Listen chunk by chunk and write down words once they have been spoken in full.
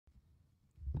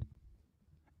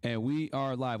And we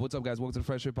are live. What's up, guys? Welcome to the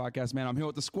Fresh Fit Podcast, man. I'm here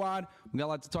with the squad. We got a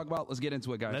lot to talk about. Let's get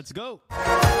into it, guys. Let's go.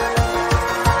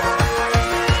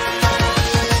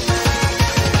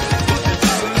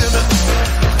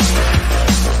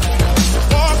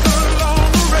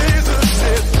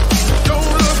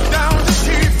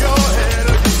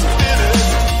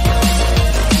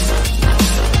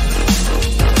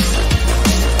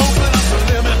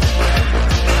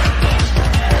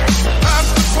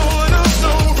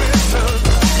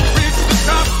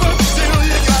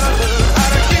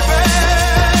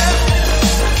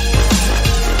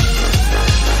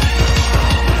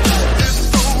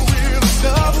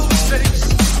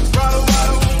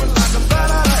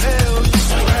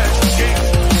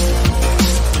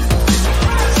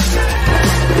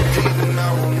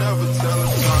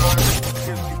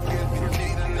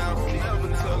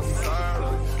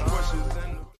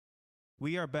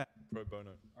 We are back. Pro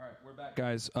bono. All right, we're back,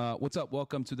 guys. What's up?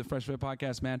 Welcome to the Fresh Fit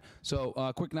Podcast, man. So,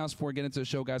 quick announcement before we get into the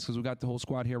show, guys, because we got the whole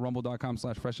squad here,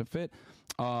 rumble.com/freshandfit.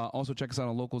 Also, check us out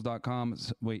on locals.com.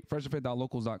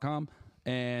 Freshandfit.locals.com.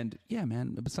 And, yeah,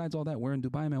 man, besides all that, we're in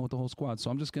Dubai, man, with the whole squad.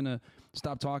 So I'm just going to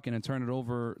stop talking and turn it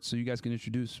over so you guys can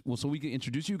so we can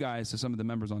introduce you guys to some of the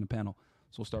members on the panel.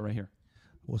 So we'll start right here.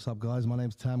 What's up, guys? My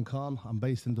name's Tam Khan. I'm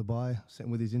based in Dubai,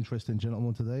 sitting with these interesting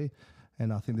gentlemen today.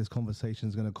 And I think this conversation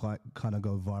is going to kind of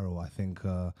go viral, I think,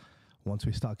 once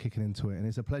we start kicking into it. And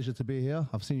it's a pleasure to be here.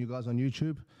 I've seen you guys on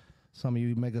YouTube, some of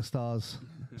you mega stars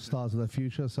of the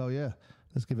future. So, yeah,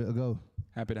 let's give it a go.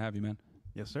 Happy to have you, man.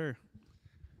 Yes, sir.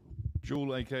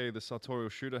 Jewel, a.k.a. the sartorial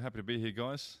shooter. Happy to be here,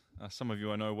 guys. Some of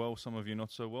you I know well, some of you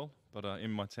not so well. But in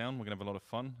my town, we're going to have a lot of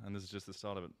fun. And this is just the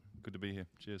start of it. Good to be here.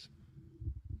 Cheers.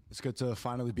 It's good to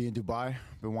finally be in Dubai.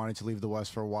 Been wanting to leave the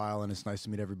West for a while, and it's nice to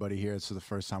meet everybody here. It's the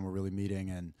first time we're really meeting,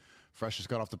 and Fresh just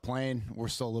got off the plane. We're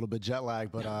still a little bit jet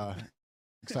lagged, but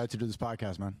excited to do this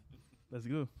podcast, man. Let's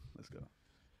go. Let's go.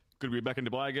 Good to be back in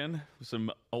Dubai again with some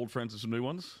old friends and some new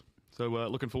ones. So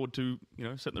looking forward to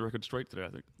setting the record straight today, I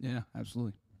think. Yeah,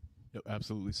 absolutely. Yep,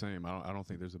 absolutely same. I don't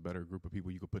think there's a better group of people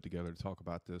you could put together to talk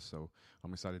about this. So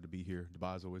I'm excited to be here.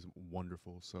 Dubai is always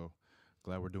wonderful. So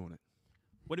glad we're doing it.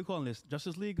 What are you calling this?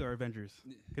 Justice League or Avengers?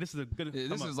 This is a good.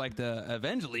 This is like the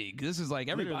Avenge League. This is like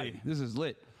everybody. Literally. This is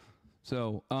lit.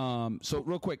 So, so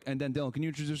real quick, and then Dylan, can you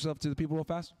introduce yourself to the people real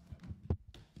fast?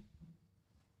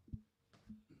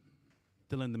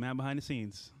 Dylan, the man behind the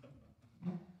scenes.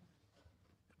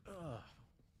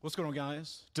 What's going on,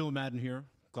 guys? Dylan Madden here.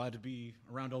 Glad to be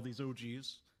around all these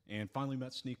OGs and finally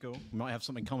met Sneeko. We might have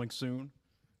something coming soon.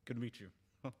 Good to meet you.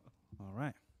 All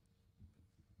right.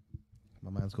 My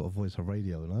man's got a voice for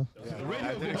radio, no? I'm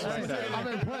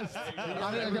impressed.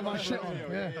 I didn't get my shit on.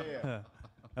 Yeah.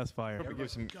 That's fire. Probably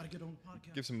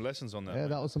give some lessons on that. Yeah,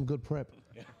 that was some good prep.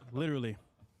 Literally.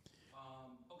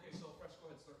 Okay, so Fresh, go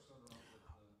ahead, start off with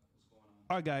what's going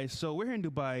on. All right, guys. So we're here in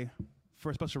Dubai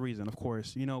for a special reason, of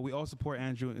course. You know, we all support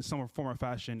Andrew in some form or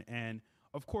fashion, and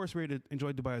of course, we're here to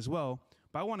enjoy Dubai as well.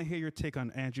 But I want to hear your take on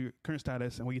Andrew's current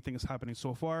status and what you think is happening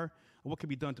so far, and what can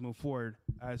be done to move forward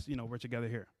as we're together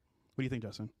here. What do you think,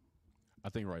 Justin? I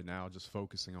think right now just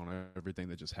focusing on everything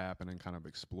that just happened and kind of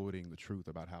exploiting the truth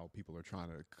about how people are trying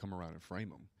to come around and frame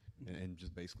him and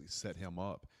just basically set him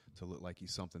up to look like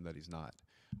he's something that he's not.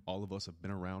 All of us have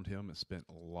been around him and spent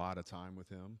a lot of time with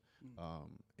him. I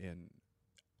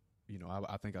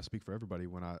think I speak for everybody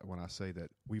when I say that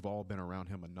we've all been around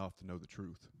him enough to know the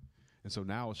truth. And so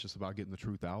now it's just about getting the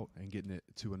truth out and getting it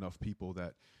to enough people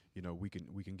that we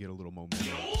can get a little momentum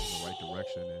in the right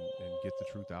direction and get the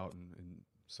truth out and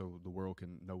so the world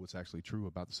can know what's actually true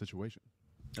about the situation.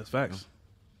 That's facts.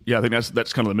 Yeah, I think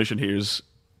that's kind of the mission here is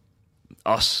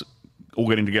us all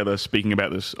getting together, speaking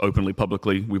about this openly,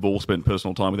 publicly. We've all spent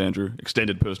personal time with Andrew,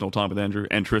 extended personal time with Andrew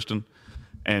and Tristan.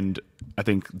 And I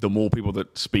think the more people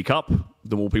that speak up,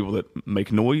 the more people that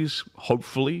make noise,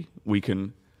 hopefully we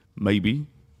can maybe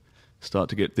start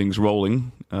to get things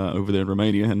rolling over there in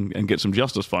Romania and get some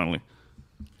justice finally.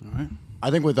 All right. I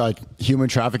think with human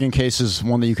trafficking cases,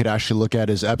 one that you could actually look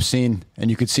at is Epstein, and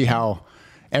you could see how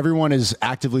everyone is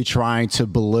actively trying to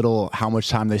belittle how much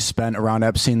time they spent around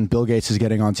Epstein. Bill Gates is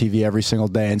getting on TV every single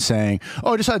day and saying,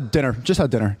 oh, just had dinner, just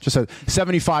had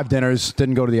 75 dinners,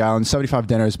 didn't go to the island, 75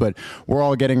 dinners, but we're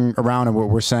all getting around and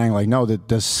we're saying like, no, that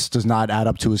this does not add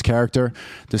up to his character.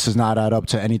 This does not add up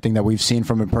to anything that we've seen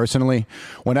from him personally.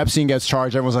 When Epstein gets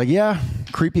charged, everyone's like, yeah,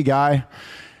 creepy guy.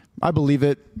 I believe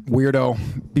it. Weirdo.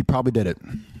 He probably did it.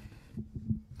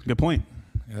 Good point.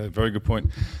 Yeah, very good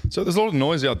point. So there's a lot of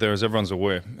noise out there, as everyone's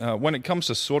aware. When it comes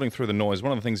to sorting through the noise,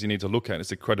 one of the things you need to look at is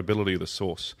the credibility of the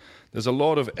source. There's a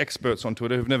lot of experts on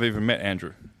Twitter who've never even met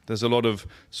Andrew. There's a lot of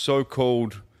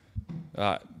so-called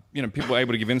people are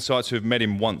able to give insights who have met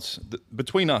him once.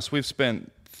 Between us, we've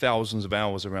spent thousands of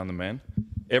hours around the man.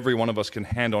 Every one of us can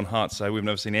hand on heart say we've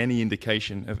never seen any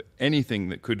indication of anything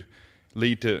that could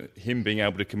lead to him being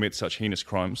able to commit such heinous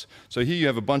crimes. So here you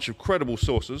have a bunch of credible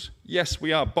sources. Yes,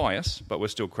 we are biased, but we're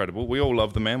still credible. We all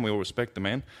love the man. We all respect the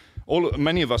man.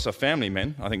 Many of us are family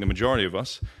men, I think the majority of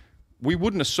us. We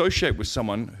wouldn't associate with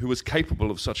someone who was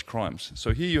capable of such crimes.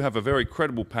 So here you have a very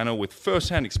credible panel with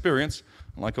first-hand experience,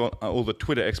 like all the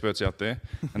Twitter experts out there,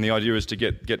 and the idea is to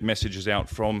get messages out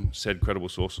from said credible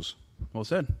sources. Well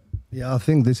said. Yeah, I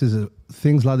think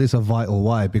things like this are vital.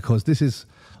 Why? Because this is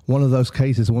one of those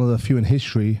cases, one of the few in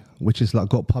history, which is like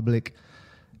got public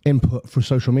input through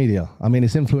social media. I mean,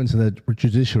 it's influencing the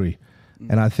judiciary.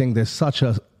 And I think there's such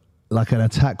an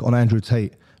attack on Andrew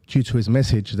Tate due to his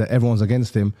message that everyone's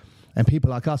against him. And people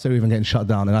like us are even getting shut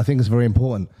down. And I think it's very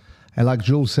important. And like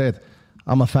Jules said,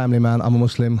 I'm a family man, I'm a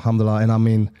Muslim, alhamdulillah. And I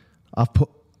mean, I've put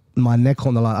my neck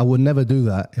on the line. I would never do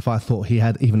that if I thought he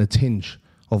had even a tinge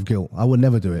of guilt. I would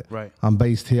never do it. Right. I'm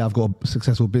based here. I've got a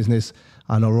successful business.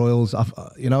 I know royals.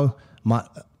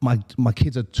 My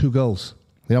kids are 2 girls.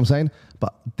 You know what I'm saying?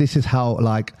 But this is how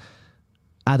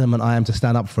adamant I am to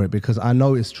stand up for it, because I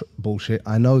know it's bullshit.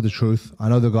 I know the truth. I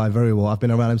know the guy very well. I've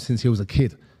been around him since he was a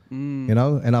kid. You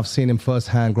know, and I've seen him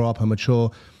firsthand grow up and mature.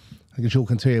 I think Jules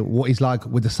can tell you what he's like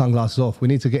with the sunglasses off. We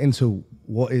need to get into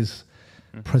what is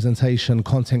presentation,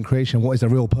 content creation, what is a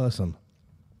real person.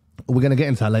 We're going to get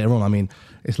into that later on. I mean,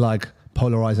 it's like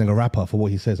polarizing a rapper for what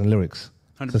he says in lyrics.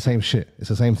 100%. It's the same shit. It's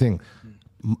the same thing.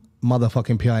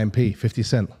 Motherfucking PIMP, 50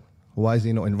 Cent. Why is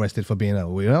he not arrested for being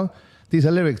you know? These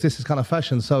are lyrics. This is kind of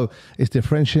fashion. So it's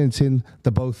differentiating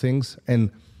the both things and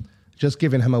just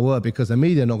giving him a word, because the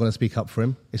media are not going to speak up for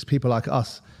him. It's people like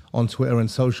us on Twitter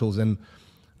and socials. And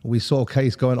we saw a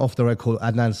case going off the record,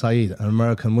 Adnan Syed, an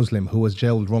American Muslim who was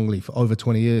jailed wrongly for over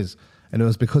 20 years. And it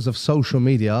was because of social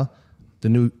media, the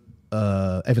new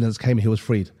evidence came, he was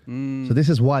freed. So this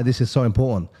is why this is so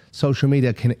important. Social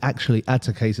media can actually add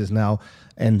to cases now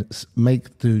and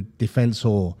make the defense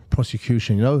or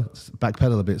prosecution,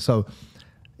 backpedal a bit. So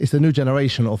it's the new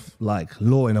generation of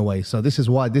law in a way. So this is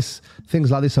why things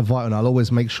like this are vital, and I'll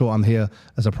always make sure I'm here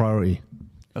as a priority.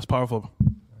 That's powerful.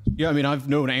 Yeah, I mean, I've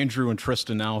known Andrew and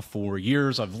Tristan now for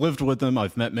years. I've lived with them.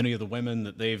 I've met many of the women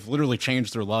that they've literally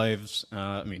changed their lives.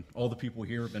 I mean, all the people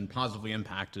here have been positively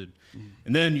impacted.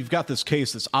 And then you've got this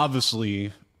case that's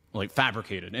obviously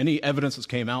fabricated. Any evidence that's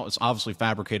came out is obviously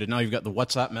fabricated. Now you've got the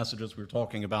WhatsApp messages we were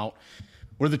talking about,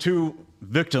 where the 2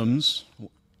 victims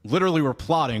literally were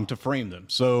plotting to frame them.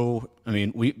 So, I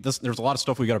mean, there's a lot of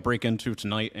stuff we got to break into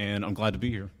tonight, and I'm glad to be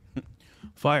here.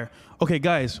 Fire. Okay,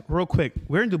 guys, real quick.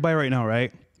 We're in Dubai right now,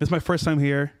 right? This is my first time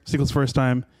here. Siegel's first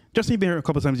time. Justin, you've been here a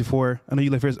couple of times before. I know you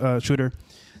live here, Shooter.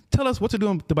 Tell us what to do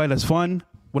in Dubai that's fun,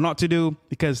 what not to do,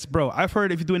 because, bro, I've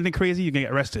heard if you do anything crazy, you can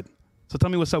get arrested. So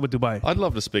tell me what's up with Dubai. I'd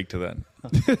love to speak to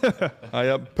that.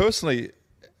 I personally,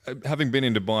 having been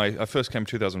in Dubai, I first came in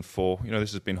 2004.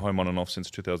 This has been home on and off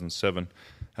since 2007.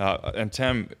 And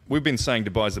Tam, we've been saying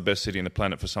Dubai is the best city on the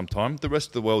planet for some time. The rest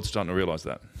of the world's starting to realize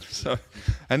that. So,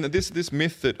 and this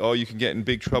myth that, you can get in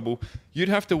big trouble, you'd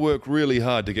have to work really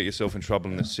hard to get yourself in trouble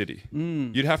in this city.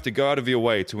 You'd have to go out of your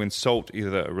way to insult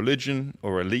either a religion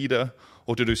or a leader,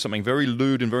 or to do something very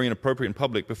lewd and very inappropriate in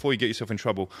public before you get yourself in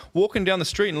trouble. Walking down the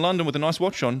street in London with a nice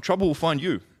watch on, trouble will find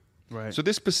you. Right. So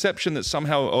this perception that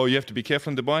somehow, you have to be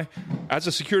careful in Dubai, as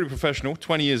a security professional,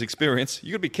 20 years experience,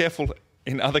 you got to be careful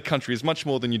in other countries much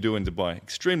more than you do in Dubai.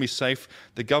 Extremely safe.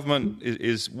 The government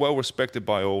is well respected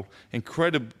by all.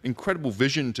 Incredible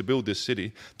vision to build this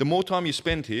city. The more time you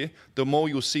spend here, the more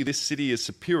you'll see this city is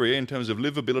superior in terms of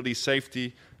livability,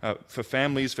 safety, for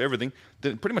families, for everything,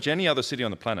 than pretty much any other city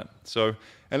on the planet. So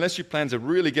unless your plans to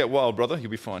really get wild, brother, you'll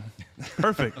be fine.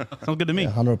 Perfect. Sounds good to me.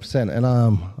 100%. And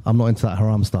I'm not into that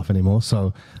haram stuff anymore,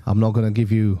 so I'm not going to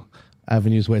give you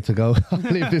avenues where to go. I'll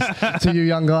leave this to you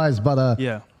young guys. But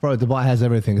bro, Dubai has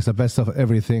everything. It's the best of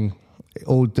everything.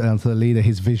 All down to the leader,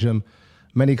 his vision.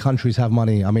 Many countries have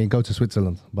money. I mean, go to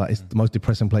Switzerland, but it's the most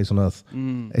depressing place on earth.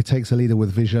 It takes a leader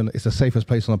with vision. It's the safest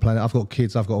place on the planet. I've got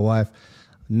kids. I've got a wife.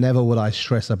 Never would I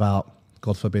stress about,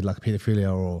 God forbid,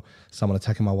 pedophilia or someone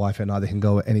attacking my wife at night. They can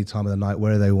go at any time of the night,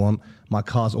 wherever they want. My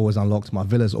car's always unlocked. My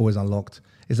villa's always unlocked.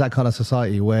 It's that kind of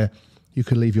society where you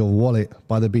could leave your wallet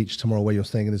by the beach tomorrow where you're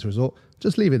staying in this resort.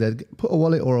 Just leave it there. Put a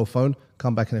wallet or a phone.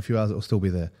 Come back in a few hours. It'll still be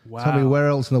there. Wow. Tell me where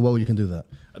else in the world you can do that.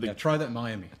 Yeah, try that in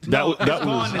Miami. That was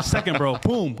gone in a second, bro.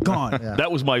 Boom, gone. Yeah.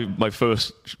 That was my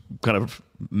first kind of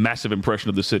massive impression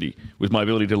of the city, was my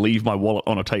ability to leave my wallet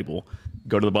on a table,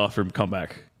 go to the bathroom, come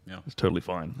back. Yeah. It's totally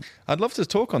fine. I'd love to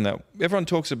talk on that. Everyone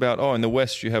talks about, oh, in the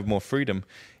West you have more freedom.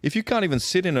 If you can't even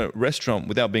sit in a restaurant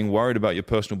without being worried about your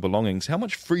personal belongings, how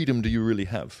much freedom do you really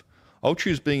have? I'll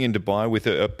choose being in Dubai with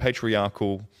a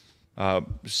patriarchal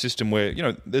system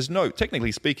where, there's no,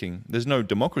 technically speaking, there's no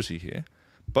democracy here.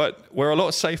 But we're a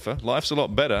lot safer. Life's a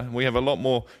lot better. We have a lot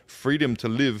more freedom to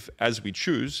live as we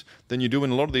choose than you do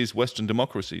in a lot of these Western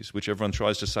democracies, which everyone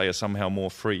tries to say are somehow more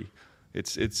free.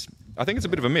 I think it's a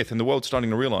bit of a myth, and the world's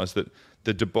starting to realize that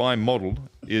the Dubai model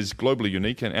is globally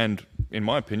unique, and in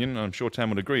my opinion, and I'm sure Tam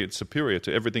would agree, it's superior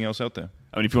to everything else out there.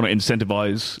 I mean, if you want to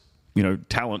incentivize,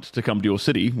 talent to come to your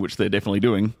city, which they're definitely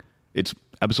doing, it's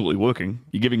absolutely working.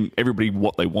 You're giving everybody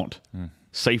what they want.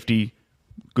 Safety,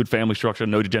 good family structure,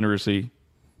 no degeneracy.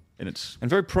 And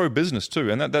very pro-business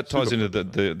too, and that ties into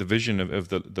the vision of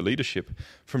the leadership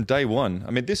from day one.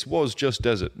 I mean, this was just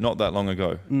desert not that long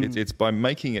ago. It's by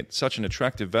making it such an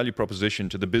attractive value proposition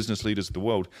to the business leaders of the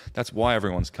world. That's why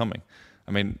everyone's coming.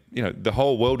 I mean, the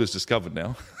whole world is discovered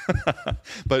now.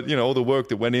 But, all the work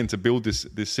that went in to build this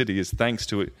city is thanks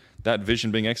to that vision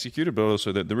being executed, but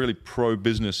also the really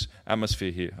pro-business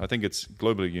atmosphere here. I think it's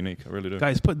globally unique. I really do.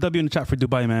 Guys, put W in the chat for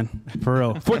Dubai, man. For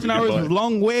real. 14 hours is a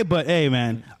long way, but hey,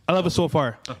 man, I love it so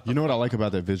far. You know what I like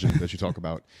about that vision that you talk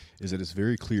about is that it's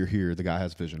very clear here the guy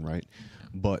has vision, right?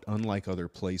 But unlike other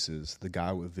places, the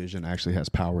guy with vision actually has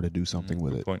power to do something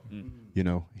with it. Point.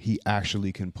 He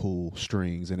actually can pull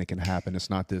strings and it can happen.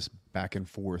 It's not this back and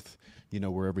forth,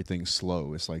 where everything's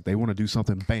slow. It's like they want to do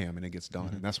something, bam, and it gets done.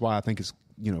 And that's why I think it's,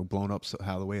 blown up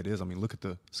how the way it is. I mean, look at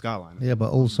the skyline. Yeah,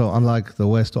 but also, unlike the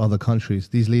West or other countries,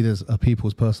 these leaders are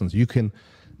people's persons.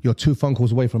 You're 2 phone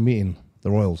calls away from meeting the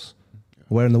royals.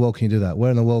 Where in the world can you do that? Where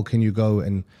in the world can you go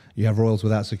and you have royals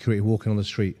without security walking on the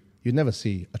street? You'd never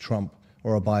see a Trump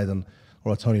or a Biden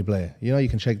or a Tony Blair. You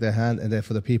can shake their hand and they're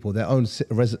for the people. Their own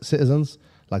citizens,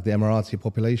 like the Emirati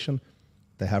population,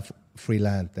 they have free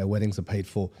land. Their weddings are paid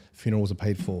for, funerals are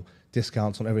paid for,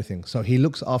 discounts on everything. So he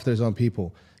looks after his own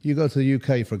people. You go to the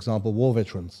UK, for example, war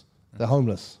veterans. They're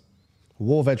homeless.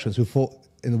 War veterans who fought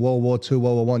in World War II,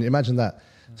 World War I. Imagine that.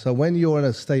 So when you're in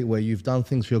a state where you've done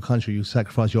things for your country, you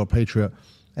sacrifice, you're a patriot,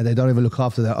 and they don't even look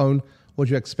after their own, what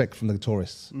do you expect from the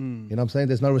tourists? You know what I'm saying?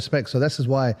 There's no respect. So this is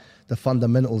why the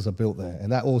fundamentals are built there.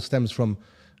 And that all stems from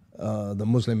the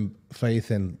Muslim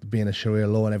faith and being a Sharia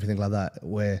law and everything like that,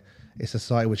 where it's a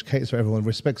society which caters for everyone,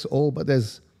 respects all, but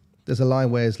there's a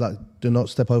line where it's like, do not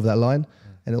step over that line,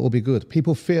 and it will be good.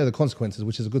 People fear the consequences,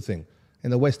 which is a good thing.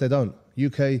 In the West, they don't.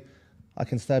 UK, I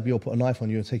can stab you or put a knife on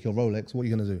you and take your Rolex. What are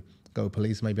you going to do? Go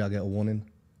police, maybe I'll get a warning.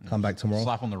 Come back tomorrow.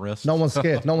 Slap on the wrist. No one's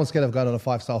scared. No one's scared of going on a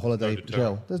 5-star holiday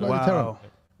jail. There's no deterrent.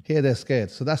 Here they're scared.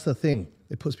 So that's the thing.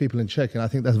 It puts people in check, and I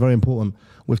think that's very important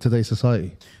with today's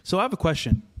society. So I have a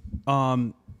question.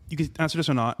 You can answer this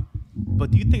or not, but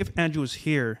do you think if Andrew was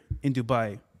here in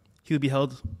Dubai, he would be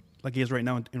held like he is right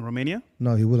now in Romania?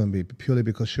 No, he wouldn't be, purely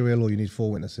because Sharia law, you need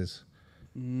 4 witnesses,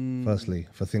 firstly,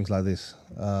 for things like this.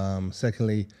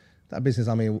 Secondly, that business,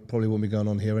 probably wouldn't be going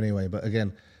on here anyway. But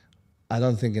again, I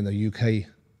don't think in the UK,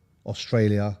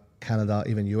 Australia, Canada,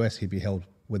 even US, he'd be held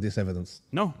with this evidence.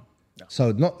 No.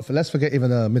 So let's forget even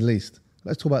the Middle East.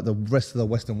 Let's talk about the rest of the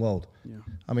Western world.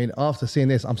 Yeah. After seeing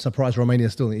this, I'm surprised Romania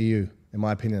is still in the EU, in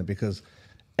my opinion, because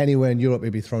anywhere in Europe,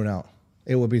 it'd be thrown out.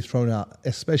 It would be thrown out,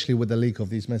 especially with the leak of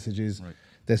these messages. Right.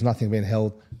 There's nothing being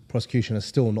held. Prosecution is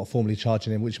still not formally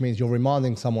charging him, which means you're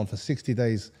remanding someone for 60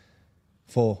 days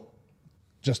for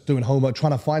just doing homework,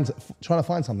 trying to find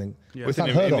something. Yeah. With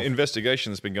an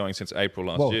investigation that's been going since April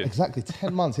last year. Exactly,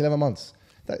 10 months, 11 months.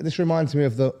 This reminds me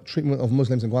of the treatment of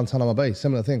Muslims in Guantanamo Bay,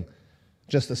 similar thing.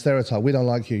 Just a stereotype, we don't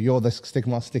like you, you're the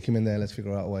stigma, stick him in there, let's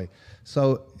figure out a way.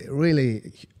 So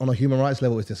really, on a human rights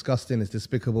level, it's disgusting, it's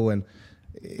despicable, and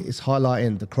it's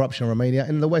highlighting the corruption in Romania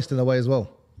and the West in a way as well.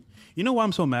 You know why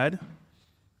I'm so mad?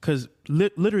 Because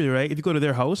literally, right, if you go to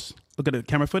their house, look at the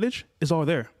camera footage, it's all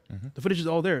there. Mm-hmm. The footage is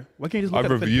all there. Why can't you just look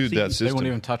at it? I've reviewed that system. They won't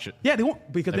even touch it. Yeah, they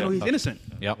won't, because they know he's innocent.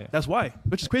 Yep. That's why,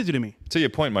 which is crazy to me. To your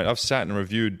point, mate, I've sat and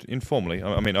reviewed informally.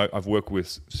 I've worked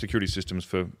with security systems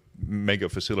for mega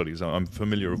facilities. I'm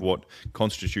familiar with what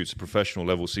constitutes a professional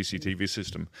level CCTV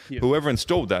system. Yeah. Whoever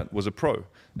installed that was a pro.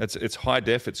 It's high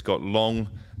def, it's got long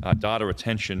data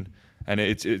retention, and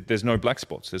there's no black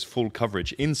spots. There's full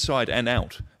coverage inside and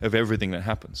out of everything that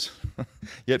happens.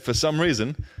 Yet for some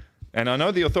reason, and I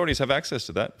know the authorities have access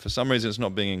to that, for some reason it's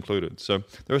not being included. So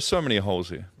there are so many holes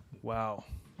here. Wow.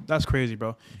 That's crazy,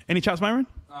 bro. Any chats, Myron?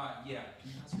 Yeah.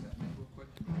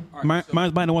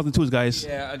 Mine's buying the 1s and 2s, guys.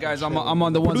 Yeah, guys, I'm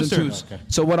on the 1s and 2s. Okay.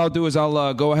 So what I'll do is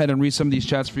I'll go ahead and read some of these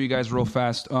chats for you guys real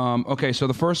fast. Okay, so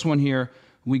the first one here,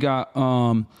 we got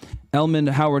Elman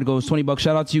Howard goes $20.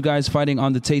 Shout out to you guys fighting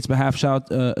on the Tate's behalf.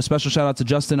 A special shout out to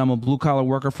Justin. I'm a blue collar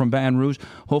worker from Baton Rouge.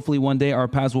 Hopefully one day our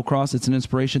paths will cross. It's an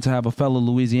inspiration to have a fellow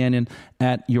Louisianian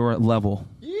at your level.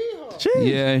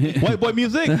 Yeah. White boy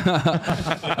music. Elman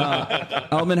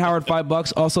Howard,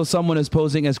 $5. Also, someone is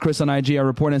posing as Chris on IG. I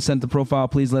report and sent the profile.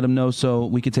 Please let him know so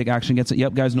we can take action against it.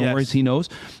 Yep, guys, no worries. He knows.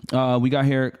 We got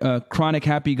here. Chronic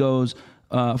Happy goes,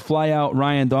 fly out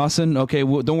Ryan Dawson. Okay,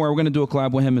 don't worry. We're going to do a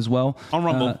collab with him as well. On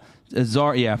Rumble.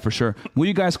 Zar, yeah, for sure. Will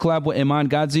you guys collab with Iman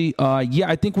Gadzi? Yeah,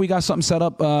 I think we got something set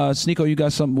up. Sneeko, you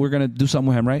got something. We're going to do something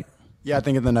with him, right? Yeah, I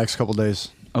think in the next couple days.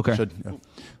 Okay. Should, yeah.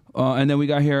 And then we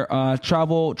got here,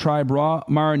 Travel Tribe Raw.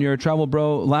 Myron, you're a travel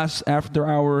bro. Last after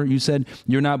hour, you said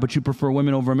you're not, but you prefer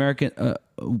women over American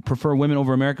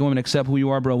women, except who you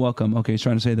are, bro. Welcome. Okay, he's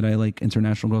trying to say that I like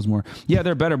international girls more. Yeah,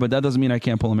 they're better, but that doesn't mean I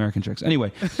can't pull American chicks.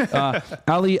 Anyway,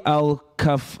 Ali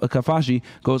Al-Kafashi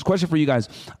goes, question for you guys.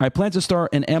 I plan to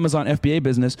start an Amazon FBA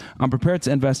business. I'm prepared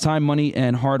to invest time, money,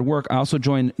 and hard work. I also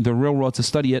joined the Real World to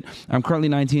study it. I'm currently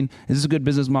 19. Is this a good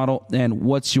business model? And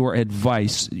what's your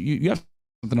advice? You have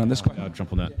something on this? I'll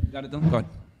jump on that. Got it done? Go ahead.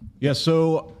 Yeah,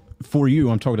 so for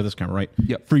you, I'm talking to this camera, right?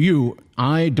 Yep. For you,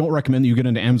 I don't recommend that you get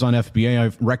into Amazon FBA.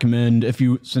 I recommend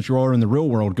since you are in the real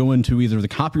world, go into either the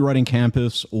copywriting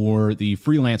campus or the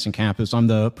freelancing campus. I'm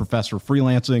the professor of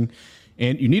freelancing,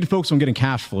 and you need to focus on getting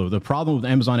cash flow. The problem with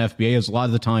Amazon FBA is a lot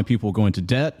of the time people go into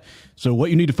debt. So what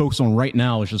you need to focus on right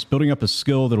now is just building up a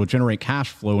skill that will generate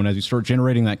cash flow. And as you start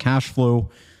generating that cash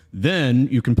flow, then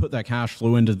you can put that cash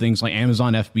flow into things like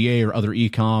Amazon FBA or other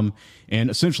e-com and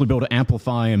essentially be able to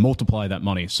amplify and multiply that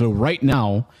money. So right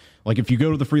now, like if you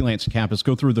go to the freelancing campus,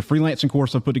 go through the freelancing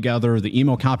course I've put together, the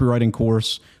email copywriting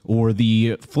course, or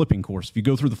the flipping course. If you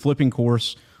go through the flipping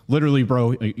course, literally,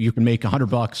 bro, you can make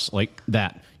 $100 like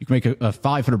that. You can make a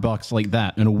 $500 like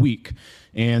that in a week.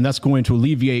 And that's going to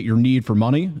alleviate your need for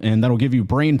money, and that'll give you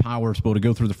brain power to be able to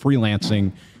go through the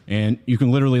freelancing, and you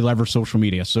can literally leverage social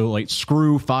media. So like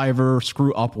screw Fiverr,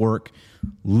 screw Upwork,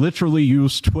 literally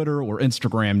use Twitter or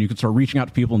Instagram. You can start reaching out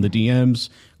to people in the DMs,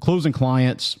 closing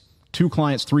clients, 2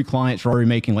 clients, 3 clients, you're already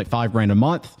making like $5,000 a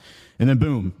month. And then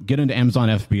boom, get into Amazon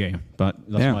FBA. But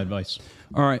that's my advice.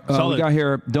 All right, we got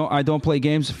here. I don't play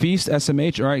games. Feast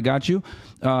SMH. All right, got you.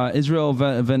 Israel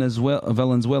Venezuela,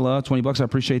 $20. I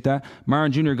appreciate that.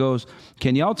 Myron Jr. goes,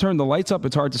 can y'all turn the lights up?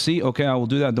 It's hard to see. Okay, I will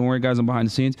do that. Don't worry, guys. I'm behind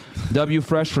the scenes. W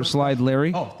Fresh for Slide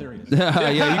Larry. Oh, there he is. Yeah,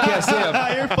 you can't see him.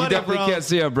 You're funny, you definitely bro. can't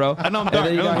see him, bro. I know I'm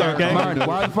dark. Myron,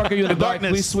 why the fuck are you in the dark?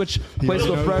 Please switch place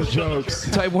with Fresh.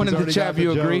 Type 1 in the chat if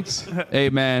you agree. Hey,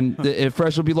 man, if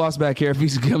Fresh will be lost back here if he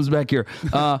comes back here.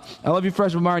 I love you,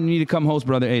 Fresh, but Myron, you need to come host,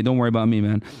 brother. Hey, don't worry about me,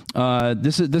 man.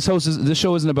 This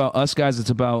show isn't about us, guys. It's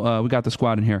about we got the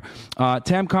squad in here.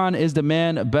 TamCon is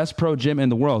the best pro gym in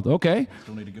the world. Okay,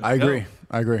 I agree.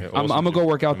 Yeah, I'm gonna go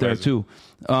work out there too.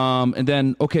 And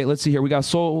then let's see here. We got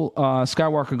Soul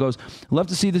Skywalker goes, love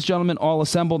to see this gentleman all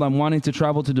assembled. I'm wanting to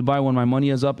travel to Dubai when my money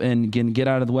is up and can get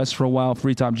out of the West for a while.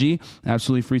 Free Top G,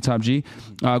 absolutely free Top G.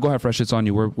 Go ahead, Fresh. It's on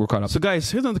you. We're caught up. So guys,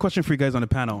 here's another question for you guys on the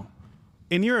panel.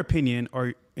 In your opinion,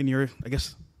 or in your, I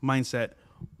guess, mindset,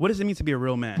 what does it mean to be a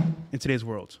real man in today's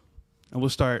world? And we'll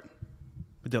start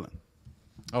with Dylan.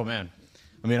 Oh, man.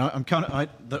 I mean, I'm kind of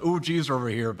the OGs are over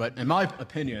here, but in my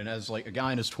opinion, as like a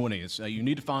guy in his 20s, you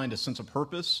need to find a sense of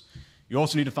purpose. You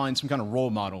also need to find some kind of role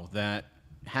model that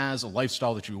has a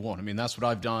lifestyle that you want. I mean, that's what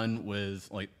I've done with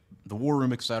like the War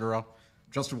Room, etc.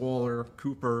 Justin Waller,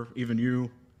 Cooper, even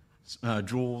you,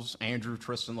 Jules, Andrew,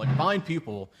 Tristan. Like, find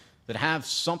people that have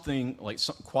something like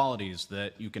some qualities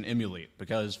that you can emulate.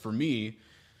 Because for me,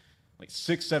 like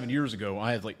 6-7 years ago,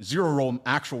 I had like 0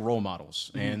 actual role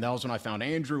models. And that was when I found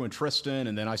Andrew and Tristan,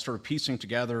 and then I started piecing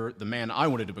together the man I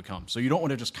wanted to become. So you don't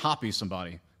want to just copy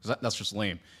somebody, because that's just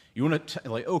lame. You want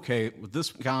to, like, okay, with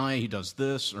this guy, he does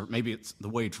this, or maybe it's the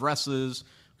way he dresses.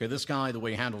 Okay, this guy, the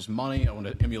way he handles money, I want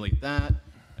to emulate that.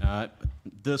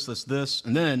 This.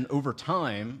 And then over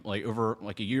time, like over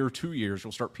like a year or 2 years,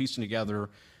 you'll start piecing together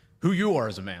who you are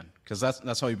as a man, because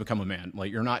that's how you become a man.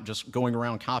 Like, you're not just going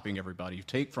around copying everybody. You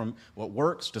take from what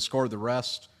works, discard the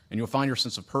rest, and you'll find your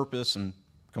sense of purpose and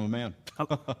become a man.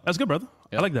 That's good, brother.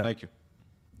 Yeah, I like that. Thank you.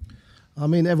 I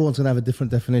mean, everyone's going to have a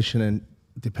different definition, and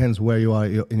it depends where you are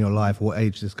in your life, what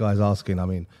age this guy's asking. I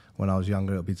mean, when I was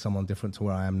younger, it would be someone different to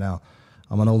where I am now.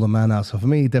 I'm an older man now. So for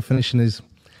me, definition is,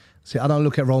 see, I don't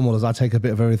look at role models. I take a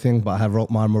bit of everything, but I have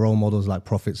my role models like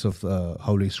prophets of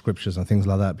holy scriptures and things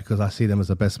like that, because I see them as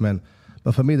the best men.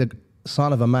 But for me, the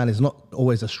sign of a man is not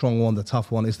always a strong one, the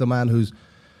tough one. It's the man who's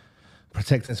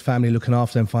protecting his family, looking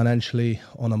after them financially,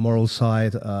 on a moral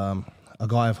side, a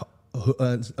guy who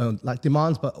earns, like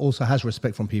demands, but also has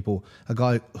respect from people. A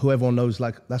guy who everyone knows,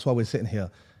 like, that's why we're sitting here.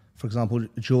 for example,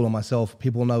 Jewel or myself,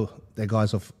 people know they're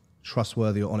guys of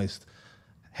trustworthy or honest.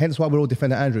 Hence why we're all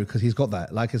defending Andrew, because he's got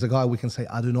that. Like, as a guy, we can say,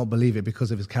 I do not believe it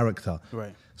because of his character.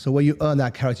 Right. So when you earn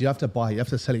that character, you have to buy it, you have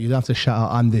to sell it, you don't have to shout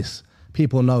out, I'm this.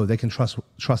 People know they can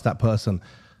trust that person.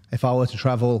 If I were to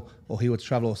travel, or he were to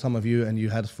travel, or some of you, and you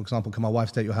had, for example, can my wife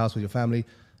stay at your house with your family,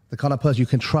 the kind of person you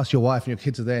can trust your wife and your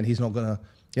kids are there and he's not going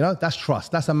to, that's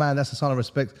trust. That's a man, that's a sign of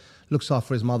respect, looks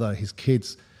after his mother, his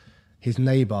kids, his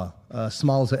neighbor,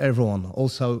 smiles at everyone,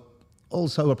 also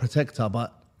a protector,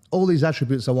 but all these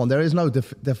attributes are one. There is no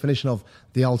definition of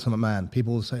the ultimate man.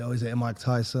 People will say, oh, is it a Mike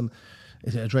Tyson?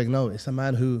 Is it a Drake? No, it's a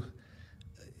man who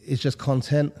is just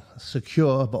content,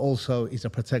 secure, but also is a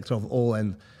protector of all.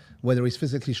 And whether he's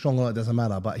physically strong or not, it doesn't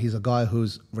matter. But he's a guy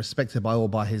who's respected by all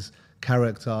by his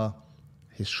character,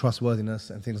 his trustworthiness,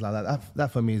 and things like that.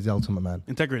 That for me is the ultimate man.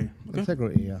 Integrity. Okay.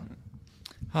 Integrity, yeah.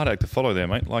 Hard act to follow there,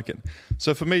 mate. Like it.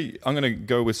 So for me, I'm going to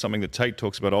go with something that Tate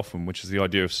talks about often, which is the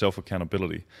idea of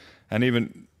self-accountability. And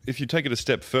even if you take it a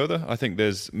step further, I think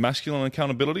there's masculine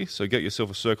accountability. So get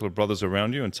yourself a circle of brothers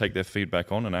around you and take their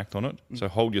feedback on and act on it. So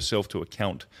hold yourself to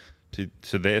account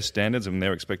to their standards and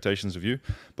their expectations of you.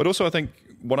 But also I think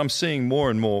what I'm seeing more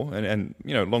and more, and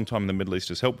a long time in the Middle East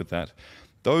has helped with that,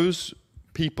 those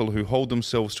people who hold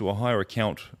themselves to a higher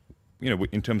account,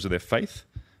 in terms of their faith,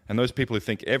 and those people who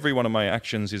think every one of my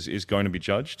actions is going to be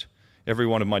judged, every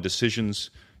one of my decisions,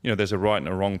 there's a right and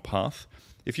a wrong path.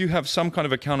 If you have some kind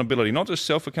of accountability, not just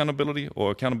self-accountability or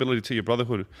accountability to your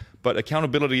brotherhood, but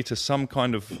accountability to some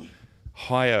kind of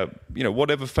higher,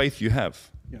 whatever faith you have,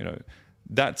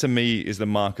 that to me is the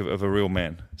mark of a real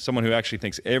man. Someone who actually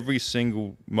thinks every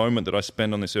single moment that I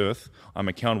spend on this earth, I'm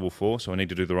accountable for, so I need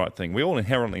to do the right thing. We all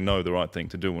inherently know the right thing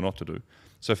to do or not to do.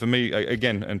 So for me,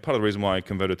 again, and part of the reason why I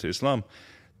converted to Islam,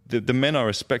 the men I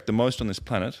respect the most on this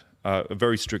planet are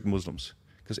very strict Muslims.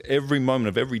 Because every moment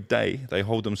of every day, they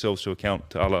hold themselves to account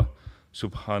to Allah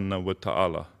subhanahu wa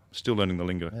ta'ala. Still learning the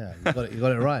lingo. Yeah, you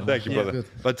got it right. Thank you, brother.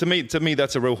 But to me,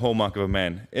 that's a real hallmark of a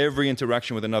man. Every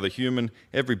interaction with another human,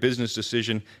 every business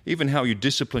decision, even how you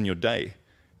discipline your day,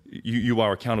 you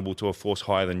are accountable to a force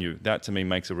higher than you. That to me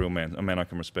makes a real man, a man I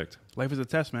can respect. Life is a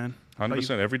test, man.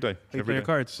 100%, every day. You play your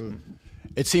cards.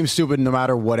 It seems stupid no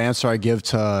matter what answer I give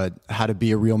to how to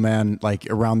be a real man, like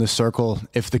around this circle.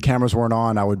 If the cameras weren't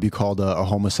on, I would be called a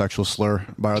homosexual slur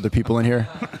by other people in here.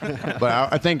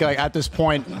 But I think at this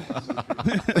point, very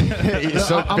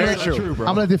true.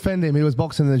 I'm going to defend him. He was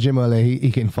boxing in the gym earlier.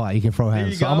 He can fight. He can throw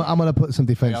hands. So I'm going to put some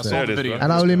defense there.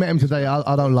 And I only met him today.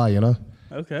 I don't lie,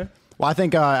 Okay. Well, I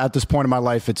think at this point in my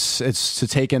life, it's to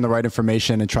take in the right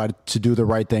information and try to do the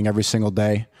right thing every single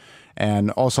day.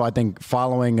 And also, I think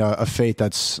following a faith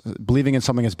that's believing in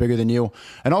something that's bigger than you,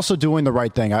 and also doing the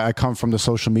right thing. I come from the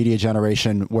social media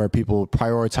generation where people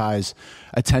prioritize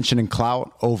attention and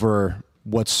clout over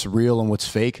what's real and what's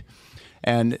fake.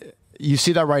 And you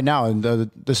see that right now. And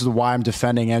this is why I'm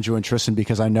defending Andrew and Tristan,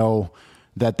 because I know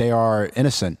that they are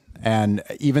innocent. And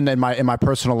even in my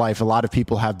personal life, a lot of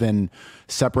people have been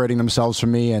separating themselves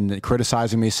from me and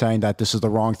criticizing me, saying that this is the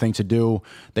wrong thing to do,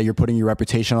 that you're putting your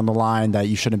reputation on the line, that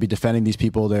you shouldn't be defending these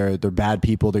people. They're bad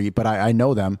people. But I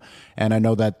know them, and I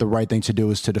know that the right thing to do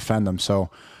is to defend them.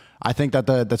 So I think that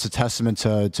that's a testament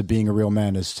to being a real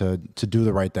man, is to do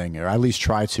the right thing, or at least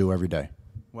try to every day.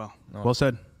 Wow. Well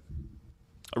said.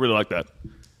 I really like that.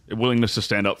 A willingness to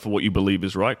stand up for what you believe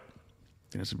is right.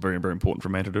 I think it's very, very important for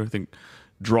a man to do. I think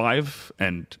drive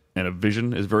and a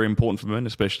vision is very important for men,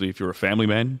 especially if you're a family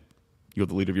man. You're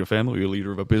the leader of your family. You're a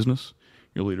leader of a business.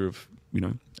 You're a leader of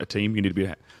a team. You need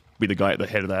to be the guy at the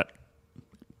head of that,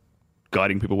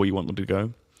 guiding people where you want them to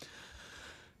go.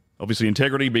 Obviously,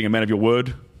 integrity, being a man of your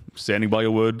word, standing by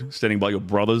your word, standing by your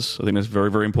brothers. I think that's very,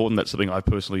 very important. That's something I've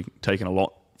personally taken a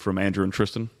lot from Andrew and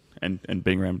Tristan, and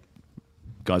being around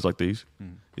guys like these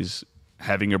is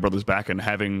having your brother's back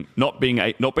and not being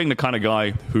the kind of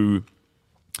guy who,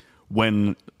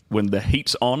 when the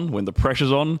heat's on, when the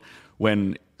pressure's on,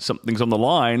 when something's on the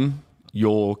line,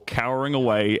 you're cowering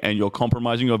away and you're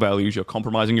compromising your values, you're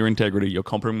compromising your integrity, you're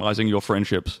compromising your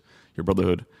friendships, your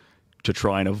brotherhood, to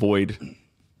try and avoid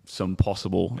some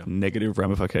possible negative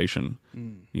ramification.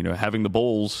 Having the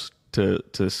balls to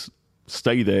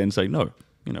stay there and say, no,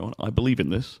 I believe in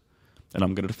this and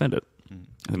I'm going to defend it.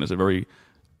 I think that's a very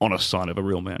honest sign of a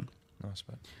real man. Nice,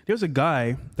 man. There was a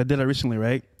guy that did that recently,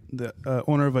 right? The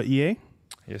owner of EA.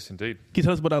 Yes, indeed. Can you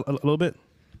tell us about that a little bit?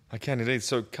 I can indeed.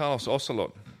 So Carlos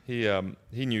Ocelot, he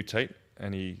knew Tate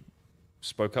and he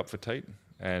spoke up for Tate,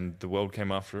 and the world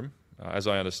came after him. As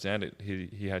I understand it,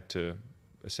 he had to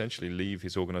essentially leave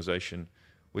his organization,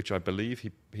 which I believe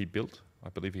he built. I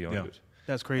believe he owned it.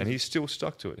 That's crazy. And he's still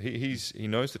stuck to it. He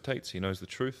knows the Tates. He knows the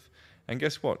truth. And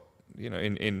guess what?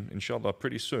 inshallah,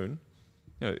 pretty soon,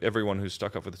 everyone who's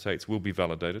stuck up for the Tates will be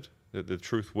validated. The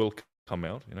truth will come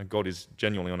out. God is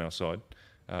genuinely on our side.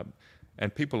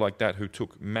 And people like that who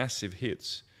took massive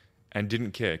hits and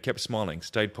didn't care, kept smiling,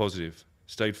 stayed positive,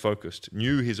 stayed focused,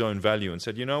 knew his own value and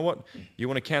said, you know what, you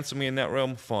want to cancel me in that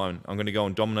realm? Fine, I'm going to go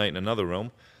and dominate in another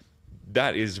realm.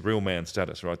 That is real man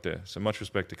status right there. So much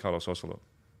respect to Carlos Ocelot.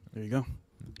 There you go.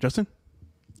 Justin?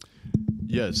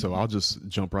 Yeah, so I'll just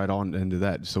jump right on into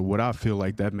that. So what I feel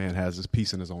like that man has is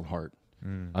peace in his own heart.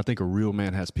 I think a real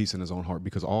man has peace in his own heart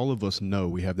because all of us know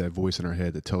we have that voice in our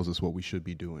head that tells us what we should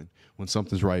be doing, when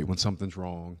something's right, when something's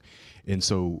wrong. And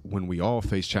so when we all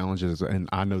face challenges, and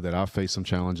I know that I've faced some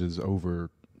challenges over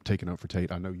taking up for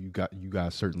Tate. I know you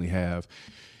guys certainly have.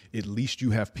 At least you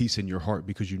have peace in your heart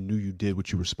because you knew you did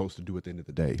what you were supposed to do at the end of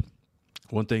the day.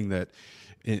 One thing that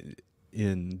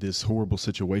in this horrible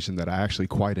situation that I actually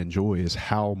quite enjoy is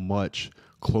how much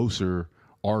closer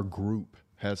our group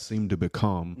has seemed to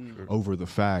become over the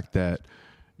fact that,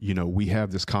 we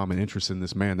have this common interest in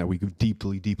this man that we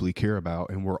deeply, deeply care about,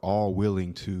 and we're all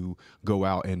willing to go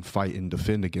out and fight and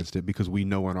defend against it because we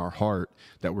know in our heart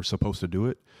that we're supposed to do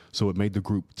it. So it made the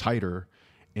group tighter,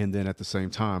 and then at the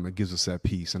same time, it gives us that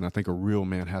peace. And I think a real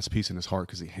man has peace in his heart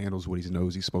because he handles what he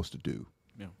knows he's supposed to do.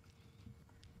 Yeah.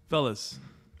 Fellas,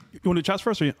 you want to do chats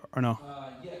first or no?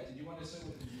 Yeah, did you want to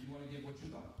give what you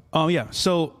thought? Yeah.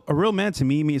 So a real man to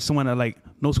me means someone that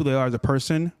knows who they are as a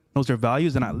person, knows their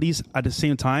values, and at least at the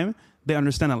same time, they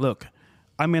understand that, look,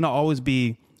 I may not always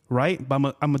be right, but I'm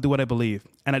going to do what I believe.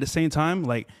 And at the same time,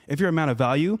 if you're a man of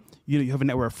value, you have a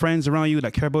network of friends around you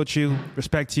that care about you,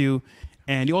 respect you,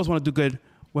 and you always want to do good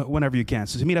whenever you can.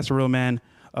 So to me, that's a real man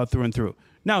through and through.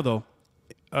 Now, though,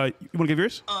 you want to give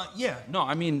yours? Yeah. No,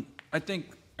 I mean, I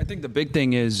think the big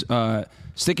thing is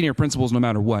sticking to your principles no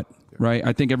matter what. Right.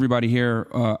 I think everybody here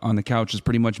on the couch has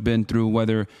pretty much been through,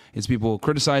 whether it's people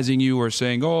criticizing you or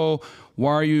saying, oh,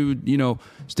 why are you,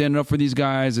 standing up for these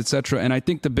guys, etc. And I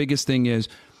think the biggest thing is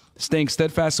staying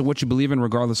steadfast in what you believe in,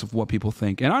 regardless of what people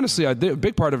think. And honestly, a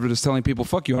big part of it is telling people,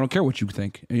 fuck you, I don't care what you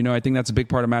think. I think that's a big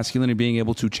part of masculinity, being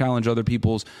able to challenge other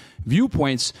people's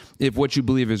viewpoints if what you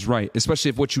believe is right, especially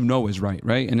if what you know is right,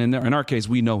 right? And in our case,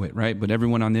 we know it, right? But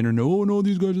everyone on the internet, oh, no,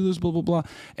 these guys are this, blah, blah, blah.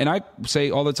 And I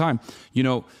say all the time,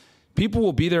 people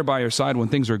will be there by your side when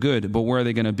things are good, but where are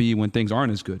they going to be when things aren't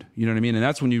as good? You know what I mean? And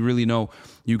that's when you really know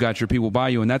you got your people by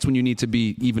you. And that's when you need to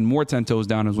be even more 10 toes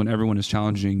down, is when everyone is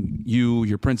challenging you,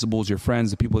 your principles, your friends,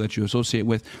 the people that you associate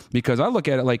with. Because I look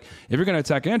at it like, if you're going to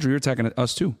attack Andrew, you're attacking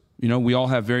us too. We all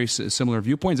have very similar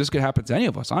viewpoints. This could happen to any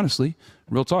of us, honestly.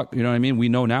 Real talk. You know what I mean? We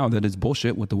know now that it's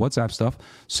bullshit with the WhatsApp stuff.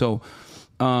 So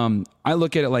I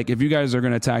look at it like, if you guys are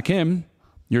going to attack him,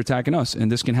 you're attacking us,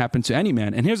 and this can happen to any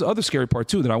man. And here's the other scary part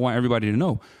too that I want everybody to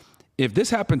know. If this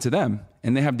happened to them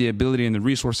and they have the ability and the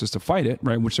resources to fight it,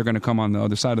 right, which they're going to come on the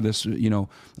other side of this,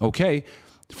 okay.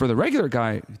 For the regular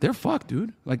guy, they're fucked,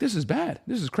 dude. This is bad.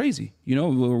 This is crazy. Where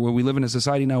we live in a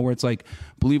society now where it's like,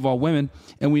 believe all women.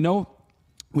 And we know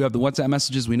we have the WhatsApp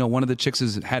messages. We know one of the chicks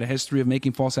has had a history of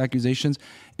making false accusations.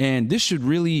 And this should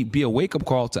really be a wake-up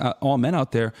call to all men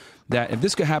out there that if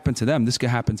this could happen to them, this could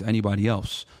happen to anybody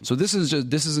else. So this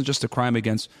isn't just a crime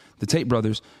against the Tate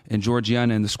brothers and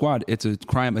Georgiana and the squad. It's a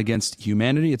crime against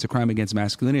humanity. It's a crime against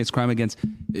masculinity. It's a crime against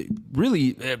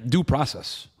really due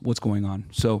process, what's going on.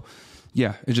 So,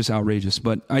 yeah, it's just outrageous.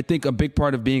 But I think a big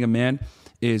part of being a man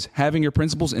is having your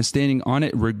principles and standing on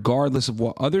it regardless of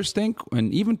what others think,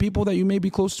 and even people that you may be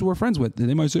close to or friends with.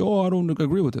 They might say, oh, I don't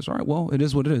agree with this. All right, well, it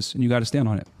is what it is, and you got to stand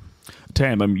on it.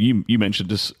 Tam, you mentioned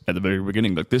this at the very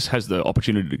beginning. This has the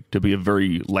opportunity to be a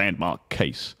very landmark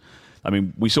case. I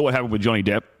mean, we saw what happened with Johnny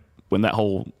Depp when that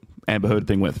whole Amber Heard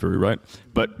thing went through, right?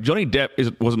 But Johnny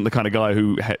Depp wasn't the kind of guy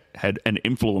who had an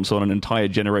influence on an entire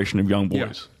generation of young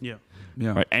boys. Yeah.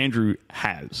 Right? Andrew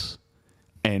has.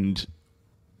 And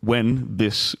when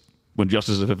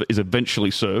justice is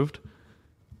eventually served,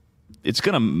 it's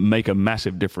going to make a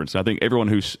massive difference. I think everyone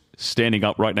who's standing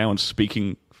up right now and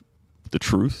speaking the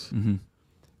truth,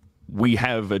 we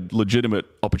have a legitimate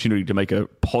opportunity to make a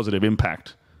positive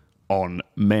impact on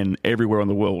men everywhere in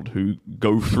the world who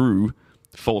go through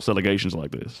false allegations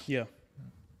like this. Yeah.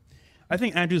 I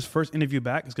think Andrew's first interview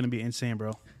back is going to be insane,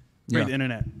 bro. Break the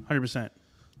internet, 100%. So.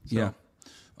 Yeah.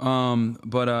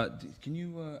 But can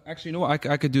you actually? I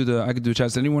could do the chat.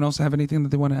 Does anyone else have anything that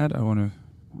they want to add? I want to.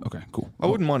 Okay, cool. I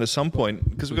wouldn't mind at some point,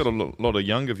 because we've got a lot of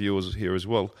younger viewers here as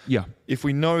well. Yeah. If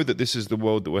we know that this is the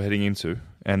world that we're heading into,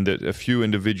 and that a few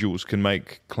individuals can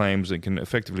make claims that can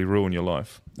effectively ruin your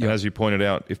life, and as you pointed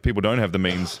out, if people don't have the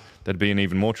means, they'd be in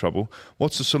even more trouble.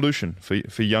 What's the solution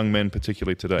for young men,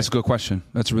 particularly today? That's a good question.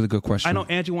 That's a really good question. I know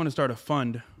Andrew wanted to start a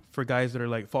fund for guys that are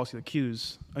like falsely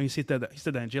accused. I mean, he said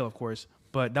that in jail, of course,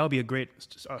 but that would be a great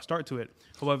start to it.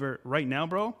 However, right now,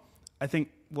 bro, I think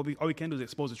all we can do is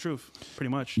expose the truth, pretty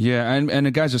much. Yeah, and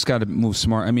the guys just got to move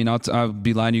smart. I mean, I'll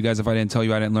be lying to you guys if I didn't tell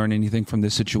you I didn't learn anything from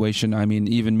this situation. I mean,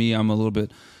 even me, I'm a little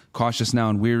bit cautious now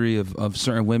and weary of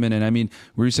certain women. And I mean,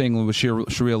 we were saying with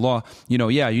Sharia law,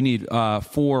 you need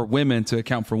 4 women to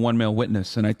account for 1 male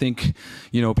witness. And I think,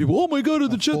 people, oh my God,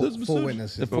 the chat that's 4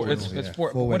 witnesses. It's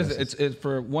 4. What is it? It's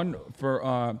for one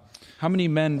for how many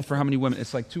men for how many women?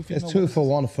 It's like 2 female. It's 2 for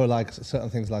 1 for like certain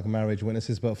things like marriage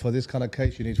witnesses, but for this kind of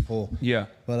case, you need 4. Yeah.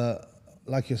 But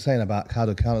like you're saying about how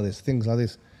to counter this, things like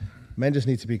this, men just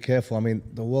need to be careful. I mean,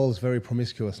 the world's very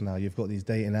promiscuous now. You've got these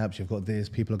dating apps, you've got this,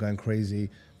 people are going crazy.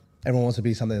 Everyone wants to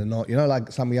be something they're not.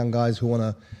 Like some young guys who want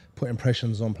to put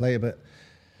impressions on play. But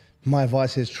my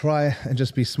advice is try and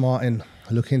just be smart and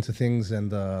look into things.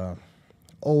 And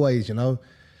always,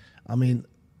 I mean,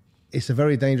 it's a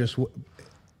very dangerous...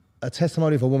 A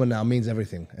testimony of a woman now means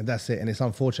everything. And that's it. And it's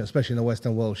unfortunate, especially in the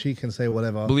Western world. She can say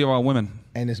whatever. Believe all women.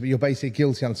 And you're basically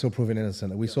guilty until proven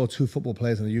innocent. We saw 2 football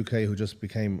players in the UK who just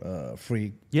became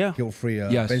guilt-free.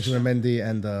 Yes. Benjamin Mendy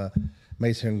and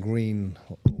Mason Green,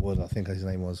 what I think his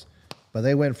name was. But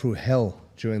they went through hell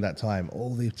during that time.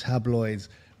 All the tabloids,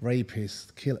 rapists,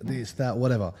 this, that,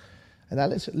 whatever. And that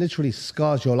literally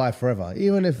scars your life forever.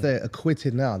 Even if they're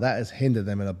acquitted now, that has hindered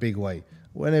them in a big way.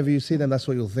 Whenever you see them, that's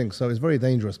what you'll think. So it's very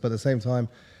dangerous. But at the same time,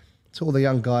 to all the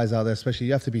young guys out there, especially,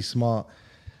 you have to be smart.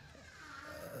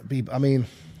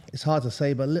 It's hard to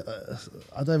say, but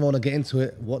I don't even want to get into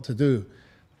it, what to do.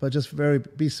 But just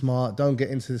be smart. Don't get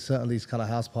into certain these kind of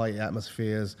house party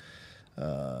atmospheres.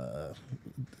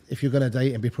 If you're going to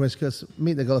date and be promiscuous,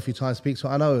 meet the girl a few times, speak to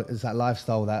her. I know it's that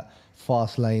lifestyle, that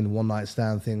fast lane, one night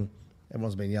stand thing.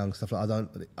 Everyone's been young, stuff like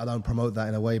that. I don't promote that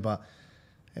in a way, but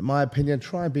in my opinion,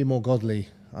 try and be more godly.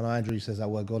 I know Andrew says that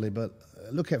word godly, but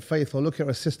look at faith or look at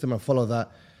a system and follow that.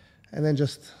 And then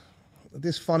just,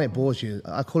 this fun, it bores you.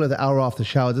 I call it the hour after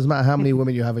shower. It doesn't matter how many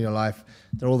women you have in your life.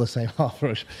 They're all the same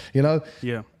after,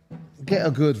 Yeah. Get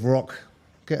a good rock,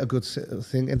 get a good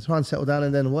thing, and try and settle down.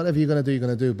 And then whatever you're going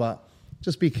to do. But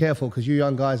just be careful, because you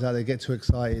young guys out there get too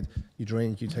excited. You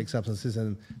drink, you take substances,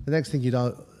 and the next thing you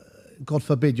don't, God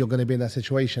forbid, you're going to be in that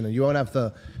situation, and you won't have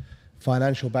the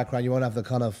financial background, you won't have the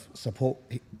kind of support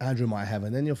Andrew might have,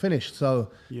 and then you're finished.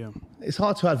 So it's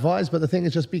hard to advise, but the thing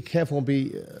is, just be careful and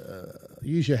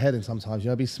use your head in sometimes.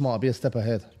 Be smart, be a step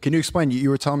ahead. Can you explain? You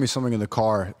were telling me something in the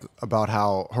car about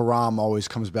how haram always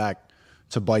comes back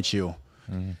to bite you.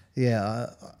 Mm-hmm. Yeah,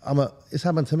 it's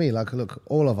happened to me. Like, look,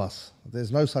 all of us,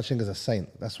 there's no such thing as a saint.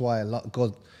 That's why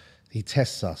God, he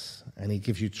tests us and he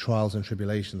gives you trials and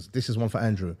tribulations. This is one for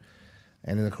Andrew.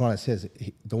 And in the Quran it says,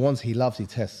 the ones he loves, he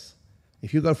tests.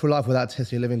 If you go through life without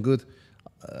tests, you're living good.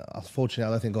 Unfortunately,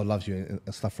 I don't think God loves you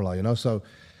and stuff for life, So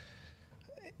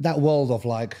that world of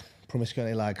like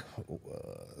promiscuity, like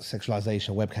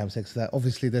sexualization, webcam sex, that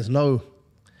obviously there's no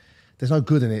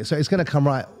good in it. So it's going to come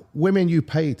right. Women you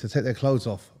pay to take their clothes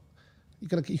off,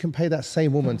 you can pay that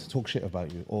same woman to talk shit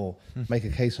about you or make a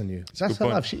case on you. That's her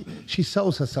life. She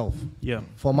sells herself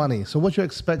for money. So what do you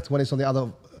expect when it's on the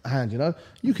other hand,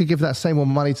 You could give that same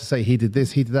woman money to say he did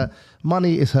this, he did that.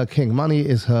 Money is her king. Money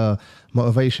is her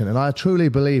motivation. And I truly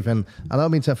believe, and I don't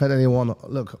mean to offend anyone.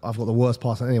 Look, I've got the worst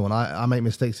past than anyone. I make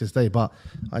mistakes this day, but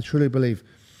I truly believe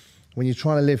when you're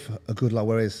trying to live a good life,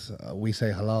 whereas we say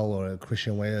halal or a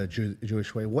Christian way, a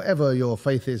Jewish way, whatever your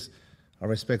faith is, I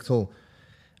respect all,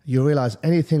 you realize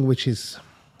anything which is,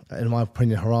 in my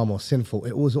opinion, haram or sinful,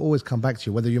 it will always come back to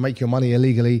you, whether you make your money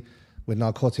illegally with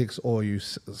narcotics or you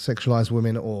sexualize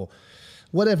women or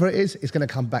whatever it is, it's going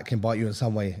to come back and bite you in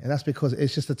some way. And that's because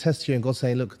it's just a test to you and God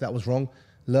saying, look, that was wrong.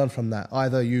 Learn from that.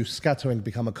 Either you scatter and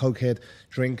become a cokehead,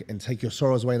 drink and take your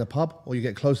sorrows away in the pub, or you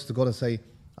get closer to God and say,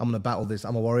 I'm going to battle this.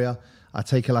 I'm a warrior. I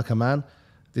take it like a man.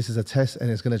 This is a test and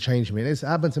it's going to change me. And it's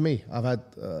happened to me. I've had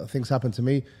things happen to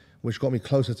me which got me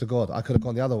closer to God. I could have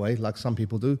gone the other way like some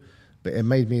people do, but it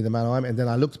made me the man I am. And then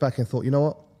I looked back and thought, you know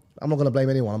what? I'm not going to blame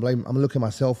anyone. I'm looking at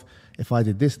myself. If I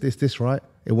did this right,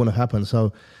 it wouldn't have happened.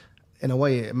 So in a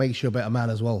way, it makes you a better man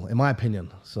as well, in my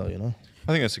opinion. So,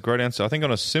 I think that's a great answer. I think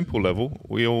on a simple level,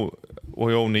 we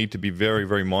all need to be very,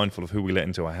 very mindful of who we let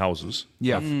into our houses.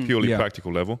 Yeah. On a purely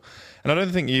practical level. And I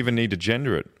don't think you even need to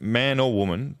gender it. Man or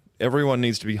woman, everyone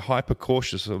needs to be hyper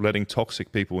cautious of letting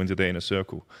toxic people into their inner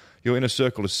circle. Your inner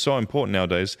circle is so important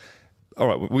nowadays. All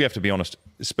right, we have to be honest,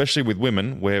 especially with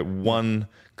women, where one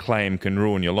claim can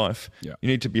ruin your life. Yeah. You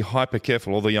need to be hyper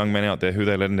careful, all the young men out there, who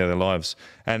they let into their lives.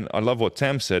 And I love what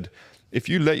Tam said. If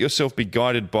you let yourself be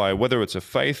guided by whether it's a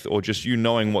faith or just you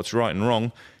knowing what's right and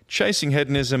wrong, chasing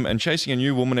hedonism and chasing a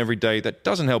new woman every day, that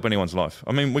doesn't help anyone's life.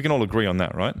 I mean, we can all agree on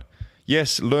that, right?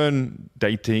 Yes, learn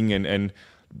dating and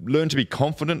learn to be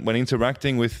confident when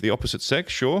interacting with the opposite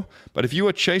sex, sure. But if you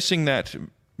are chasing that,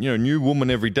 new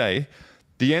woman every day,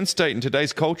 the end state in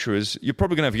today's culture is you're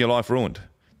probably going to have your life ruined.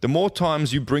 The more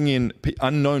times you bring in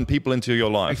unknown people into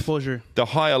your life, exposure, the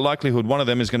higher likelihood one of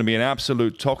them is going to be an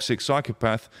absolute toxic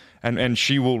psychopath, and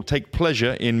she will take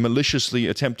pleasure in maliciously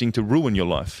attempting to ruin your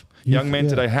life. Young men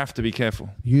today have to be careful.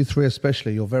 You three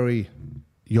especially,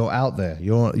 you're out there.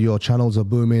 Your channels are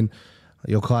booming.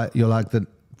 You're like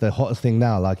the hottest thing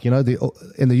now. Like, in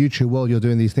the YouTube world, you're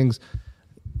doing these things.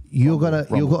 You've got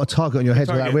a target on your head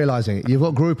without realizing it. You've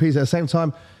got groupies at the same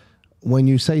time. When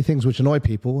you say things which annoy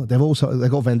people, they've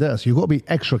got vendetta. So you've got to be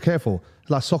extra careful.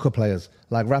 Like soccer players,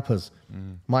 like rappers.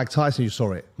 Mike Tyson, you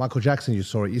saw it. Michael Jackson, you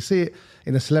saw it. You see it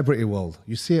in the celebrity world.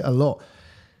 You see it a lot.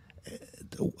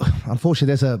 Unfortunately,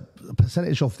 there's a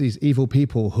percentage of these evil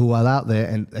people who are out there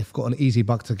and they've got an easy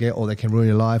buck to get, or they can ruin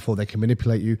your life, or they can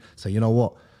manipulate you. So you know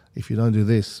what? If you don't do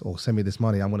this or send me this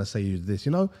money, I'm going to say you do this.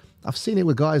 I've seen it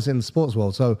with guys in the sports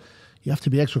world. So you have to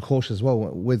be extra cautious as well.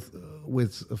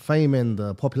 With fame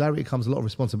and popularity comes a lot of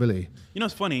responsibility.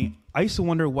 It's funny. I used to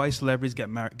wonder why celebrities get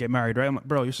married, right? I'm like,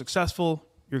 bro, you're successful.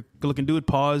 You're a good-looking dude.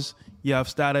 Pause. You have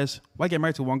status. Why get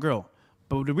married to one girl?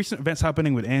 But with the recent events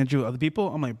happening with Andrew, other people,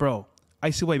 I'm like, bro, I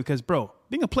see why. Because, bro,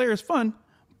 being a player is fun,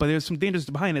 but there's some dangers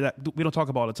behind it that we don't talk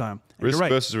about all the time. And Risk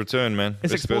versus return, man.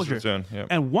 It's Risk exposure. versus return. Yep.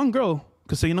 And one girl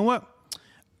could say, you know what?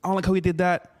 I don't like how he did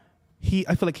that.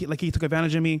 I feel like he took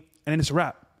advantage of me, and then it's a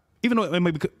wrap. Even though it may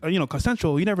be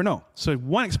consensual, you never know. So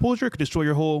one exposure could destroy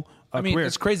your whole career.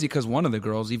 It's crazy because one of the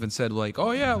girls even said like, "Oh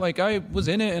yeah, like I was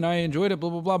in it and I enjoyed it, blah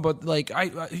blah blah." But like,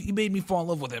 he made me fall in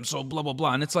love with him, so blah blah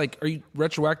blah. And it's like, are you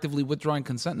retroactively withdrawing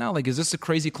consent now? Like, is this a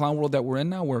crazy clown world that we're in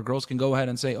now, where girls can go ahead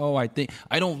and say, "Oh, I think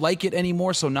I don't like it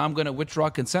anymore, so now I'm going to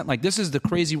withdraw consent"? Like, this is the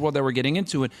crazy world that we're getting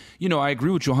into. And I agree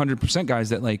with you 100%, guys,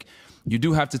 that like you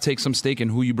do have to take some stake in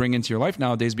who you bring into your life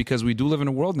nowadays, because we do live in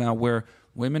a world now where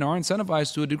women are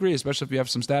incentivized to a degree, especially if you have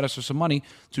some status or some money,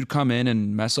 to come in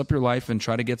and mess up your life and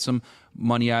try to get some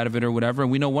money out of it or whatever. And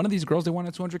we know one of these girls, they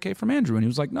wanted $200K from Andrew, and he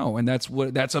was like, no. And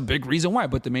that's a big reason why.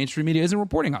 But the mainstream media isn't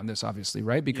reporting on this, obviously,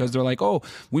 right? Because they're like, oh,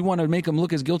 we want to make him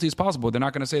look as guilty as possible. They're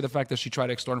not going to say the fact that she tried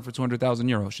to extort him for 200,000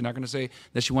 euros. She's not going to say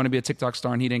that she wanted to be a TikTok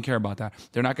star and he didn't care about that.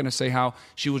 They're not going to say how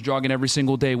she was jogging every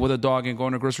single day with a dog and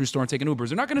going to a grocery store and taking Ubers.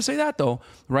 They're not going to say that, though,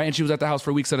 right? And she was at the house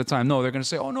for weeks at a time. No, they're going to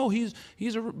say, oh, no, he's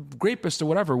a rapist or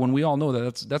whatever, when we all know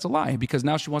that that's a lie, because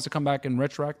now she wants to come back and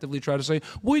retroactively try to say,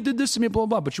 well, he did this to me, blah,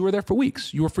 blah, blah. But you were there for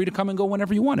weeks. You were free to come and go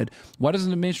whenever you wanted. Why doesn't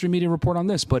the mainstream media report on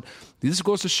this? But this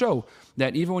goes to show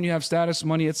that even when you have status,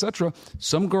 money, etc.,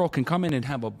 some girl can come in and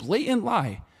have a blatant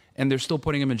lie, and they're still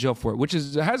putting him in jail for it, which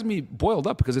has me boiled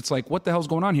up, because it's like, what the hell's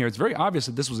going on here? It's very obvious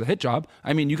that this was a hit job.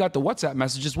 I mean, you got the WhatsApp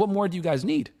messages. What more do you guys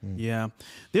need? Yeah.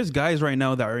 There's guys right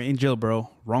now that are in jail, bro,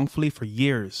 wrongfully for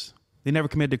years. They never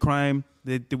committed a crime.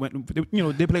 They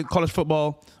played college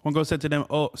football. One girl said to them,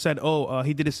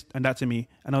 he did this and that to me,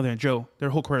 and now they're in jail. Their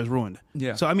whole career is ruined.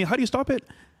 Yeah. So, I mean, how do you stop it?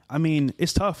 I mean,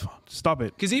 it's tough. Stop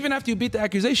it. Because even after you beat the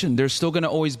accusation, there's still going to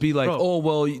always be like, oh,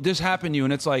 well, this happened to you.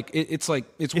 And it's like, it's one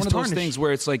of those things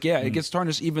where it's like, it gets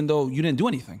tarnished even though you didn't do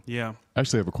anything. Yeah. I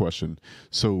actually have a question.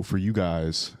 So for you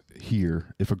guys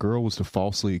here, if a girl was to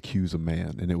falsely accuse a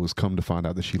man and it was come to find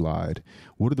out that she lied,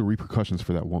 what are the repercussions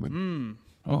for that woman?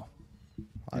 Oh.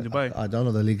 I don't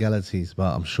know the legalities,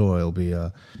 but I'm sure it'll be.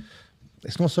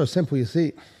 It's not so simple, you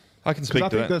see. I can speak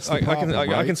to that.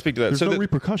 I can speak to that. There's no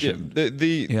repercussion.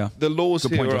 The laws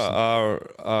here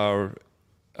are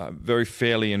very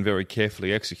fairly and very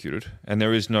carefully executed, and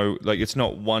there is no it's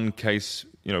not one case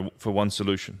for one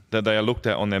solution. That they are looked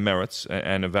at on their merits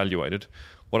and evaluated.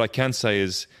 What I can say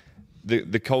is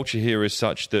the culture here is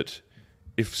such that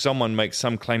if someone makes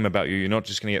some claim about you, you're not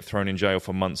just going to get thrown in jail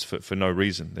for months for no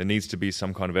reason. There needs to be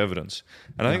some kind of evidence.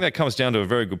 And I think that comes down to a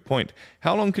very good point.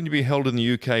 How long can you be held in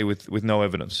the UK with no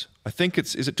evidence? I think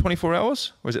is it 24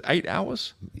 hours or is it 8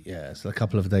 hours? Yeah, it's a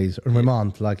couple of days.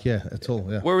 Remand, at all,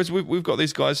 yeah. Whereas we've got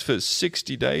these guys for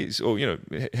 60 days or,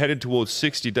 headed towards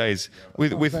 60 days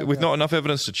with not enough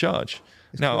evidence to charge.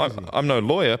 Now, I'm no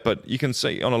lawyer, but you can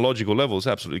see on a logical level, it's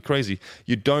absolutely crazy.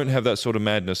 You don't have that sort of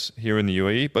madness here in the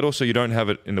UAE, but also you don't have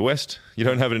it in the West. You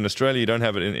don't have it in Australia. You don't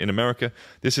have it in America.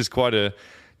 This is quite a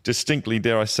distinctly,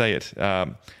 dare I say it,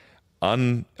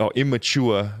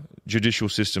 immature judicial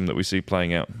system that we see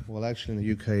playing out. Well, actually, in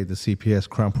the UK, the CPS,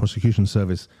 Crown Prosecution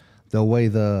Service, they'll weigh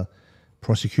the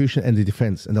prosecution and the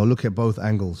defence, and they'll look at both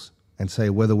angles and say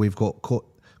whether we've got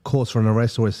cause for an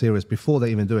arrest or a serious before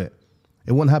they even do it.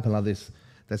 It won't happen like this.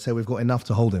 They say we've got enough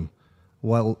to hold him.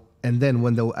 Well, and then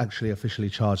when they'll actually officially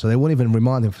charge. So they won't even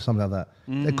remind him for something like that.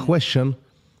 They question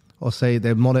or say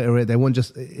they monitor it. They won't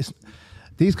just.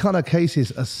 These kind of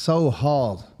cases are so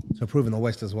hard to prove in the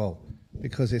West as well,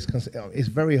 because it's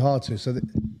very hard to. So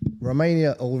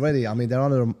Romania already, I mean, they're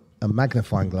under a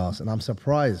magnifying glass, and I'm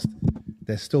surprised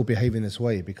they're still behaving this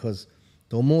way, because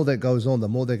the more that goes on, the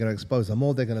more they're going to expose, the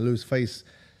more they're going to lose face.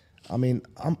 I mean,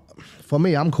 for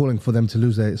me, I'm calling for them to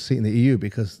lose their seat in the EU,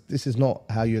 because this is not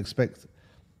how you expect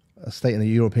a state in the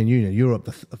European Union. Europe,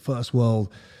 the first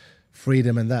world,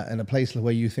 freedom and that, and a place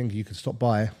where you think you could stop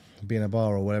by, be in a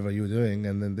bar or whatever you were doing,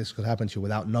 and then this could happen to you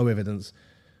without no evidence,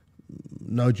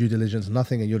 no due diligence,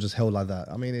 nothing, and you're just held like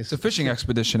that. I mean, it's a fishing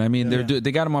expedition. I mean,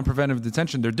 they got him on preventive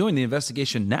detention. They're doing the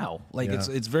investigation now. Like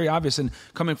it's very obvious. And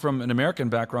coming from an American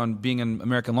background, being in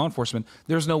American law enforcement,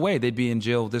 there's no way they'd be in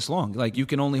jail this long. Like you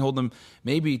can only hold them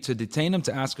maybe to detain them,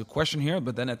 to ask a question here,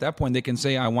 but then at that point they can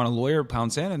say, I want a lawyer,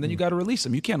 pound sand, and then you got to release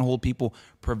them. You can't hold people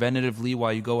preventatively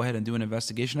while you go ahead and do an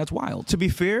investigation. That's wild. To be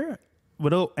fair,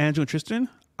 without Andrew and Tristan,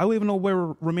 I don't even know where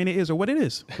Romania is or what it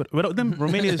is. But without them,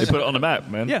 Romania is... They put it on the map,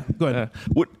 man. Yeah, go ahead.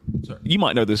 You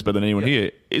might know this better than anyone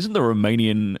here. Isn't the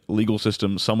Romanian legal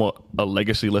system somewhat a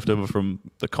legacy left over from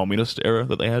the communist era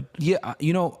that they had? Yeah,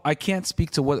 I can't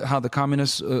speak to how the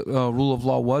communist rule of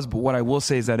law was, but what I will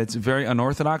say is that it's very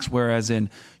unorthodox, whereas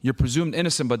in you're presumed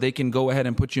innocent, but they can go ahead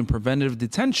and put you in preventative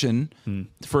detention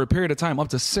for a period of time, up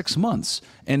to 6 months.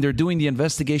 And they're doing the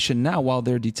investigation now while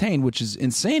they're detained, which is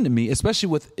insane to me,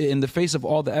 especially in the face of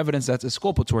all the evidence that's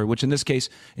exculpatory, which in this case,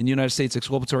 in the United States,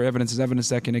 exculpatory evidence is evidence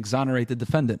that can exonerate the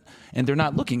defendant. And they're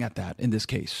not looking at that in this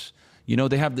case.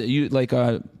 They have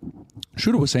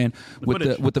Shooter was saying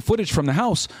with the footage from the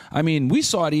house. I mean, we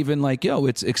saw it even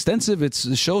it's extensive. It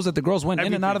shows that the girls went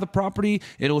in and out of the property.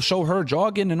 It'll show her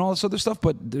jogging and all this other stuff,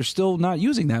 but they're still not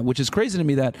using that, which is crazy to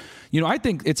me. That I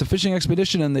think it's a fishing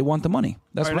expedition and they want the money.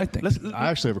 That's what I think. I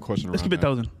actually have a question. Let's keep it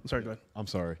 1,000. Sorry, go ahead. I'm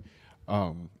sorry.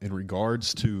 In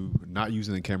regards to not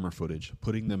using the camera footage,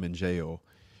 putting them in jail.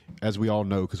 As we all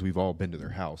know, because we've all been to their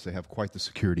house, they have quite the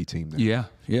security team there.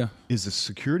 Yeah. Is the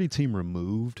security team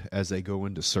removed as they go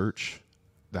in to search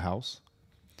the house?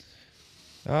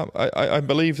 I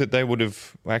believe that they would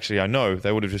have, actually I know,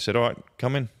 they would have just said, all right,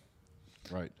 come in.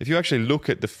 Right. If you actually look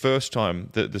at the first time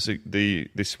that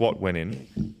the SWAT went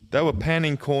in, they were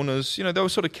panning corners. They were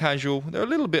sort of casual. They were a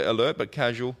little bit alert, but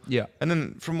casual. Yeah. And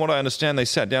then, from what I understand, they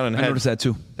sat down and I noticed that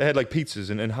too. They had pizzas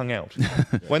and hung out.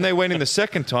 When they went in the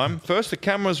second time, first the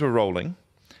cameras were rolling,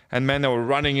 and man, they were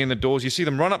running in the doors. You see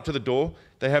them run up to the door.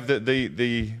 They have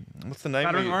the what's the name?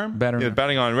 Battering arm.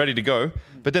 Battering iron ready to go.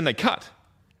 But then they cut,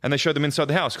 and they showed them inside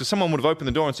the house, because someone would have opened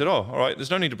the door and said, "Oh, all right,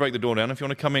 there's no need to break the door down. If you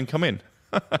want to come in, come in."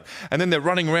 And then they're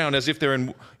running around as if they're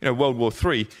in World War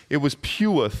III. It was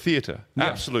pure theatre,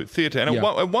 absolute theatre. And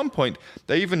at one point,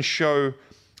 they even show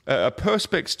a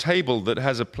Perspex table that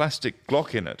has a plastic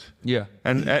Glock in it. Yeah.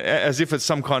 And as if it's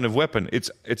some kind of weapon. It's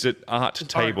an art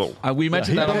table. We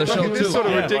mentioned that on the show too. It's sort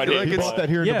of ridiculous. He bought that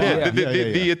here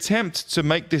in The attempt to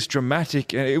make this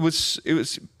dramatic, it was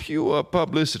pure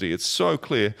publicity. It's so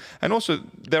clear. And also,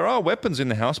 there are weapons in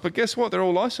the house, but guess what? They're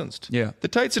all licensed. Yeah. The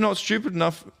Tates are not stupid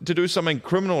enough to do something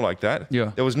criminal like that.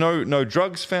 Yeah. There was no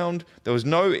drugs found. There was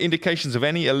no indications of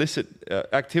any illicit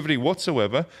activity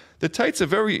whatsoever. The Tates are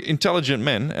very intelligent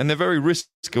men, and they're very risk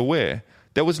aware.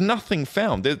 There was nothing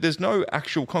found. There's no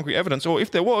actual concrete evidence, or if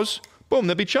there was, boom,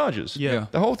 there'd be charges. Yeah.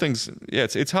 The whole thing's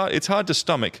it's hard to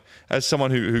stomach as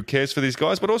someone who cares for these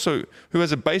guys, but also who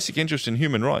has a basic interest in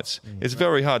human rights. It's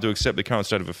very hard to accept the current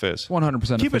state of affairs.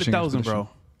 100%. Keep it 1,000, bro.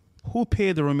 Who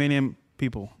paid the Romanian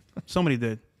people? Somebody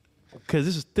did.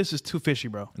 Because this is too fishy,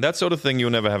 bro. That sort of thing you'll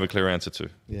never have a clear answer to.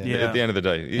 Yeah. At the end of the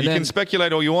day, you can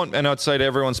speculate all you want, and I'd say to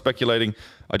everyone speculating,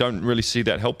 I don't really see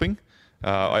that helping.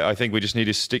 I think we just need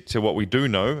to stick to what we do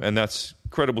know, and that's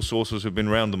credible sources who've been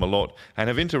around them a lot and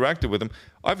have interacted with them.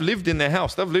 I've lived in their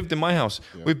house. They've lived in my house.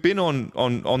 Yeah. We've been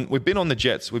we've been on the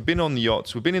jets. We've been on the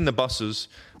yachts. We've been in the buses.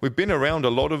 We've been around a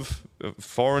lot of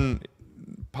foreign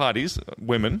parties,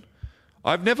 women.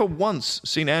 I've never once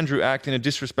seen Andrew act in a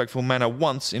disrespectful manner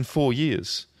once in 4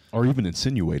 years. Or even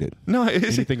insinuated. No,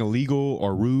 anything illegal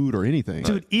or rude or anything.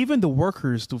 Dude, even the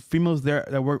workers, the females there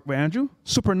that work with Andrew,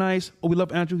 super nice. Oh, we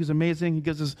love Andrew. He's amazing. He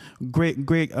gives us great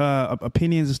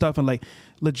opinions and stuff. And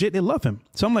legit, they love him.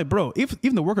 So I'm like, bro,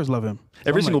 even the workers love him. So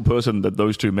Every single person that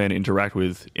those two men interact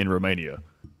with in Romania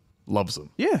loves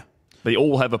them. Yeah. They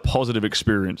all have a positive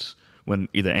experience when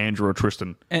either Andrew or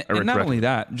Tristan And are not interacting. only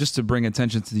that, just to bring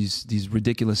attention to these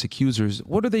ridiculous accusers,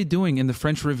 what are they doing in the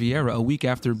French Riviera a week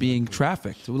after being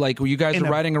trafficked? Like, were you guys In are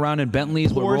a riding around in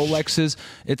Bentleys with Porsche, Rolexes,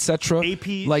 etc.?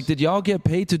 APs? Like, did y'all get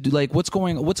paid to do? Like, what's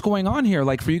going on here?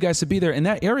 Like, for you guys to be there in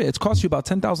that area, it's cost you about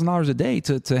 $10,000 a day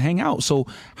to hang out. So,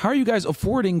 how are you guys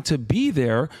affording to be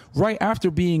there right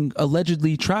after being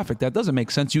allegedly trafficked? That doesn't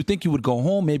make sense. You think you would go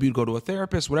home, maybe you'd go to a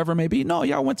therapist, whatever it may be. No,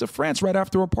 y'all went to France right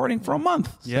after reporting for a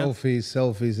month. Yeah.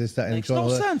 Selfies, this, that, and Makes the other.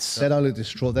 no sense. They don't look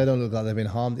distraught. They don't look like they've been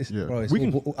harmed. Bro, it's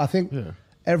I think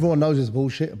everyone knows it's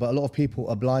bullshit, but a lot of people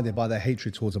are blinded by their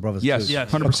hatred towards the brothers. Yes, too. yes.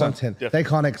 For 100%. content. They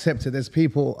can't accept it. There's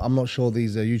people, I'm not sure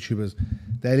these YouTubers,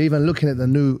 they're even looking at the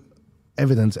new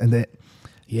evidence and they're,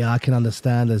 I can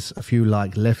understand there's a few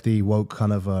like lefty woke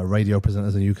kind of radio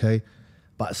presenters in the UK,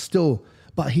 but still,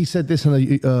 he said this in a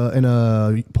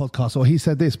podcast, or he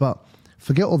said this, but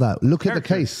forget all that. Look at the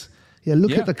case. Yeah,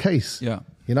 look at the case. Yeah.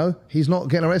 You know, he's not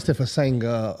getting arrested for saying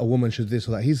a woman should this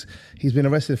or that. He's been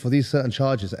arrested for these certain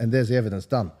charges, and there's the evidence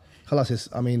done.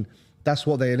 Khalas, that's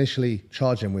what they initially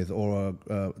charge him with or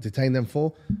detain them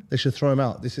for. They should throw him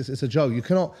out. It's a joke. You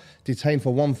cannot detain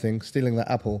for one thing, stealing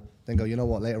that apple, then go, you know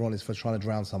what, later on it's for trying to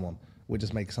drown someone. We'll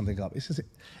just make something up.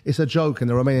 It's a joke, and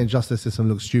the Romanian justice system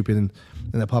looks stupid in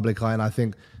the public eye, and I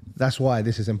think that's why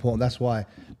this is important. That's why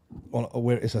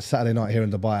it's a Saturday night here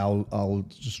in Dubai. I'll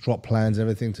just drop plans,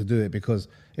 everything to do it, because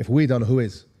if we don't, who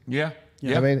is? Yeah.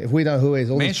 I mean, if we don't, who is?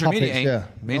 All Mainstream these media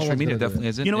topics, ain't. Mainstream media definitely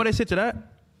isn't. You know what I say to that?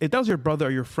 If that was your brother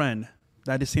or your friend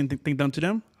that had the same thing done to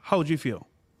them, how would you feel?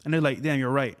 And they're like, damn, you're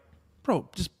right. Bro,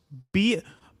 just be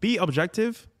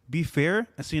objective, be fair,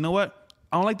 and say, you know what?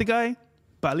 I don't like the guy,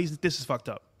 but at least this is fucked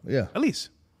up. Yeah. At least.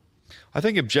 I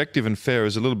think objective and fair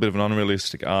is a little bit of an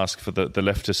unrealistic ask for the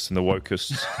leftists and the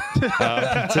wokeists,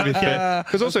 to be fair.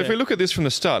 Because also, if we look at this from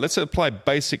the start, let's apply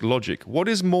basic logic. What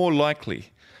is more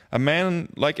likely? A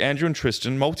man like Andrew and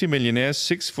Tristan, multimillionaires,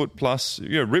 6 foot plus,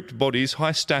 ripped bodies,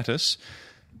 high status.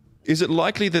 Is it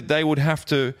likely that they would have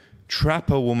to trap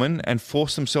a woman and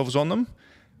force themselves on them?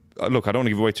 Look, I don't want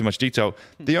to give away too much detail.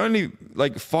 The only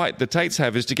fight the Tates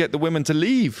have is to get the women to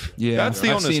leave. Yeah, that's the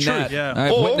I've honest seen truth. that. Yeah.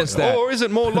 I've witnessed that. Or is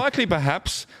it more likely,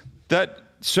 perhaps, that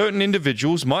certain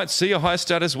individuals might see a high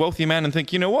status, wealthy man and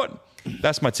think, you know what,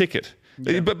 that's my ticket.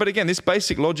 Yeah. But again, this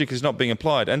basic logic is not being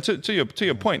applied. And to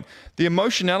your point, the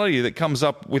emotionality that comes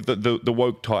up with the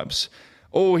woke types.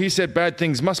 Oh, he said bad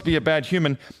things, must be a bad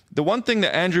human. The one thing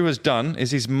that Andrew has done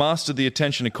is he's mastered the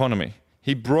attention economy.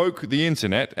 He broke the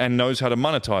internet and knows how to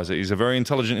monetize it. He's a very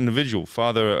intelligent individual,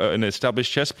 an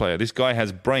established chess player. This guy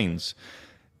has brains.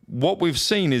 What we've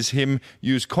seen is him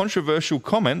use controversial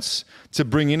comments to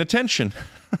bring in attention.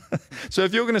 So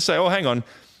if you're going to say, oh, hang on,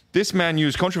 this man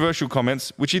used controversial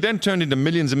comments, which he then turned into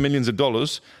millions and millions of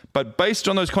dollars, but based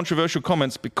on those controversial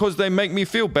comments, because they make me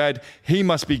feel bad, he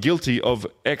must be guilty of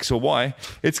X or Y.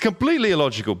 It's completely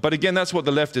illogical. But again, that's what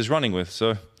the left is running with.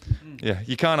 So, yeah,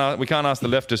 we can't ask the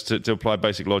leftists to apply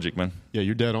basic logic, man. Yeah,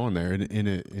 you're dead on there. And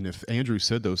if Andrew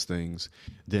said those things,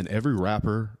 then every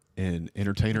rapper and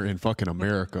entertainer in fucking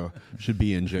America should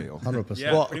be in jail. 100%.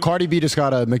 Yeah. Well, Cardi B just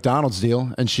got a McDonald's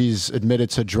deal, and she's admitted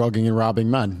to drugging and robbing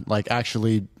men, like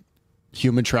actually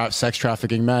sex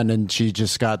trafficking men, and she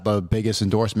just got the biggest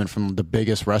endorsement from the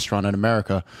biggest restaurant in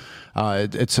America.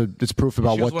 It's proof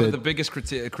about She was what one of the biggest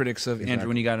critics of Andrew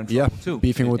when he got in trouble, Yeah, too.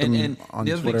 beefing with him And on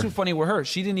the other Twitter. thing too funny with her,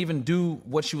 she didn't even do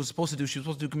what she was supposed to do. She was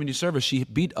supposed to do community service. She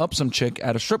beat up some chick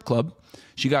at a strip club.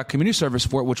 She got community service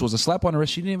for it, which was a slap on the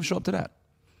wrist. She didn't even show up to that.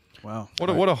 Wow.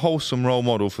 What a wholesome role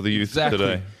model for the youth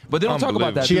today. But they don't talk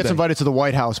about that. She do gets they? invited to the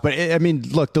White House, but I mean,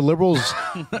 look, the liberals,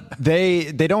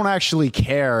 they don't actually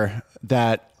care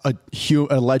that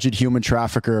alleged human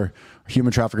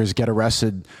traffickers get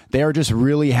arrested. They are just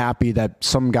really happy that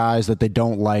some guys that they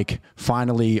don't like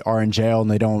finally are in jail, and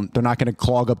they're not going to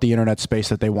clog up the internet space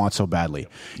that they want so badly.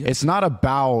 It's not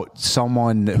about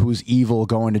someone who's evil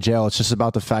going to jail. It's just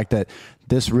about the fact that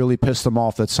this really pissed them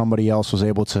off that somebody else was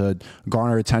able to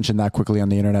garner attention that quickly on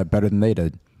the internet better than they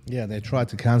did. Yeah, they tried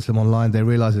to cancel him online. They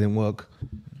realized it didn't work.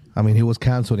 I mean, he was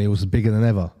cancelled. He was bigger than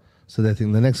ever. So they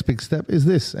think the next big step is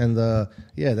this. And they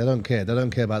don't care. They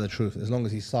don't care about the truth. As long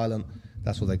as he's silent,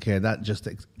 that's what they care.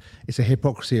 It's a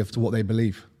hypocrisy of what they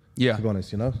believe. Yeah. To be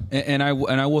honest, you know? And I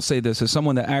will say this, as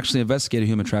someone that actually investigated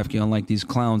human trafficking, unlike these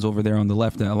clowns over there on the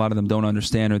left that a lot of them don't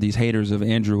understand, or these haters of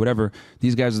Andrew, whatever,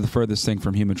 these guys are the furthest thing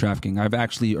from human trafficking. I've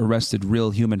actually arrested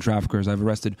real human traffickers. I've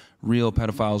arrested real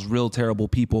pedophiles, real terrible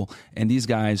people, and these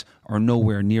guys are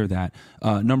nowhere near that.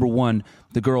 Number one,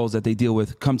 the girls that they deal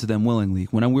with come to them willingly.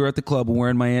 When we were at the club, when we're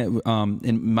in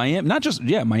Miami, not just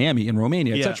Miami, in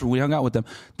Romania, etc. We hung out with them.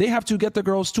 They have to get the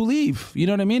girls to leave. You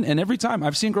know what I mean? And every time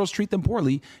I've seen girls treat them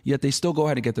poorly, yet they still go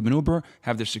ahead and get them an Uber,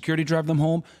 have their security drive them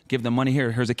home, give them money.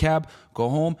 Here's a cab, go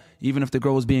home. Even if the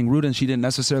girl was being rude and she didn't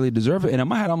necessarily deserve it. And in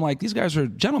my head, I'm like, these guys are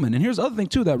gentlemen. And here's the other thing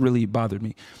too that really bothered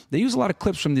me. They use a lot of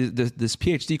clips from this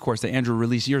PhD course that Andrew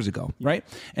released years ago, right?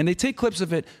 And they take clips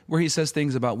of it where he says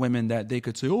things about women that they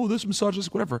could say, oh, this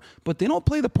misogynist, whatever. But they don't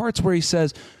play the parts where he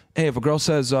says, hey, if a girl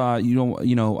says, I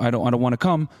don't want to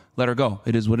come, let her go.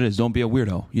 It is what it is. Don't be a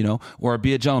weirdo, or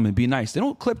be a gentleman, be nice. They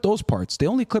don't clip those parts. They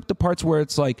only clip the parts where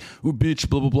it's like, ooh, bitch,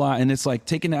 blah, blah, blah. And it's like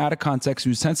taking it out of context,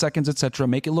 use 10 seconds, etc.,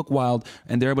 make it look wild,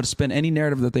 and they're able to spin any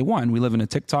narrative that they want. And we live in a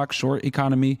TikTok short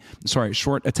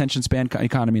attention span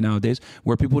economy nowadays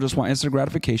where people just want instant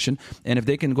gratification. And if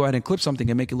they can go ahead and clip something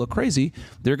and make it look crazy,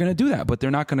 they're going to do that. But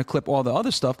they're not going to clip all the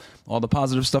other stuff, all the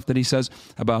positive stuff that he says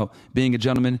about being a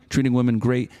gentleman, treating women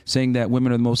great, saying that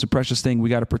women are the most precious thing, we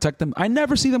got to protect them. I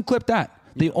never see them clip that.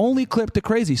 They only clip the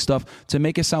crazy stuff to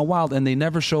make it sound wild, and they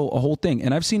never show a whole thing.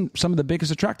 And I've seen some of the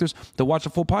biggest detractors that watch a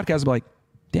full podcast and be like,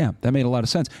 damn, that made a lot of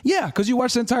sense. Yeah, because you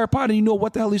watch the entire pod and you know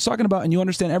what the hell he's talking about and you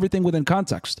understand everything within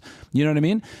context. You know what I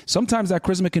mean? Sometimes that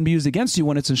charisma can be used against you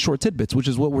when it's in short tidbits, which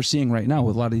is what we're seeing right now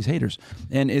with a lot of these haters.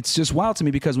 And it's just wild to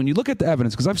me because when you look at the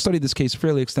evidence, because I've studied this case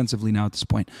fairly extensively now at this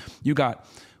point, you got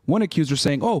one accuser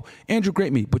saying, oh, Andrew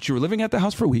raped me, but you were living at the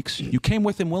house for weeks. You came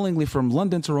with him willingly from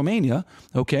London to Romania,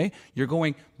 okay? You're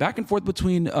going back and forth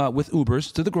between with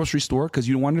Ubers to the grocery store because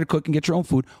you wanted to cook and get your own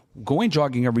food, going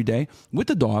jogging every day with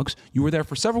the dogs. You were there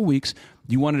for several weeks.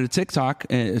 You wanted a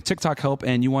TikTok help,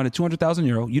 and you wanted 200,000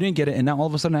 euro. You didn't get it, and now all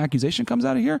of a sudden an accusation comes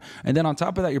out of here. And then on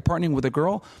top of that, you're partnering with a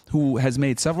girl who has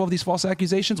made several of these false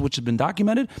accusations, which have been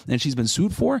documented, and she's been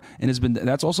sued for, and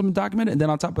that's also been documented. And then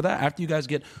on top of that, after you guys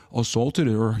get assaulted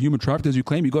or human trafficked, as you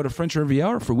claim, you go to French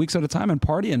Riviera for weeks at a time and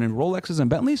party and in Rolexes and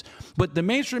Bentleys. But the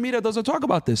mainstream media doesn't talk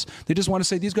about this. They just want to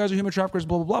say these guys are human traffickers,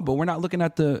 blah blah blah. But we're not looking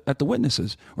at the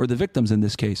witnesses or the victims in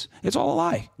this case. It's all a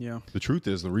lie. Yeah. The truth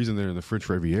is, the reason they're in the French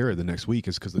Riviera the next week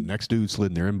is because the next dude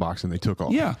slid in their inbox and they took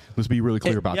off. Yeah. Let's be really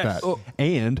clear about yes. that. Oh.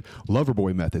 And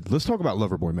Loverboy method. Let's talk about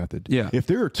Loverboy method. Yeah. If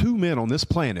there are two men on this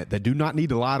planet that do not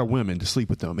need a lot of women to sleep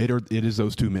with them, it is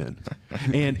those two men.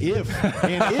 And if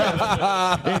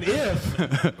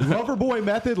Loverboy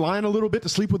method, lying a little bit to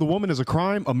sleep with a woman, is a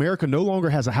crime, America no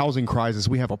longer has a housing crisis.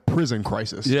 We have a prison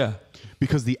crisis. Yeah.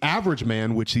 Because the average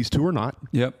man, which these two are not,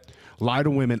 Yep. lie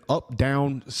to women up,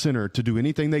 down, center to do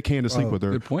anything they can to sleep with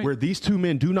her. good point. Where these two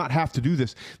men do not have to do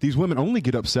this. These women only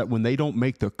get upset when they don't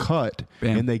make the cut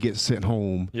Bam. and they get sent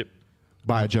home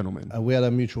by a gentleman. We had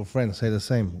a mutual friend say the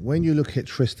same. When you look at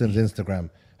Tristan's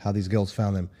Instagram, how these girls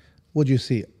found him, what do you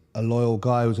see? A loyal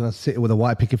guy who's going to sit with a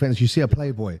white picket fence. You see a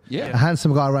playboy, a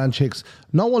handsome guy around chicks.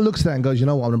 No one looks at that and goes, you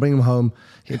know what, I'm going to bring him home.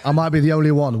 I might be the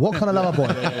only one. What kind of lover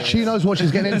boy? She knows what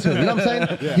she's getting into. You know what I'm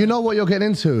saying? Yeah. You know what you're getting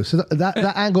into. So that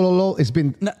angle has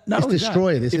been it's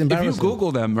destroyed. It's embarrassing. If you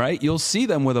Google them, right, you'll see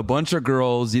them with a bunch of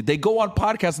girls. They go on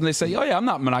podcasts and they say, oh, yeah, I'm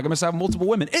not monogamous. I have multiple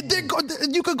women.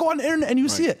 You could go on the internet and you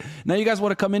see it. Now you guys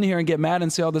want to come in here and get mad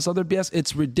and say all this other BS.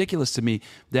 It's ridiculous to me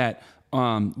that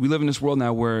we live in this world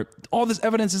now where all this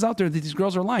evidence is out there that these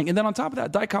girls are lying. And then on top of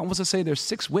that, Dicot wants to say there's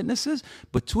 6 witnesses,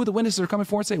 but 2 of the witnesses are coming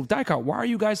forward and say, Dicot, why are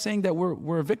you guys saying that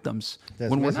we're victims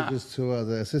when we're not? There's messages to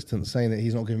the assistant saying that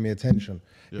he's not giving me attention.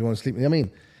 You want to sleep with me? I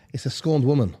mean, it's a scorned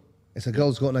woman. It's a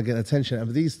girl's got to get attention.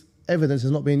 And these evidence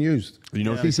is not being used. You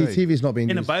know what CCTV is not being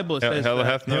In used. the Bible, it says Hell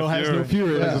hath no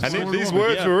fury. Yeah. And these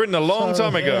words were written a long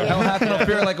time ago. Hell hath no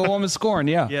fear like a woman scorned,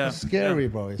 yeah. It's scary,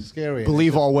 bro. It's scary.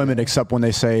 Believe all women except when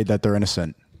they say that they're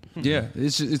innocent. Yeah,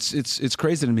 it's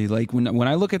crazy to me. Like when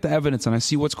I look at the evidence and I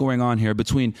see what's going on here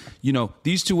between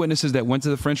these 2 witnesses that went to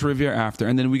the French Riviera after,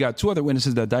 and then we got 2 other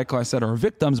witnesses that Dicot said are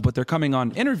victims, but they're coming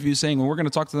on interviews saying, well, we're going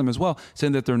to talk to them as well,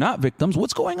 saying that they're not victims.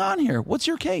 What's going on here? What's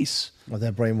your case? Well,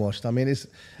 they're brainwashed. I mean,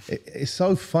 it's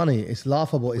so funny. It's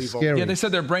laughable. It's scary. Yeah, they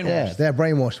said they're brainwashed. Yeah, they're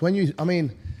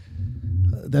brainwashed.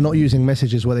 They're not using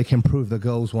messages where they can prove the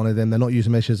girls wanted them. They're not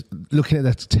using messages. Looking at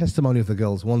the testimony of the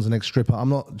girls, one's an ex-stripper. I'm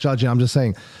not judging. I'm just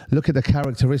saying, look at the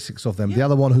characteristics of them. The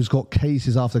other one who's got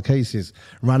cases after cases,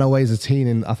 ran away as a teen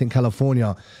in, I think,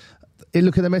 California.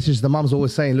 Look at the message. The mum's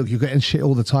always saying, look, you're getting shit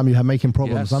all the time. You're making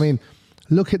problems. Yes. I mean,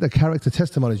 look at the character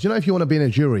testimonies. You know, if you want to be in a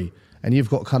jury and you've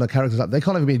got kind of characters like, they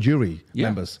can't even be jury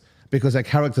members. Because their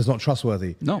character's not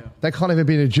trustworthy. No. They can't even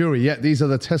be in a jury, yet these are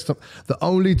the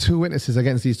only 2 witnesses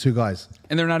against these 2 guys.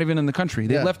 And they're not even in the country.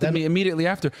 They left me immediately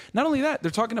after. Not only that, they're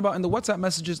talking about in the WhatsApp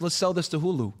messages, let's sell this to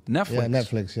Hulu, Netflix. Yeah,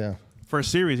 Netflix, yeah. for a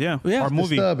series, Yeah. or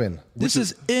movie. Disturbing. This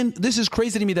is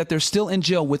crazy to me that they're still in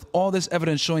jail with all this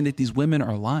evidence showing that these women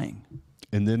are lying.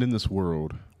 And then in this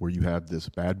world where you have this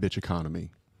bad bitch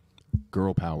economy,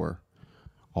 girl power,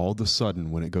 all of a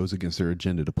sudden when it goes against their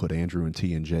agenda to put Andrew and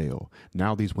T in jail,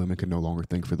 now these women can no longer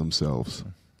think for themselves.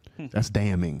 That's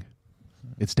damning.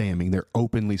 It's damning. They're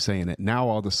openly saying it. Now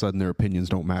all of a sudden their opinions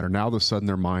don't matter. Now all of a sudden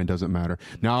their mind doesn't matter.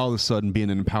 Now all of a sudden being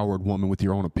an empowered woman with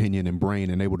your own opinion and brain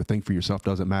and able to think for yourself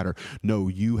doesn't matter. No,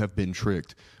 you have been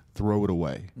tricked. Throw it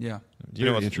away. Yeah. You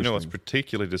know what's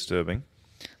particularly disturbing?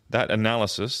 That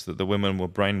analysis that the women were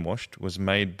brainwashed was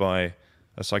made by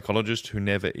a psychologist who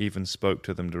never even spoke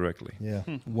to them directly. Yeah.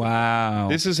 Wow.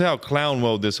 This is how clown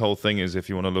world this whole thing is, if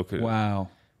you want to look at it. Wow.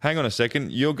 Hang on a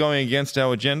second. You're going against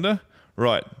our agenda?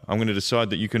 Right. I'm going to decide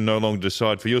that you can no longer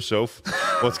decide for yourself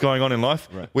what's going on in life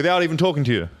without even talking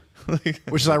to you.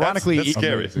 Which is ironically that's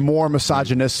scary. more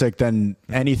misogynistic than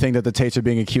anything that the Tates are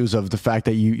being accused of. The fact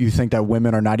that you think that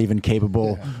women are not even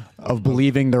capable of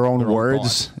believing their own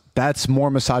words. That's more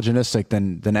misogynistic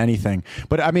than anything.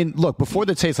 But I mean, look, before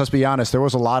the Tates, let's be honest, there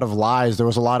was a lot of lies. There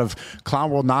was a lot of clown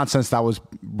world nonsense that was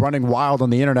running wild on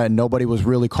the internet, and nobody was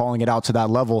really calling it out to that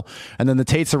level. And then the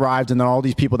Tates arrived, and then all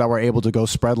these people that were able to go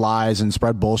spread lies and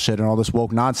spread bullshit and all this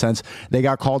woke nonsense, they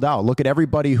got called out. Look at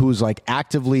everybody who's like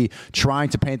actively trying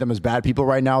to paint them as bad people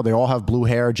right now. They all have blue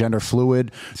hair, gender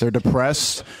fluid. They're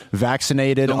depressed,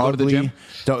 vaccinated, Don't go to the ugly,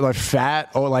 gym. like fat,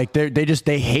 or like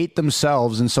they hate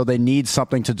themselves, and so they need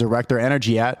something to direct their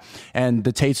energy at. And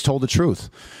the Tates told the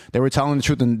truth. They were telling the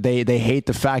truth, and they hate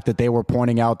the fact that they were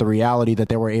pointing out the reality that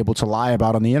they were able to lie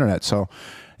about on the internet. So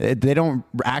they don't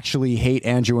actually hate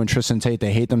Andrew and Tristan Tate.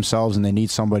 They hate themselves, and they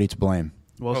need somebody to blame.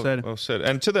 Well said. Well said.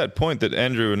 And to that point that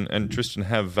Andrew and Tristan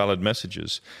have valid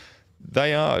messages,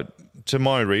 they are, to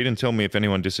my read, and tell me if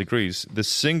anyone disagrees, the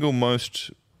single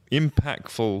most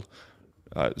impactful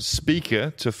speaker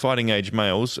to fighting age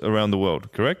males around the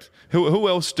world, correct? Who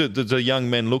else do the young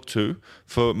men look to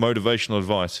for motivational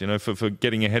advice, for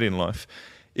getting ahead in life?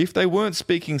 If they weren't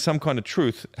speaking some kind of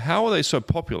truth, how are they so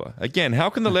popular? Again, how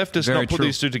can the leftists Very not put true.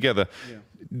 these two together? Yeah.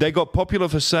 They got popular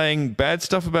for saying bad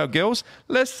stuff about girls.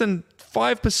 Less than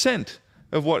 5%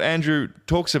 of what Andrew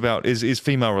talks about is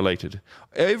female related.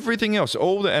 Everything else,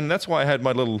 and that's why I had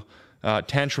my little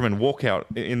tantrum and walkout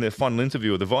in the final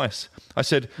interview of The Vice. I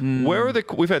said,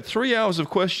 we've had 3 hours of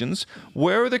questions.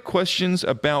 Where are the questions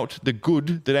about the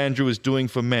good that Andrew is doing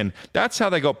for men? That's how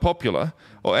they got popular.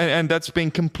 And that's been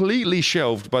completely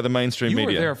shelved by the mainstream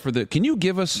media. You were there can you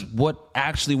give us what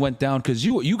actually went down? Because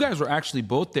you guys were actually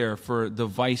both there for the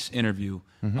Vice interview.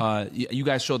 You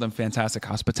guys showed them fantastic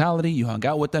hospitality. You hung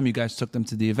out with them. You guys took them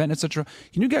to the event, etc.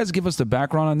 Can you guys give us the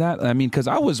background on that? I mean, because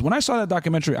when I saw that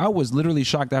documentary, I was literally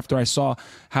shocked after I saw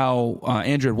how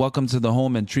Andrew had welcomed to the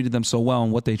home and treated them so well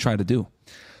and what they tried to do.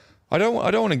 I don't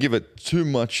want to give it too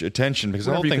much attention because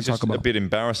the whole thing's just a bit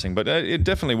embarrassing, but it's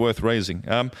definitely worth raising.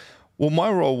 Well,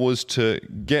 my role was to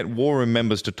get War Room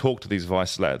members to talk to these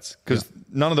Vice lads because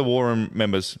none of the War Room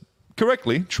members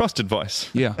correctly trusted Vice.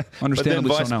 Yeah, understandably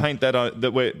but then Vice so now. paint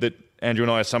that Andrew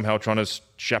and I are somehow trying to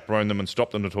chaperone them and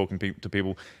stop them to talking to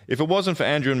people. If it wasn't for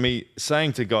Andrew and me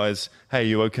saying to guys, hey,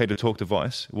 you okay to talk to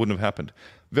Vice, it wouldn't have happened.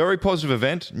 Very positive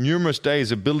event, numerous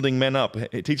days of building men up,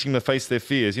 teaching them to face their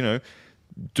fears,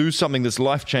 do something that's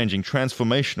life-changing,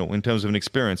 transformational in terms of an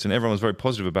experience, and everyone was very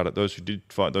positive about it, those who did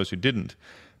fight, those who didn't.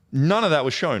 None of that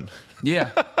was shown.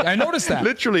 Yeah, I noticed that.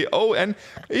 Literally. Oh, and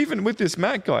even with this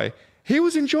Matt guy, he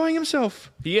was enjoying himself.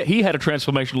 He had a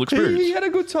transformational experience. He had a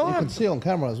good time. You can see on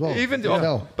camera as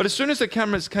well. But as soon as the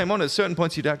cameras came on, at certain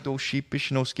points he'd act all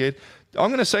sheepish and all scared. I'm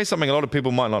going to say something a lot of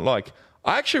people might not like.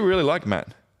 I actually really like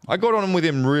Matt. I got on with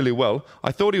him really well.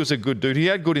 I thought he was a good dude. He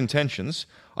had good intentions.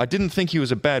 I didn't think he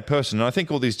was a bad person. And I think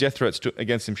all these death threats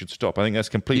against him should stop. I think that's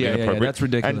completely inappropriate. Yeah, that's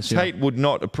ridiculous. And Tate would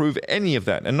not approve any of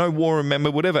that. And no War Room member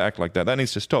would ever act like that. That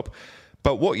needs to stop.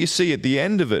 But what you see at the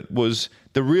end of it was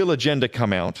the real agenda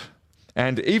come out.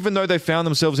 And even though they found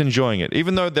themselves enjoying it,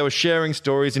 even though they were sharing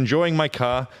stories, enjoying my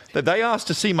car, that they asked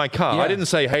to see my car. Yeah. I didn't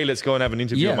say, hey, let's go and have an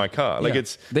interview on my car. Like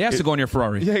they asked to go in your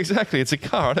Ferrari. Yeah, exactly. It's a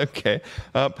car. I don't care.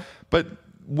 But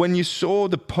when you saw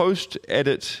the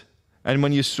post-edit and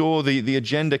when you saw the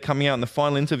agenda coming out in the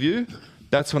final interview,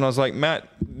 that's when I was like, Matt,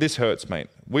 this hurts, mate.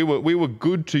 We were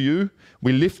good to you.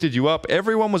 We lifted you up.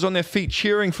 Everyone was on their feet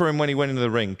cheering for him when he went into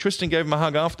the ring. Tristan gave him a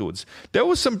hug afterwards. There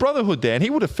was some brotherhood there, and he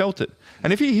would have felt it.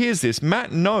 And if he hears this,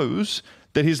 Matt knows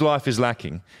that his life is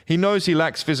lacking. He knows he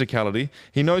lacks physicality.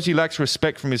 He knows he lacks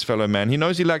respect from his fellow man. He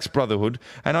knows he lacks brotherhood.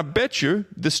 And I bet you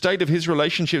the state of his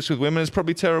relationships with women is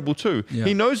probably terrible too. Yeah.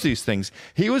 He knows these things.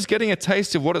 He was getting a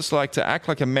taste of what it's like to act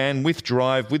like a man with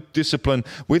drive, with discipline,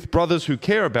 with brothers who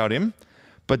care about him.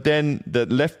 but then the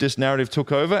leftist narrative took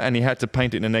over and he had to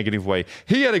paint it in a negative way.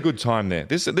 He had a good time there.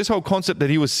 This whole concept that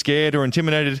he was scared or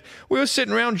intimidated, we were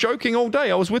sitting around joking all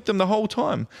day. I was with them the whole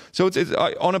time. So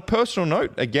on a personal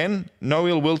note, again, no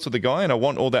ill will to the guy, and I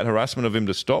want all that harassment of him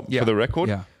to stop, for the record.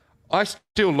 Yeah. I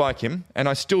still like him, and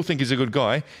I still think he's a good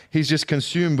guy. He's just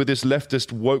consumed with this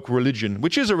leftist woke religion,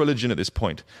 which is a religion at this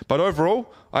point. But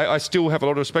overall, I still have a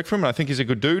lot of respect for him, and I think he's a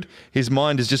good dude. His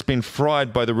mind has just been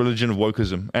fried by the religion of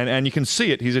wokeism. And you can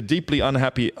see it. He's a deeply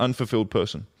unhappy, unfulfilled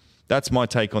person. That's my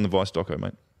take on the Vice doco,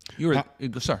 mate.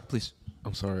 Sorry, please.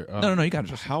 I'm sorry. No, you got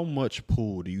it. How much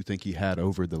pull do you think he had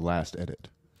over the last edit?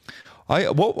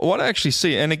 What I actually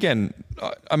see, and again,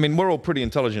 I mean, we're all pretty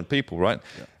intelligent people, right?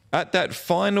 Yeah. At that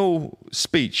final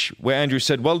speech where Andrew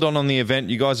said, well done on the event,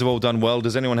 you guys have all done well,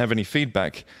 does anyone have any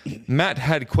feedback? Matt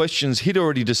had questions he'd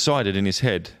already decided in his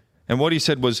head. And what he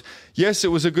said was, yes, it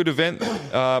was a good event,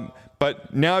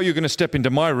 but now you're going to step into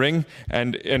my ring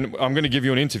and I'm going to give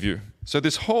you an interview. So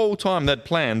this whole time they'd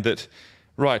planned that,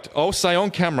 right, I'll say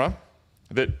on camera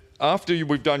that after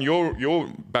we've done your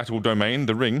battle domain,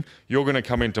 the ring, you're going to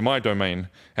come into my domain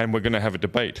and we're going to have a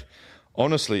debate.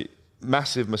 Honestly,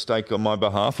 massive mistake on my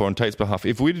behalf or on Tate's behalf.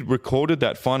 If we'd recorded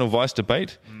that final Vice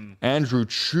debate, Andrew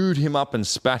chewed him up and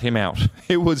spat him out.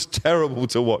 It was terrible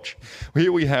to watch.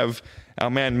 Here we have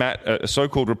our man Matt, a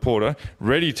so-called reporter,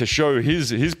 ready to show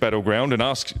his battleground and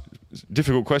ask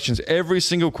difficult questions. Every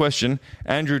single question,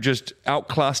 Andrew just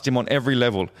outclassed him on every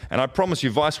level. And I promise you,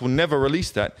 Vice will never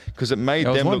release that because it made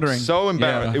them look so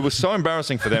embarrassing. Yeah. It was so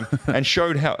embarrassing for them and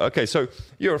showed how... Okay, so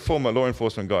you're a former law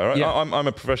enforcement guy, right? Yeah. I'm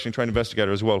a professionally trained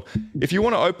investigator as well. If you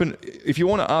want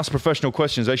to ask professional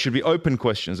questions, they should be open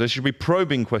questions. They should be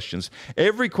probing questions.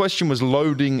 Every question was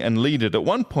loading and leaded. At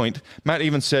one point, Matt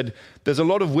even said, there's a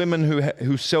lot of women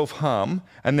who self-harm,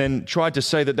 and then tried to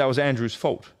say that was Andrew's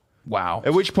fault. Wow.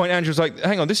 At which point Andrew's like,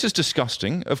 hang on, this is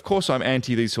disgusting. Of course I'm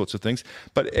anti these sorts of things.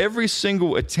 But every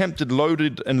single attempted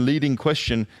loaded and leading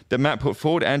question that Matt put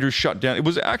forward, Andrew shut down. It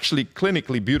was actually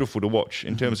clinically beautiful to watch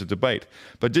in terms of debate.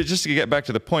 But just to get back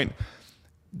to the point,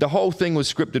 the whole thing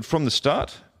was scripted from the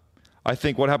start. I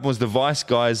think what happened was the Vice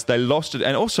guys, they lost it.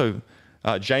 And also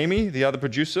Jamie, the other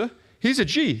producer, he's a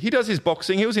G. He does his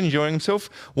boxing. He was enjoying himself.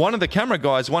 One of the camera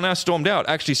guys, one hour stormed out,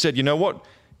 actually said, you know what?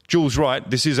 Jules right,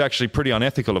 this is actually pretty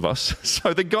unethical of us.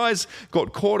 So the guys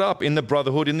got caught up in the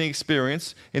brotherhood, in the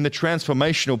experience, in the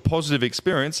transformational, positive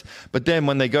experience. But then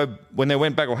when they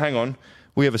went back, well, hang on,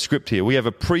 we have a script here. We have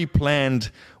a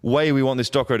pre-planned way we want this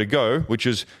doco to go, which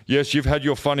is, yes, you've had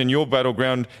your fun in your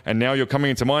battleground, and now you're coming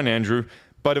into mine, Andrew.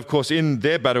 But of course, in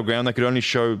their battleground, they could only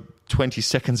show 20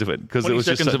 seconds of it because it was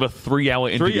 20 seconds of a 3-hour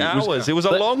interview. 3 hours. It was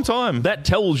a long time. That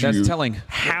tells you That's telling.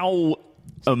 how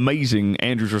amazing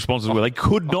Andrew's responses were. They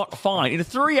could not find, in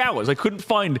 3 hours, they couldn't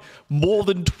find more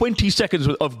than 20 seconds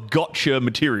of gotcha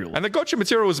material. And the gotcha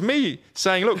material was me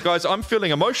saying, look, guys, I'm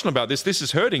feeling emotional about this. This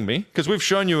is hurting me because we've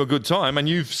shown you a good time and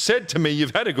you've said to me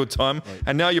you've had a good time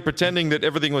and now you're pretending that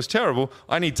everything was terrible.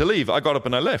 I need to leave. I got up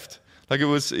and I left. Like it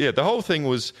was, the whole thing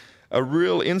was a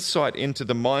real insight into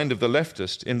the mind of the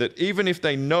leftist in that even if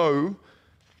they know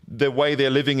the way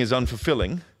they're living is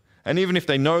unfulfilling, and even if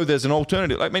they know there's an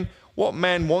alternative, I mean, what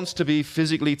man wants to be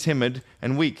physically timid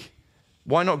and weak?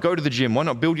 Why not go to the gym? Why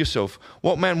not build yourself?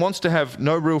 What man wants to have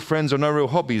no real friends or no real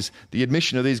hobbies? The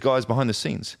admission of these guys behind the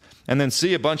scenes. And then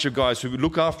see a bunch of guys who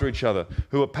look after each other,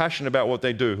 who are passionate about what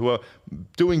they do, who are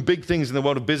doing big things in the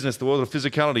world of business, the world of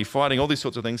physicality, fighting, all these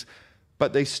sorts of things.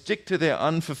 But they stick to their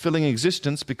unfulfilling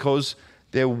existence because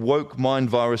their woke mind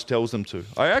virus tells them to.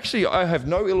 I have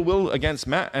no ill will against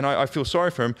Matt, and I feel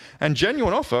sorry for him. And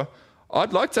genuine offer,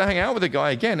 I'd like to hang out with the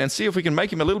guy again and see if we can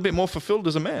make him a little bit more fulfilled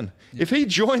as a man. Yeah. If he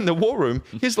joined the war room,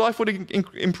 his life would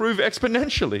improve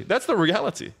exponentially. That's the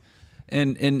reality.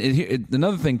 And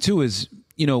another thing, too, is,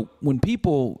 you know, when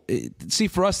people see,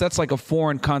 for us, that's like a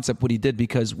foreign concept what he did,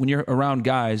 because when you're around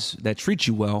guys that treat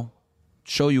you well,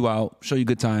 show you out, show you a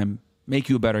good time, make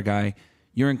you a better guy,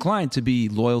 you're inclined to be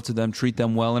loyal to them, treat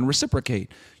them well, and reciprocate.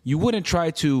 You wouldn't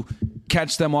try to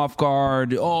catch them off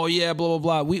guard. Oh, yeah, blah,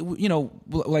 blah, blah. We you know,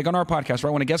 like on our podcast,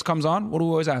 right? When a guest comes on, what do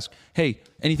we always ask? Hey,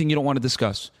 anything you don't want to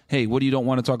discuss? Hey, what do you don't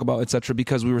want to talk about, etc.?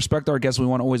 Because we respect our guests. We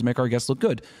want to always make our guests look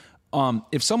good.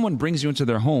 If someone brings you into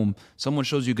their home, someone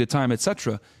shows you a good time,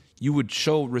 etc., you would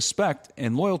show respect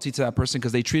and loyalty to that person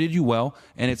because they treated you well.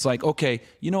 And it's like, okay,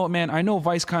 you know what, man? I know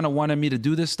Vice kind of wanted me to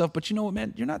do this stuff, but you know what,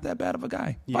 man? You're not that bad of a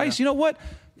guy. Yeah. Vice, you know what?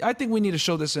 I think we need to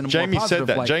show this in a more Jamie positive said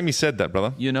that. light. Jamie said that,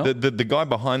 brother. You know? the guy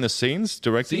behind the scenes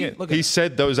directing See? it, Look at he that.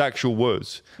 said those actual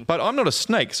words. But I'm not a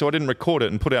snake, so I didn't record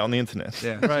it and put it out on the internet.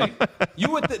 Yeah, right.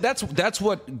 You would. That's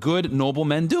what good noble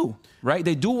men do, right?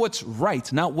 They do what's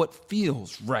right, not what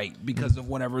feels right because of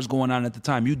whatever is going on at the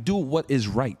time. You do what is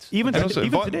right. Even, And also,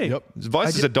 even today.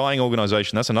 Vice is a dying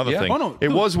organization. That's another Yeah. thing. Oh, no, it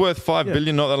dude. was worth $5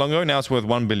 billion not that long ago. Now it's worth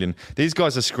 $1 billion. These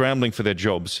guys are scrambling for their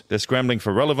jobs. They're scrambling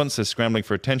for relevance. They're scrambling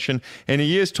for attention. In a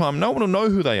year's time, no one will know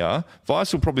who they are.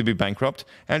 Vice will probably be bankrupt.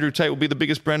 Andrew Tate will be the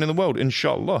biggest brand in the world,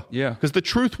 inshallah. Yeah. Because the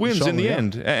truth wins in the Inshallah,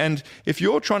 end. And if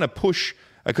you're trying to push,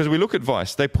 because we look at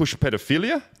Vice, they push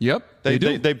pedophilia. Yep, They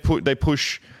do. They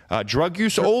push drug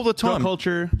use all the time. Drug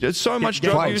culture. There's so much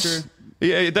gang drug culture. use.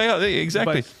 Yeah,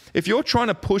 exactly. Vice. If you're trying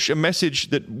to push a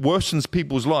message that worsens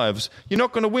people's lives, you're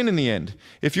not going to win in the end.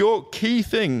 If your key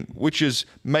thing, which is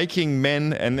making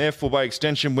men and therefore by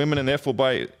extension women and therefore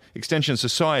by extension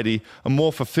society a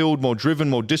more fulfilled, more driven,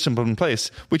 more disciplined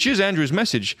place, which is Andrew's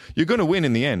message, you're going to win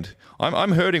in the end.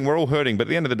 I'm hurting, we're all hurting, but at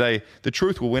the end of the day, the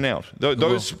truth will win out.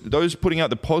 Those putting out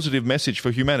the positive message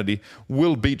for humanity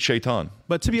will beat Shaitan.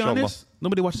 But to be Inshallah. honest,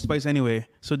 nobody watches Vice anyway,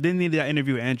 so they need that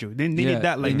interview with Andrew. They Yeah, needed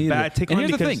that they like needed bad it. take And on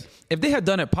here's the because thing: if they had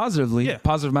done it positively, Yeah.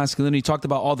 positive masculinity, talked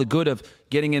about all the good of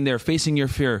getting in there, facing your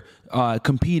fear,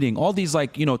 competing, all these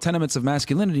tenements of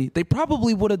masculinity, they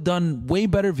probably would have done way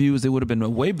better views. They would have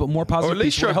been way more positive. Or at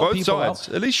least people, show help both people sides.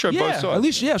 out. At least show both sides. At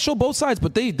least show both sides.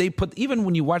 But they put, even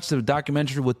when you watch the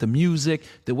documentary with the music,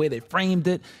 the way they framed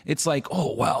it, it's like,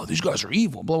 oh wow, these guys are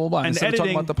evil, blah blah blah. and the Instead of editing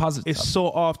talking about the positive is stuff. so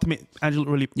off to make Andrew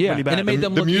really really bad. and it made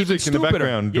them The look music even in the stupider.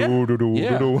 background. Yeah.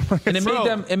 Do-do-do-do-do. And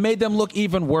it made them look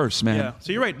even worse, man. yeah,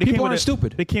 so you're right. They People came with aren't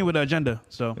stupid. They came with an agenda.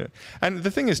 So Yeah. And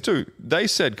the thing is, too, they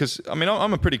said, because, I mean,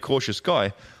 I'm a pretty cautious guy.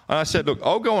 And I said, look,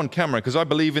 I'll go on camera because I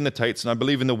believe in the Tates and I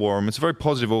believe in the War Room. It's a very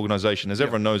positive organization, as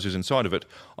everyone knows who's inside of it.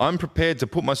 I'm prepared to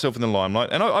put myself in the limelight.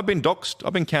 And I've been doxxed.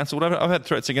 I've been cancelled. I've had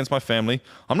threats against my family.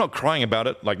 I'm not crying about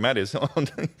it like Matt is.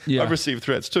 Yeah. I've received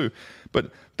threats, too.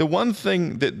 But the one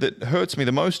thing that hurts me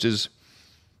the most is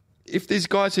if these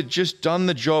guys had just done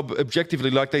the job objectively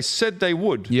like they said they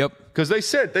would. Yep. Because they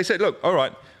said, look, all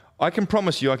right, I can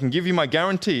promise you, I can give you my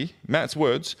guarantee, Matt's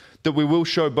words, that we will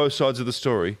show both sides of the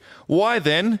story. Why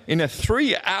then, in a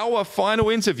 3-hour final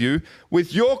interview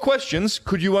with your questions,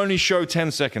 could you only show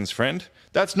 10 seconds, friend?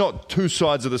 That's not two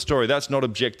sides of the story. That's not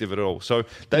objective at all. So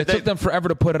It took them forever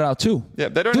to put it out too. Yeah,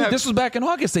 they don't Dude, have- this was back in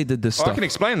August. They did this stuff. I can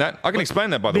explain that. I can explain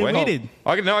that, by the they way. waited.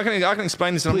 I can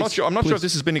explain this. And I'm not sure if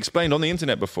this has been explained on the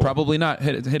internet before. Probably not.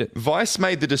 Hit it. Vice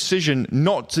made the decision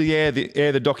not to air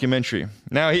the documentary.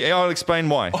 Now, I'll explain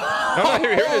why. No,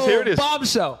 here it is.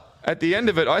 Bombshell. At the end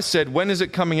of it, I said, when is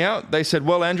it coming out? They said,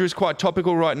 well, Andrew's quite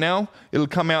topical right now. It'll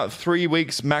come out 3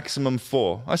 weeks, maximum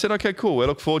 4. I said, okay, cool. I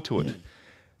look forward to it.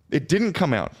 It didn't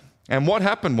come out. And what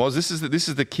happened was, this is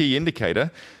the key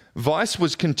indicator, Vice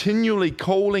was continually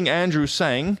calling Andrew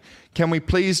saying, can we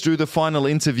please do the final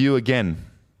interview again?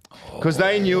 Because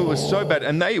they knew it was so bad.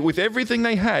 And with everything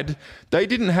they had, they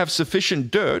didn't have sufficient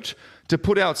dirt to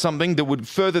put out something that would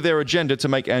further their agenda to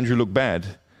make Andrew look bad.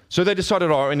 So they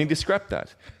decided, I need to scrap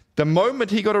that. The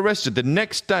moment he got arrested, the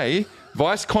next day,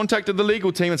 Vice contacted the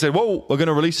legal team and said, whoa, we're going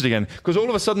to release it again. Because all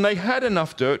of a sudden they had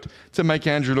enough dirt to make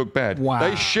Andrew look bad. Wow.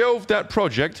 They shelved that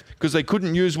project because they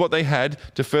couldn't use what they had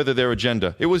to further their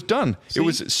agenda. It was done. It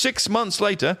was 6 months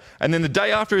later, and then the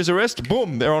day after his arrest,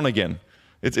 boom, they're on again.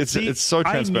 It's so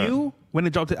transparent. I knew when they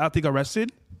dropped it after he got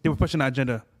arrested, they were pushing that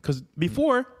agenda. Because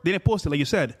before, they didn't post it, like you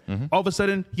said. All of a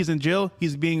sudden, he's in jail.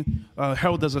 He's being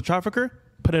heralded as a trafficker.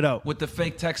 Put it out. With the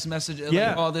fake text message,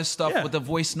 Yeah. all this stuff, Yeah. with the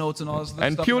voice notes and all this stuff.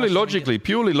 And purely about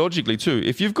showing logically too,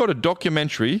 if you've got a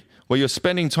documentary where you're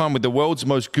spending time with the world's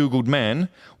most Googled man,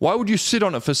 why would you sit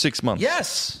on it for 6 months?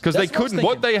 Yes. Because they That's what I was couldn't,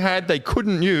 what thinking. they had, they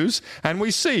couldn't use. And we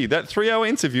see that 3-hour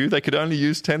interview, they could only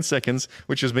use 10 seconds,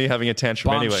 which was me having a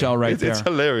tantrum anyway. Bombshell right It's there.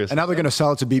 hilarious. And now they're going to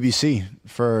sell it to BBC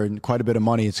for quite a bit of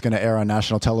money. It's going to air on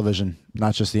national television,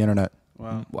 not just the internet.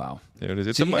 Wow. There it is.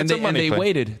 It's See, a and money they play.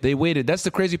 waited. They waited. That's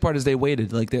the crazy part is they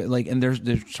waited. And they're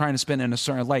trying to spin in a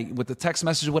certain light with the text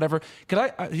message or whatever.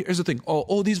 Here's the thing.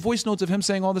 Oh, these voice notes of him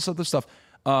saying all this other stuff.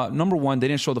 Number one, they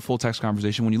didn't show the full text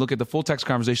conversation. When you look at the full text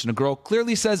conversation, the girl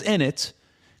clearly says in it,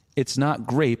 "It's not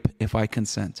grape if I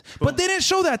consent." But they didn't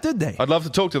show that, did they? I'd love to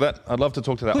talk to that.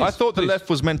 Please, I thought the left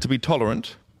was meant to be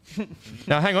tolerant.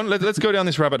 Now, hang on. Let's go down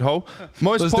this rabbit hole.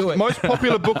 Most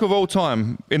popular book of all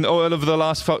time in all of the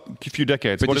last few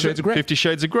decades. 50 Shades of Grey. 50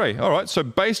 Shades of Grey. All right. So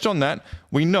based on that,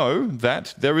 we know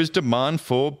that there is demand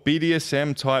for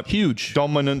BDSM type Huge.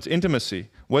 dominant intimacy.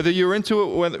 Whether you're into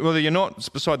it, whether you're not, it's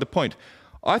beside the point.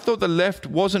 I thought the left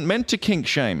wasn't meant to kink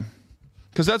shame.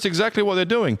 Because that's exactly what they're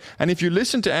doing. And if you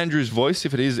listen to Andrew's voice,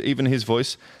 if it is even his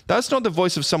voice, that's not the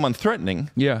voice of someone threatening.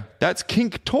 Yeah. That's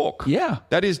kink talk. Yeah.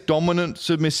 That is dominant,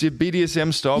 submissive,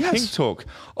 BDSM style Yes. kink talk.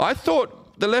 I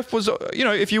thought the left was,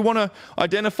 if you want to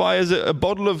identify as a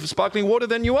bottle of sparkling water,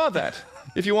 then you are that.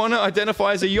 If you want to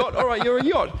identify as a yacht, all right, you're a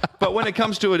yacht. But when it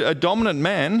comes to a dominant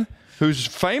man who's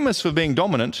famous for being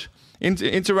dominant,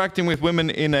 interacting with women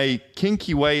in a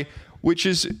kinky way, which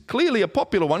is clearly a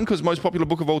popular one, because most popular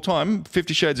book of all time,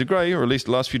 50 Shades of Grey, or at least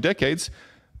the last few decades,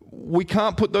 we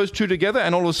can't put those two together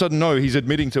and all of a sudden, no, he's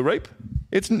admitting to rape.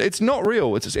 It's not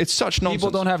real. It's such nonsense.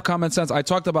 People don't have common sense. I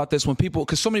talked about this when people,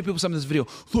 because so many people sent me this video.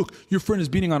 Look, your friend is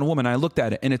beating on a woman. I looked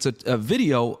at it, and it's a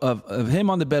video of him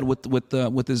on the bed with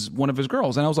one of his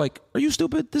girls, and I was like, "Are you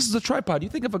stupid? This is a tripod. You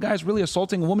think if a guy's really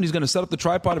assaulting a woman, he's going to set up the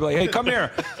tripod and be like, hey, come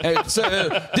here. Hey,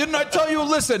 didn't I tell you?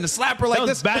 Listen, slap her like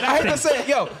this. Bad I hate to say it,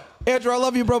 yo." Andrew, I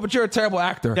love you, bro, but you're a terrible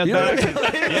actor. Yeah, you know what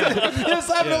I mean? You're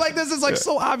slapping her like this. It's like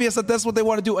so obvious that that's what they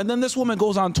want to do. And then this woman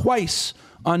goes on twice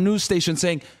on news station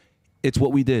saying, it's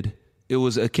what we did. It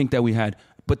was a kink that we had.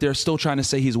 But they're still trying to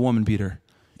say he's a woman beater.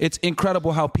 It's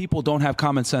incredible how people don't have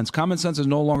common sense. Common sense is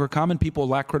no longer common. People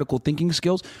lack critical thinking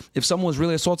skills. If someone was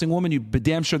really assaulting a woman, you'd be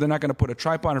damn sure they're not going to put a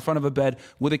tripod in front of a bed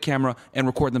with a camera and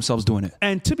record themselves doing it.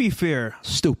 And to be fair,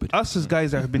 Stupid. us as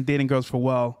guys that have been dating girls for a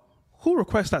while, who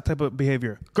requests that type of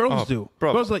behavior? Girls do.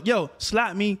 bro. Girls are like, yo,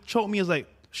 slap me, choke me. Is like,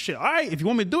 shit, all right, if you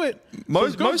want me to do it.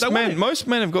 Most girls that want men, it. most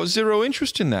men have got zero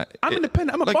interest in that. I'm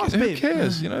independent. I'm a like, boss, who babe.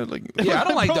 cares? Yeah, I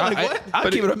don't like Bro, that. like, what? I'll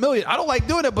But keep it a million. I don't like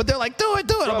doing it, but they're like, do it.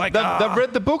 I'm like, they've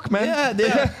read the book, man.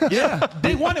 yeah.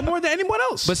 They want it more than anyone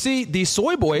else. But see, these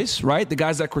soy boys, right? The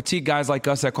guys that critique guys like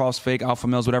us that call us fake alpha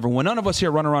males, whatever. When none of us here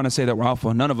run around and say that we're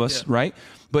alpha, none of us, right?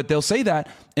 But they'll say that,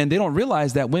 and they don't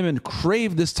realize that women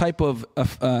crave this type of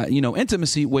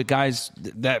intimacy with guys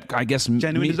that I guess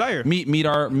Genuine desire. meet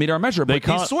our measure. But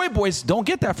can't- these soy boys don't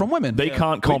get that from women. They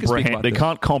can't We can speak comprehend. about They this.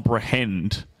 can't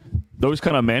comprehend those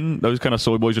kind of men, those kind of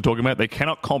soy boys you're talking about. They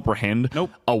cannot comprehend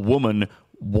a woman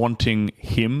wanting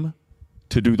him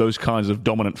to do those kinds of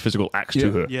dominant physical acts to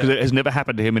her, because it has never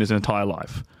happened to him in his entire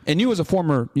life. And you, as a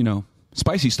former,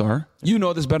 spicy star, you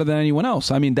know this better than anyone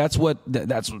else. I mean, that's what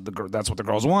the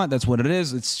girls want. That's what it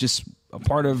is. It's just a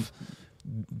part of.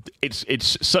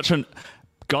 It's such an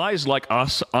guys like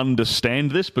us understand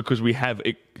this because we have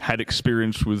had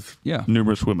experience with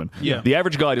numerous women. Yeah. The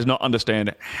average guy does not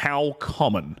understand how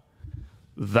common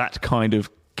that kind of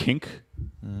kink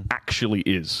actually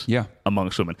is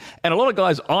amongst women. And a lot of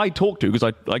guys I talk to, because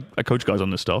I coach guys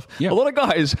on this stuff, a lot of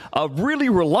guys are really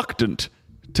reluctant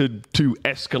to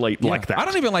escalate like that. I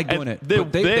don't even like doing And it.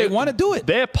 But they want to do it.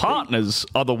 Their partners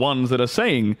are the ones that are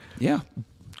saying,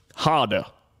 harder,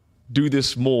 do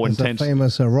this more There's intense. a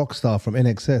famous rock star from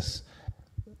NXS.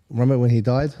 Remember when he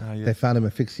died? They found him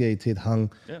asphyxiated,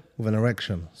 hung with an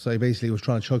erection. So he basically was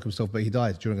trying to choke himself, but he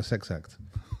died during a sex act.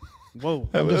 Whoa.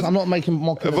 I'm not making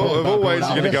mocking. Of all ways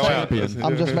you're going to go out.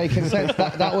 I'm just making sense.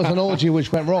 That was an orgy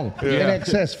which went wrong.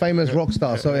 NXS, famous rock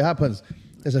star. So it happens.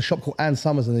 There's a shop called Ann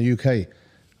Summers in the UK.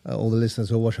 All the listeners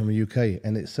who are watching from the UK,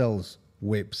 and it sells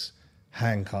whips,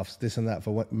 handcuffs, this and that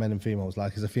for men and females.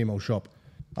 Like it's a female shop.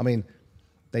 I mean,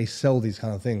 they sell these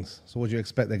kind of things. So what do you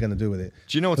expect they're going to do with it?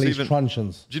 Do you know what's Police even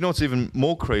truncheons. Do you know what's even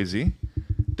more crazy?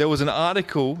 There was an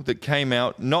article that came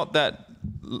out, not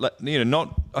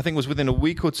I think it was within a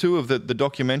week or two of the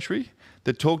documentary,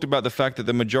 that talked about the fact that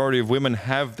the majority of women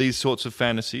have these sorts of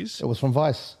fantasies. It was from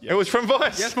Vice. It was from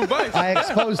Vice. Yes, from Vice. I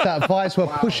exposed that. Vice were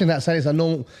pushing that, saying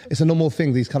it's a normal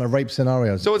thing, these kind of rape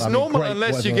scenarios. So it's I mean, normal great,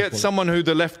 unless whatever you you get call it. someone who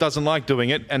the left doesn't like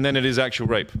doing it, and then it is actual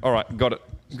rape. All right, got it.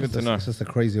 Good to know. It's just a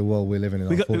crazy world we're living in.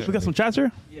 We got some chats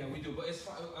here? Yeah, we do. But it's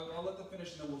fine. I'll let them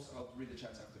finish, and then I'll read the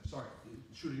chats after. Sorry.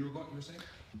 Shooter, you were saying?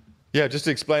 Yeah, just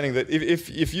explaining that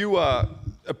if you are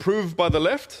approved by the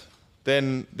left,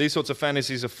 then these sorts of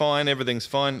fantasies are fine, everything's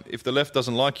fine. If the left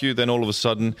doesn't like you, then all of a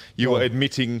sudden you are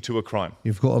admitting to a crime.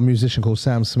 You've got a musician called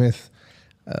Sam Smith,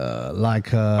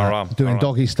 doing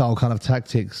doggy style kind of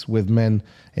tactics with men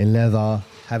in leather,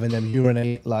 having them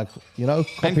urinate,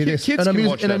 copy this kids can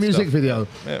watch in a that music stuff. video.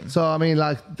 Yeah. So I mean,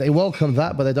 they welcome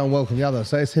that, but they don't welcome the other.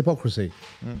 So it's hypocrisy.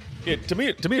 Yeah, to me,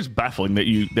 it's baffling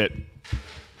that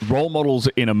role models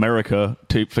in America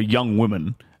for young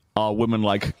women are women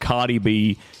like Cardi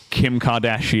B, Kim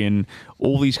Kardashian,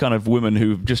 all these kind of women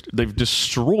they've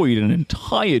destroyed an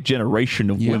entire generation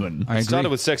of women. I It started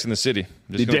agree. with Sex in the City.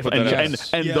 I'm just gonna put that out.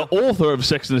 And the author of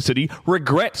Sex and the City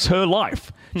regrets her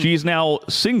life. She is now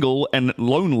single and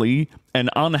lonely and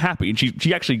unhappy. And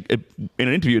she actually, in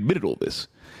an interview, admitted all this.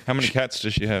 How many cats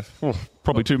does she have?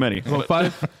 Probably too many. Well,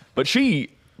 5. But she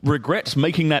regrets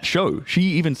making that show. She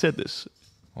even said this.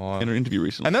 in an interview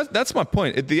recently. And that's my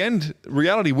point. At the end,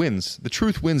 reality wins. The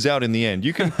truth wins out in the end.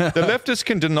 The leftists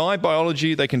can deny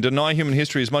biology, they can deny human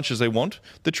history as much as they want.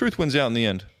 The truth wins out in the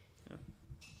end.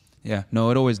 Yeah, no,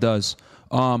 it always does.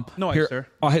 No, here, sir.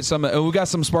 I'll hit some. We got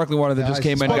some sparkling water that just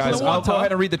came in, sparkling guys. I'll water. go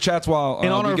ahead and read the chats while In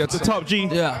honor we of get the Top G.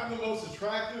 Yeah. I'm the most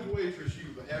attractive waitress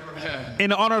you've ever had.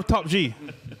 In honor of Top G.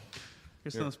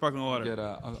 Here's some sparkling water.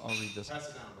 I'll read this. All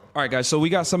right, guys. So we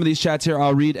got some of these chats here.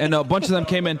 I'll read, and a bunch of them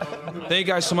came in. Thank you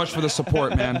guys so much for the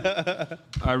support, man.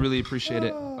 I really appreciate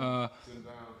it.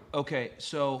 Okay,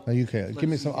 so. Are you okay? Give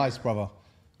me some ice, brother.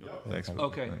 Thanks.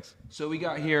 Okay, Thanks. so we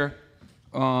got here.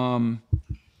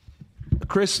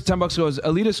 Chris, $10 goes,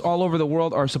 elitists all over the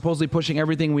world are supposedly pushing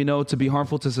everything we know to be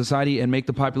harmful to society and make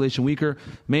the population weaker.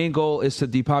 Main goal is to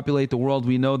depopulate the world.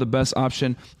 We know the best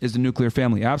option is the nuclear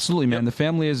family. Absolutely, man. The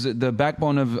family is the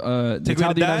backbone of that's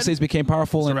how the United States became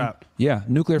powerful. It's a wrap. Yeah,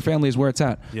 nuclear family is where it's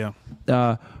at. Yeah.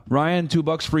 Ryan,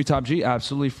 $2 free Top G.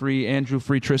 Absolutely free. Andrew,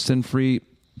 free Tristan, free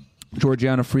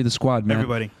Georgiana, free the squad, man.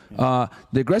 Everybody.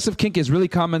 The aggressive kink is really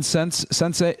common sense.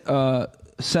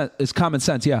 It's common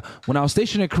sense, yeah. When I was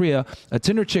stationed in Korea, a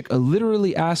Tinder chick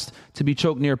literally asked to be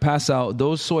choked near pass out.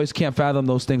 Those soys can't fathom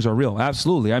those things are real.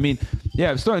 Absolutely. I mean,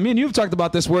 yeah, me and you've talked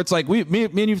about this where it's like, me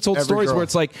and you've told stories girl. where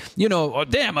it's like, oh,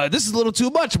 damn, this is a little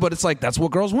too much, but it's like, that's what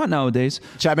girls want nowadays.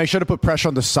 Chad, make sure to put pressure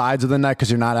on the sides of the neck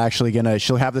because you're not actually going to.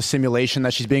 She'll have the simulation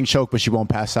that she's being choked, but she won't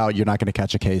pass out. You're not going to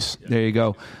catch a case. There you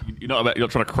go. You're not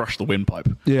trying to crush the windpipe.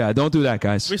 Yeah, don't do that,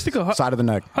 guys. Wait, Stico, Side of the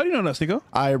neck. how do you know that, Stico?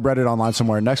 I read it online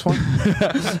somewhere. Next one.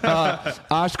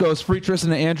 Osh goes, free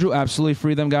Tristan and Andrew. Absolutely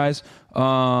free them, guys.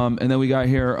 And then we got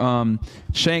here,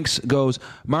 Shanks goes,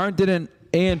 Myron didn't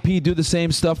A&P do the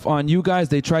same stuff on you guys.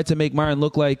 They tried to make Myron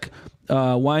look like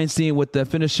Weinstein with the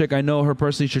Finnish chick. I know her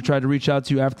personally. Should try to reach out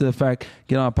to you after the fact.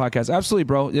 Get on a podcast. Absolutely,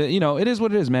 bro. It is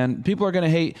what it is, man. People are going to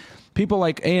hate. People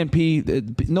like A&P,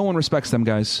 no one respects them,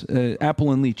 guys.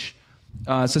 Apple and Leach.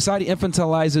 Society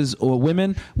infantilizes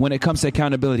women when it comes to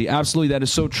accountability. Absolutely, that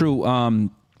is so true.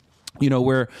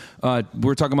 Where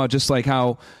we're talking about just like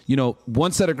how,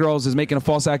 one set of girls is making a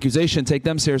false accusation, take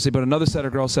them seriously, but another set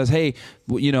of girls says, hey,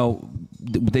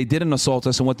 they didn't assault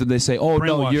us, and what did they say? Oh,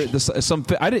 no,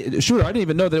 I didn't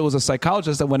even know that it was a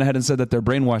psychologist that went ahead and said that they're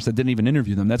brainwashed, that didn't even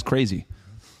interview them. That's crazy.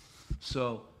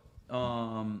 So,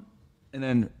 and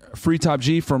then free Top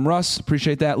G from Russ.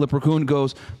 Appreciate that. Lip Raccoon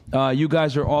goes, you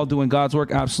guys are all doing God's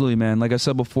work. Absolutely, man. Like I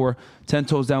said before, 10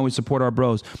 toes down, we support our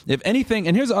bros. If anything,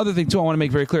 and here's the other thing, too, I want to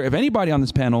make very clear. If anybody on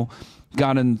this panel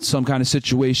got in some kind of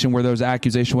situation where there was an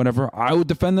accusation, whatever, I would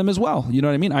defend them as well. You know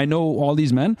what I mean? I know all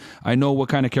these men. I know what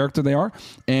kind of character they are.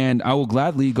 And I will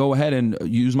gladly go ahead and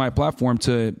use my platform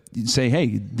to say,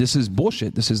 hey, this is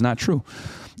bullshit. This is not true.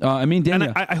 Daniel.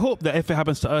 And I hope that if it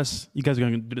happens to us, you guys are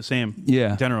going to do the same.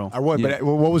 Yeah. In general. I would, but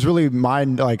what was really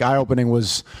eye-opening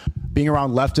was being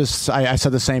around leftists. I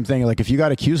said the same thing. Like, if you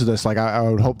got accused of this, like, I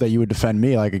would hope that you would defend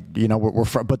me. Like,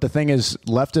 but the thing is,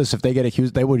 leftists, if they get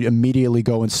accused, they would immediately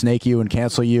go and snake you and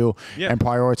cancel you and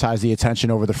prioritize the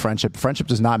attention over the friendship. Friendship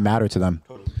does not matter to them.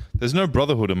 There's no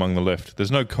brotherhood among the left.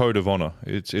 There's no code of honor.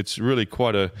 It's really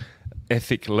quite a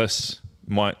ethicless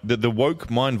mind. The woke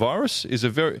mind virus is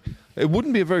it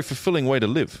wouldn't be a very fulfilling way to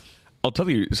live. I'll tell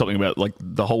you something about like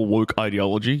the whole woke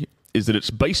ideology is that it's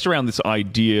based around this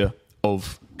idea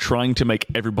of trying to make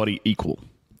everybody equal.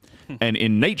 And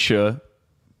in nature,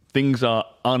 things are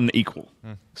unequal.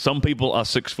 Some people are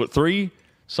 6'3",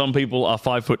 some people are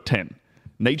 5'10".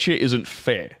 Nature isn't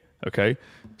fair, okay?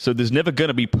 So there's never going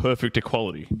to be perfect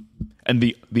equality. And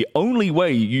the only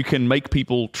way you can make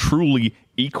people truly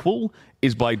equal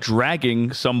is by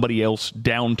dragging somebody else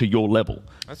down to your level.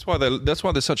 That's why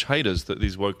they're such haters, that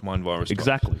these woke mind virus guys.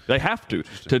 Exactly. They have to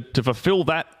fulfill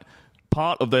that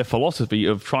part of their philosophy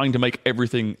of trying to make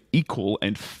everything equal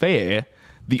and fair.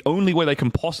 The only way they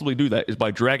can possibly do that is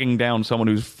by dragging down someone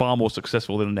who's far more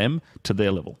successful than them to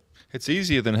their level. It's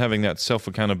easier than having that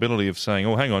self-accountability of saying,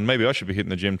 oh, hang on, maybe I should be hitting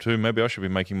the gym too. Maybe I should be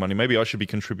making money. Maybe I should be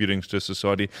contributing to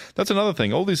society. That's another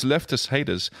thing. All these leftist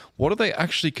haters, what are they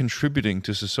actually contributing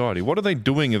to society? What are they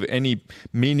doing of any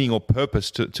meaning or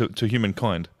purpose to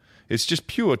humankind? It's just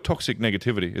pure toxic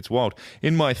negativity. It's wild.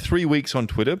 In my 3 weeks on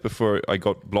Twitter before I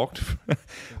got blocked,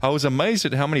 I was amazed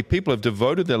at how many people have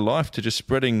devoted their life to just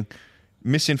spreading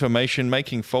misinformation,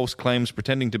 making false claims,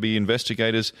 pretending to be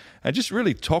investigators, and just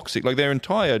really toxic. Like, their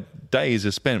entire days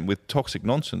are spent with toxic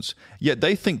nonsense. Yet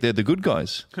they think they're the good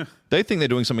guys. They think they're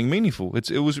doing something meaningful.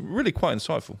 It was really quite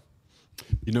insightful.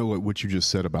 You know what you just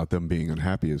said about them being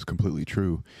unhappy is completely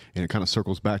true, and it kind of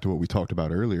circles back to what we talked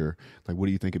about earlier. Like, what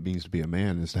do you think it means to be a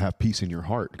man? Is to have peace in your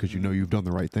heart because you know you've done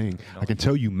the right thing. I can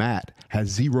tell you, Matt has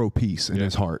zero peace in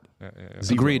his heart.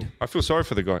 Zero. Agreed. I feel sorry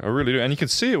for the guy. I really do, and you can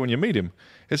see it when you meet him.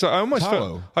 It's like I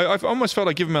almost felt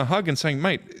like giving him a hug and saying,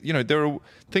 "Mate, you know there are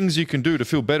things you can do to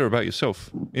feel better about yourself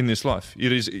in this life.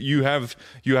 It is you have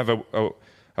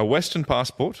a Western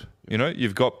passport. You know,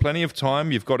 you've got plenty of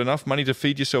time. You've got enough money to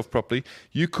feed yourself properly.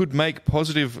 You could make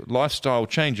positive lifestyle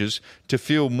changes to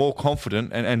feel more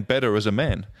confident and better as a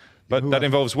man. But that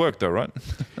involves work, though, right?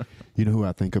 You know who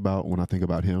I think about when I think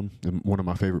about him? And one of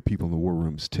my favorite people in the war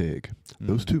room is Tig.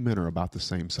 Those two men are about the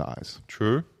same size.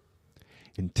 True.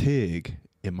 And Tig,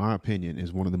 in my opinion,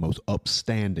 is one of the most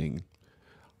upstanding,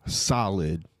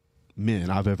 solid men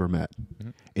I've ever met.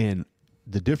 And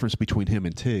the difference between him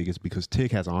and Tig is because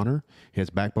Tig has honor, he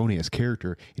has backbone, he has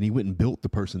character, and he went and built the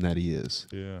person that he is.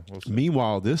 Yeah. Well said.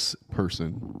 Meanwhile, this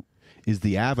person is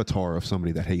the avatar of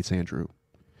somebody that hates Andrew,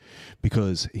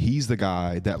 because he's the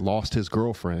guy that lost his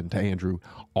girlfriend to Andrew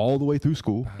all the way through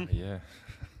school. Yeah.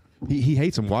 He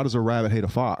hates him. Why does a rabbit hate a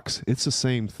fox? It's the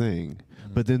same thing.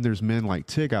 But then there's men like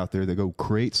Tig out there that go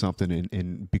create something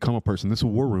and become a person. This is a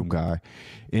war room guy.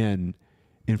 And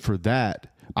for that,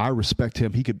 I respect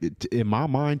him. He could, in my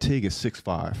mind, Tig is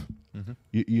 6'5".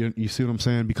 You see what I'm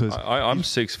saying? Because I'm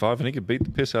 6'5", and he could beat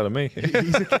the piss out of me.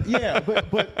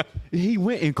 but he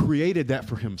went and created that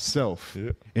for himself.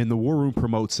 Yeah. And the war room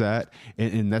promotes that.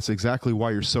 And that's exactly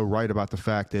why you're so right about the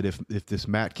fact that if this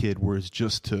Matt kid was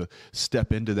just to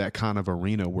step into that kind of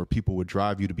arena where people would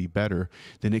drive you to be better,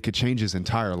 then it could change his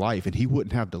entire life. And he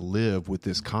wouldn't have to live with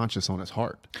this conscience on his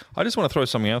heart. I just want to throw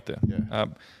something out there. Yeah.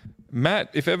 Matt,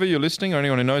 if ever you're listening or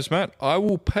anyone who knows Matt, I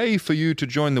will pay for you to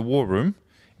join the war room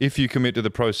if you commit to the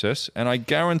process. And I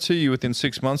guarantee you within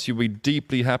 6 months, you'll be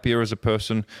deeply happier as a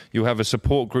person. You'll have a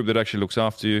support group that actually looks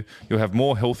after you. You'll have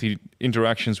more healthy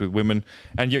interactions with women.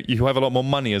 And you have a lot more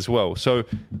money as well. So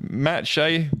Matt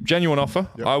Shea, genuine offer.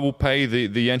 Yep. I will pay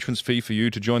the entrance fee for you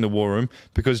to join the war room.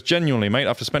 Because genuinely, mate,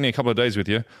 after spending a couple of days with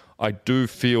you, I do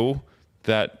feel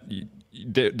that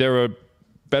there are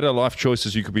better life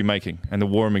choices you could be making, and the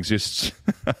war room exists.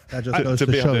 That just goes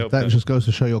to show. That just goes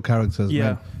to show your characters. Yeah.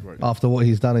 Man. Right. After what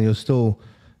he's done, and you're still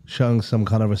showing some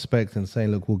kind of respect and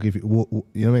saying, "Look, we'll give you."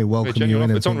 You know what I mean? Welcome you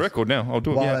in. It's on record now. I'll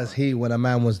do it. While as he, when a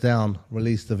man was down,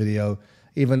 released the video.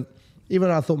 Even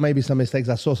I thought maybe some mistakes.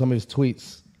 I saw some of his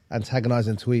tweets,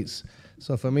 antagonizing tweets.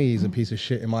 So for me, he's a piece of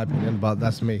shit in my opinion. But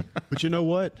that's me. But you know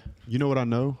what? You know what I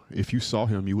know? If you saw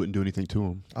him, you wouldn't do anything to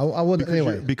him. I wouldn't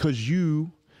anyway. Because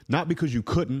you. Not because you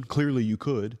couldn't, clearly you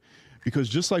could, because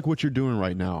just like what you're doing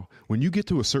right now, when you get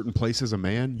to a certain place as a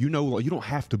man, you know you don't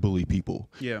have to bully people.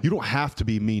 Yeah. You don't have to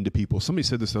be mean to people. Somebody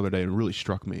said this the other day and it really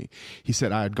struck me. He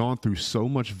said, I had gone through so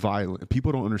much violence.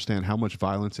 People don't understand how much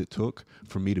violence it took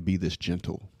for me to be this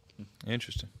gentle.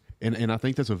 Interesting. And I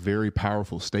think that's a very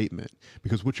powerful statement,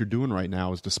 because what you're doing right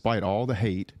now is, despite all the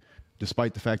hate,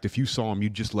 despite the fact if you saw him,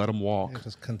 you'd just let him walk. Yeah,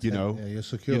 just content. You know, yeah, you're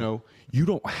secure. You know, you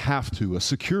don't have to. A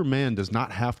secure man does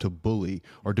not have to bully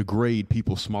or degrade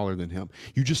people smaller than him.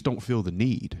 You just don't feel the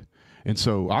need. And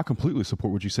so I completely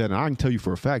support what you said. And I can tell you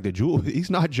for a fact that Jewel,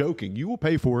 he's not joking. You will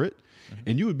pay for it,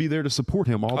 and you would be there to support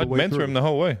him all the way I'd mentor him the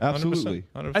whole way. 100%. Absolutely.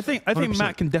 100%. I think 100%.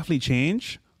 Matt can definitely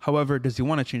change. However, does he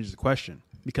want to change is the question.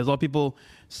 Because a lot of people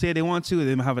say they want to,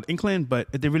 they might have an inkling, but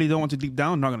if they really don't want to deep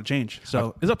down, they're not going to change.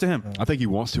 So it's up to him. I think he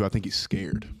wants to. I think he's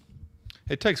scared.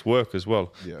 It takes work as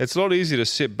well. Yeah. It's a lot easier to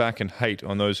sit back and hate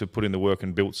on those who put in the work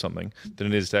and built something than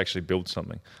it is to actually build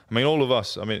something. I mean, all of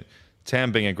us,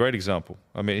 Tam being a great example.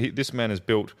 I mean, this man has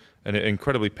built an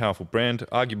incredibly powerful brand,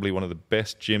 arguably one of the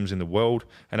best gyms in the world,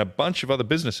 and a bunch of other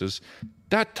businesses.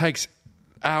 That takes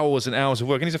hours and hours of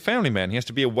work, and he's a family man. He has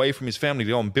to be away from his family to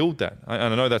go and build that.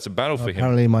 And I know that's a battle for him.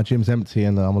 Apparently my gym's empty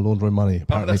and I'm laundering money.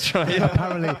 Apparently. Oh, that's right. Yeah.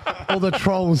 Apparently all the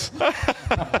trolls.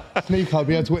 Sneak, I'll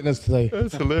be able to witness today.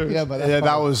 That's hilarious. Yeah, but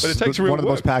that was it takes one of the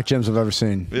work. most packed gyms I've ever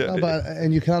seen. Yeah. No,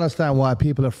 and you can understand why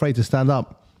people are afraid to stand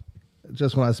up.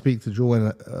 Just when I speak to Joel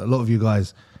and a lot of you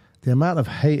guys, the amount of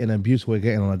hate and abuse we're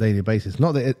getting on a daily basis.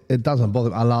 Not that it doesn't bother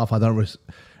me. I laugh. I don't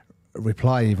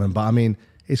reply even. But I mean,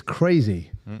 it's crazy.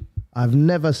 I've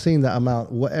never seen that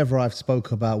amount, whatever I've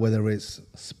spoke about, whether it's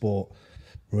sport,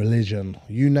 religion,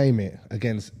 you name it,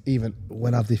 against even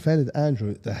when I've defended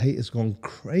Andrew, the hate has gone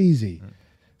crazy.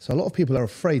 So a lot of people are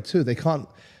afraid too. They can't,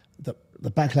 the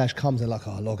backlash comes and like,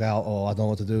 oh, log out, or I don't know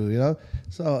what to do, you know?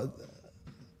 So,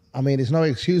 I mean, it's no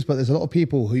excuse, but there's a lot of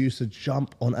people who used to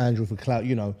jump on Andrew for clout,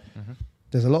 you know.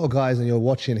 There's a lot of guys, and you're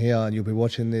watching here, and you'll be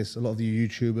watching this, a lot of the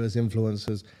YouTubers,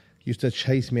 influencers, used to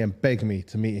chase me and beg me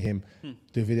to meet him,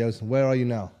 do videos. Where are you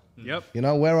now? Yep. You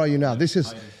know, where are you now? This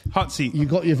is Hot seat. you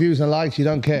got your views and likes, you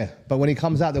don't care. But when he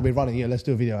comes out, they'll be running, yeah, let's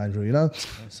do a video, Andrew, you know?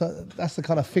 So that's the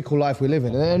kind of fickle life we live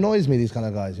in. And it annoys me, these kind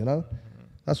of guys, you know?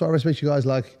 That's why I respect you guys.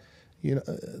 Like, you know,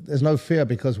 there's no fear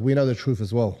because we know the truth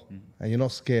as well. And you're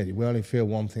not scared. We only fear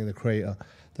one thing, the creator.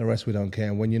 The rest we don't care.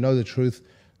 And when you know the truth,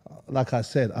 like I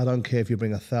said, I don't care if you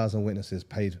bring 1,000 witnesses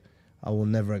paid. I will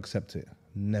never accept it.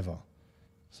 Never.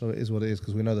 So it is what it is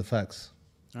because we know the facts.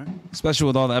 Especially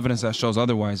with all the evidence that shows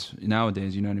otherwise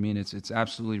nowadays, you know what I mean? It's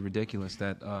absolutely ridiculous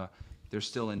that they're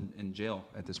still in jail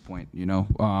at this point, you know?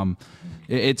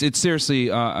 It's seriously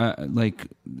like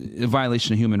a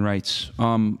violation of human rights.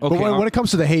 Okay, but when it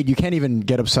comes to the hate, you can't even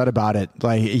get upset about it.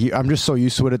 Like I'm just so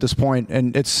used to it at this point,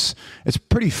 and it's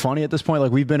pretty funny at this point.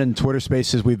 Like we've been in Twitter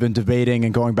Spaces, we've been debating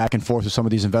and going back and forth with some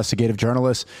of these investigative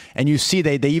journalists, and you see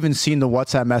they even seen the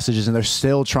WhatsApp messages, and they're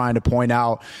still trying to point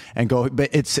out and go. But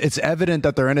it's evident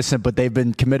that they're innocent, but they've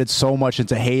been committed so much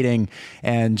into hating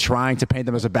and trying to paint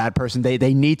them as a bad person.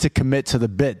 They need to commit to the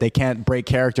bit. They can't break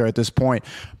character at this point.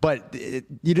 But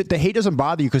the hate doesn't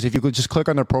bother you because if you could just click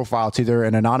on their profile, it's either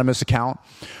an anonymous account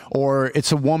or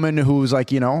it's a woman who's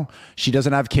like, you know, she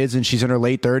doesn't have kids and she's in her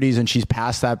late 30s and she's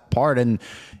past that part. And,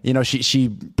 you know, she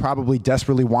probably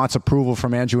desperately wants approval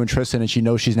from Andrew and Tristan and she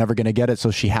knows she's never going to get it.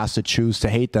 So she has to choose to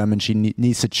hate them and she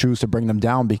needs to choose to bring them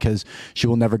down because she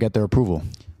will never get their approval.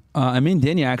 I mean,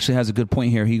 Dania actually has a good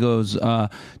point here. He goes,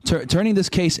 turning this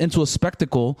case into a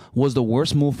spectacle was the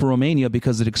worst move for Romania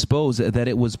because it exposed that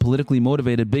it was politically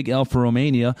motivated. Big L for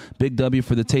Romania, big W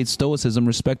for the Tates stoicism,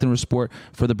 respect and respect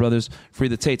for the brothers, free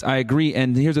the Tates. I agree.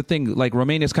 And here's the thing, like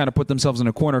Romania's kind of put themselves in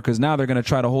a corner because now they're going to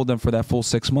try to hold them for that full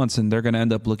 6 months and they're going to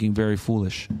end up looking very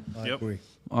foolish. I agree.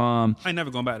 I ain't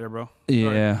never going back there, bro.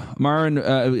 Yeah. Myron,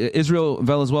 Israel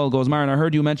Venezuela goes, Myron, I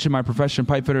heard you mention my profession,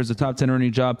 pipe fitter, is a top 10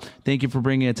 earning job. Thank you for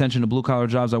bringing attention to blue collar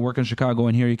jobs. I work in Chicago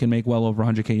and here you can make well over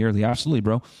 100K yearly. Absolutely,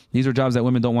 bro. These are jobs that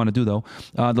women don't want to do, though.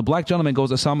 The black gentleman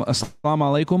goes, Assalamu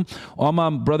alaikum. All my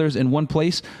brothers in one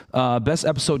place. Best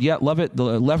episode yet. Love it.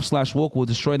 The left/woke will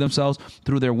destroy themselves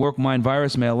through their work mind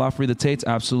virus. May Allah free the Tates.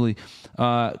 Absolutely.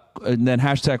 And then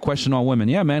hashtag question all women.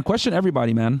 Yeah, man. Question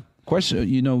everybody, man. Question,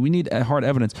 you know, we need hard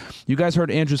evidence. You guys heard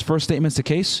Andrew's first statements to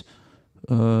case?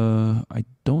 I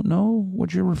don't know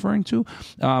what you're referring to.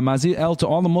 Mazid L, to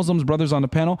all the Muslims brothers on the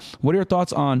panel, what are your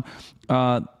thoughts on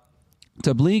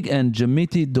Tabligh and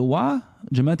Jamati Dua?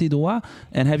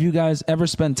 And have you guys ever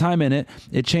spent time in it?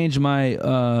 It changed my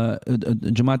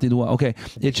Jamati Dua. Okay,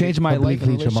 it changed my life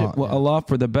and relationship with Allah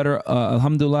for the better.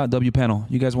 Alhamdulillah. W panel.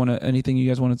 You guys want anything you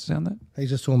guys wanted to say on that? He's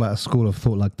just talking about a school of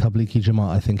thought like Tablighi Jamaat.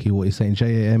 I think what he's saying,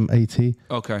 JAMAT.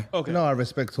 Okay. You know, I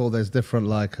respect all. There's different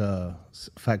like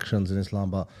factions in Islam,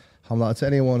 but I'm like to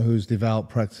anyone who's devout,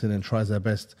 practicing, and tries their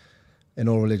best in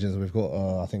all religions. We've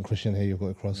got I think Christian here. You've got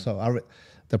across. So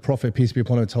the Prophet, peace be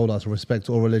upon him, told us respect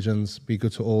all religions, be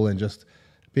good to all, and just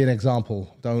be an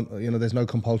example. Don't, you know, there's no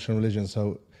compulsion in religion,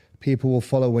 so people will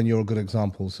follow when you're a good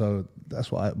example. So that's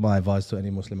what my advice to any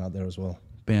Muslim out there as well.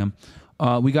 Bam.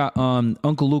 We got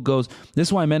Uncle Luke goes, this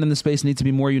is why men in the space need to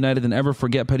be more united than ever.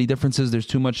 Forget petty differences. There's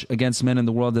too much against men in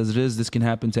the world as it is. This can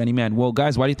happen to any man. Well,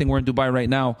 guys, why do you think we're in Dubai right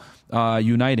now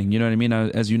uniting? You know what I mean?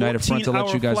 As United Front to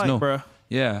let you guys know. Bro.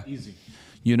 Yeah. Easy.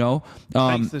 You know,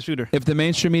 if the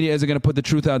mainstream media isn't going to put the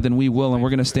truth out, then we will, and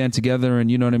we're going to stand together. And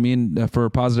you know what I mean, for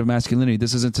positive masculinity.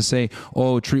 This isn't to say,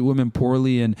 oh, treat women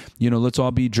poorly, and you know, let's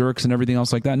all be jerks and everything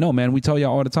else like that. No, man, we tell you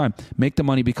all the time, make the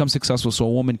money, become successful, so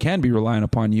a woman can be relying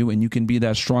upon you, and you can be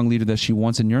that strong leader that she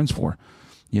wants and yearns for.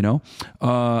 You know,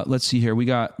 let's see here. We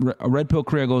got Red Pill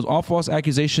Korea goes, all false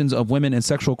accusations of women and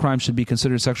sexual crime should be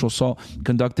considered sexual assault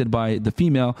conducted by the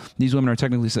female. These women are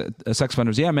technically sex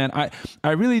offenders. Yeah, man.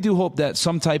 I really do hope that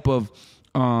some type of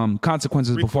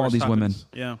consequences befall these women.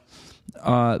 Yeah.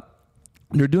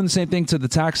 They're doing the same thing to the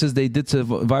taxes they did to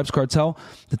Vibes Cartel.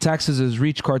 The taxes has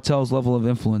reached cartel's level of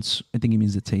influence. I think he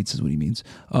means the Tates is what he means.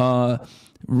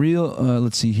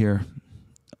 Let's see here.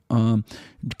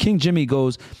 King Jimmy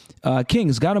goes,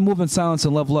 Kings, got to move in silence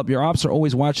and level up. Your ops are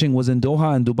always watching. Was in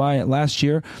Doha and Dubai last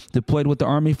year. Deployed with the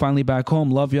army. Finally back home.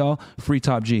 Love y'all. Free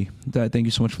Top G. Thank you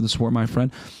so much for the support, my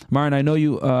friend. Myron, I know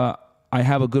you. I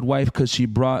have a good wife because she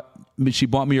bought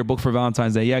me your book for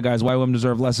Valentine's Day. Yeah, guys, Why Women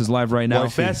Deserve Less is live right now.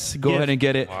 Go ahead and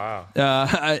get it. Wow.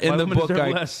 In the book,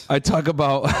 I talk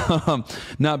about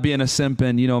not being a simp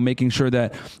and, you know, making sure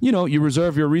that, you know, you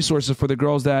reserve your resources for the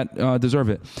girls that deserve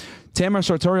it. Tamara and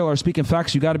Sartorial are speaking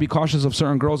facts. You got to be cautious of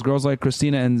certain girls. Girls like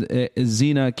Christina and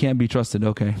Zena can't be trusted.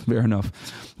 Okay, fair enough.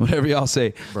 Whatever y'all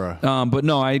say. But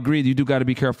no, I agree. You do got to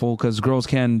be careful because girls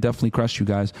can definitely crush you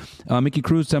guys. Mickey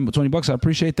Cruz, $20. I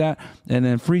appreciate that. And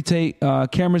then Free Tate,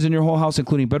 cameras in your whole house,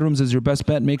 including bedrooms, is your best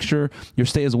bet. Make sure your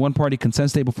stay is a one-party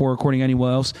consent stay before recording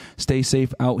anywhere else. Stay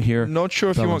safe out here. Not sure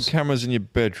if you want cameras in your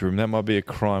bedroom. That might be a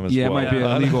crime as well. Yeah, it might be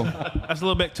illegal. That's a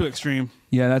little bit too extreme.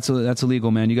 Yeah, that's illegal,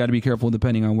 man. You got to be careful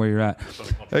depending on where you're at.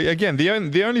 Again,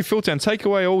 the only filter, and take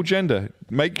away all gender.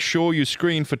 Make sure you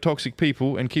screen for toxic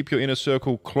people and keep your inner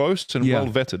circle close and well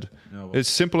vetted. It's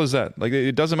simple as that. Like,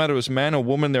 it doesn't matter if it's man or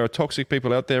woman. There are toxic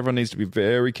people out there. Everyone needs to be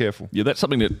very careful. Yeah, that's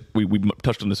something that we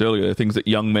touched on this earlier. Things that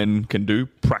young men can do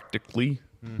practically.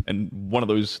 And one of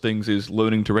those things is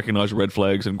learning to recognize red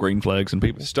flags and green flags in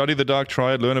people. Study the dark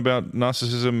triad, learn about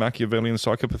narcissism, Machiavellian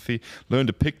psychopathy, learn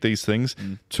to pick these things.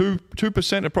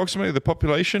 2% approximately of the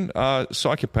population are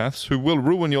psychopaths who will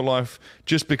ruin your life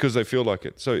just because they feel like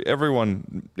it. So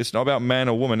everyone, it's not about man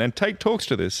or woman. And Tate talks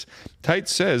to this. Tate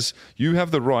says you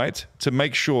have the right to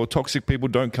make sure toxic people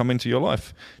don't come into your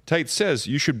life. Tate says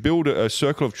you should build a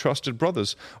circle of trusted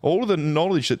brothers. All of the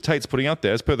knowledge that Tate's putting out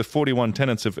there, as per the 41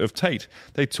 tenets of Tate,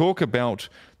 they talk about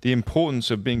the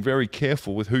importance of being very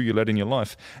careful with who you let in your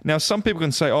life. Now, some people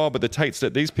can say, oh, but the Tates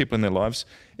let these people in their lives.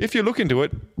 If you look into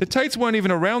it, the Tates weren't even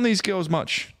around these girls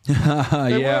much. They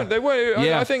weren't.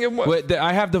 Yeah. I think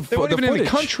I have the they weren't even footage. in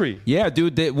the country. Yeah,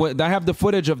 dude. I have the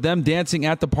footage of them dancing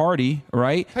at the party,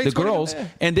 right? Tate's the girls.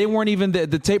 And they weren't even,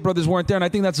 the Tate brothers weren't there. And I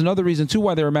think that's another reason, too,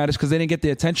 why they were mad is because they didn't get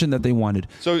the attention that they wanted.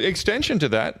 So extension to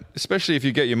that, especially if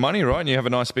you get your money right and you have a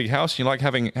nice big house and you like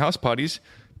having house parties,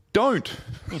 don't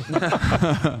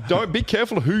be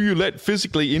careful who you let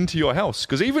physically into your house,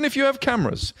 because even if you have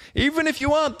cameras, even if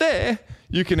you aren't there,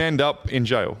 you can end up in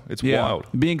jail. It's wild.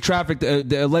 Being trafficked,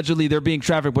 allegedly they're being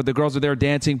trafficked, but the girls are there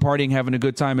dancing, partying, having a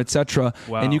good time, etc.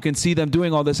 Wow. And you can see them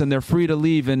doing all this, and they're free to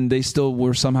leave, and they still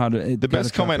were somehow. The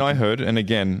best comment I heard, and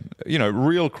again,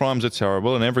 real crimes are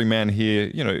terrible, and every man here,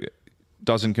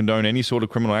 doesn't condone any sort of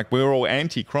criminal act. We're all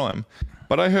anti-crime.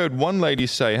 But I heard one lady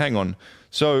say, hang on,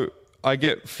 so I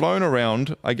get flown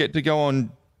around, I get to go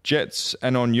on jets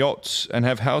and on yachts and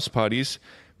have house parties.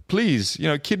 Please,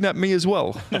 kidnap me as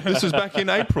well. This was back in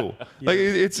April. Like,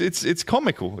 it's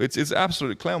comical. It's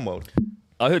absolute clown world.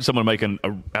 I heard someone make an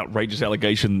outrageous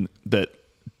allegation that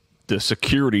the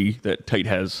security that Tate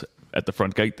has at the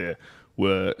front gate there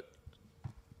were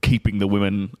keeping the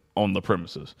women on the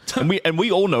premises. And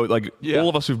we all know, all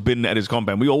of us who've been at his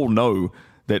compound, we all know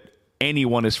that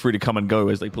anyone is free to come and go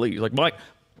as they please. Like one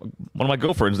of my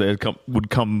girlfriends there would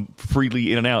come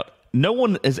freely in and out. No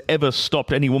one has ever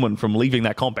stopped any woman from leaving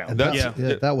that compound.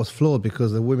 That was flawed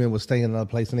because the women were staying in another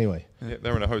place anyway. Yeah,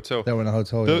 they're in a hotel.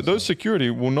 Those security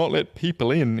will not let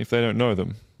people in if they don't know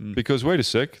them. Because, wait a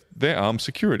sec, they're armed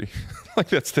security.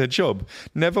 That's their job.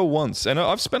 Never once. And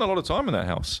I've spent a lot of time in that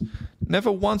house.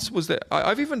 Never once was there.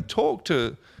 I've even talked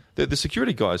to the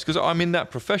security guys because I'm in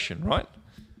that profession, right?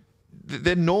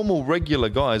 They're normal, regular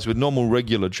guys with normal,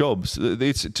 regular jobs.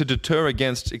 It's to deter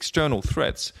against external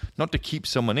threats, not to keep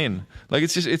someone in.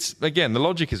 Again, the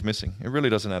logic is missing. It really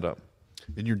doesn't add up.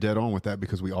 And you're dead on with that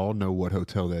because we all know what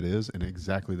hotel that is and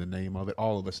exactly the name of it.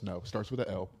 All of us know. Starts with an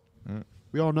L.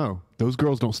 We all know. Those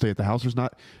girls don't stay at the house. There's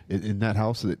not in that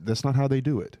house. That's not how they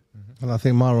do it. And I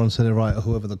think Myron said it right,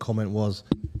 whoever the comment was.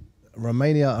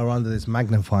 Romania are under this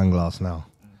magnifying glass now.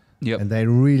 Yep. And they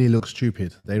really look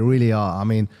stupid. They really are. I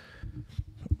mean,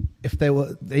 if they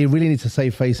really need to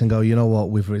save face and go, you know what,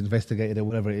 we've investigated it,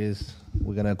 whatever it is,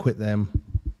 we're going to acquit them.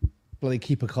 Bloody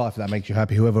keep a car if that makes you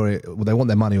happy. They want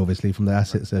their money, obviously, from the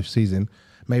assets they've seizing.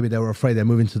 Maybe they were afraid they're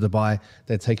moving to Dubai,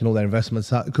 they're taking all their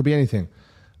investments out. It could be anything.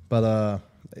 But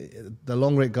the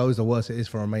longer it goes, the worse it is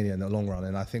for Romania in the long run.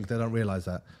 And I think they don't realize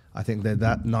that. I think they're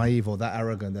that naive or that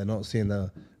arrogant. They're not seeing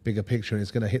the bigger picture, and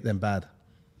it's going to hit them bad.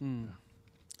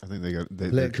 I think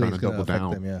they're trying to double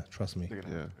down. Them, yeah, trust me.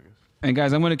 Yeah. And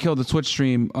guys, I'm going to kill the Twitch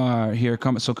stream here.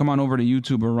 Come on over to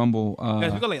YouTube or Rumble.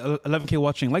 Guys, we got like 11K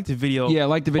watching. Like the video. Yeah,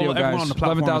 like the video, guys.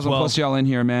 11,000 plus y'all in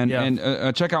here, man. Yeah.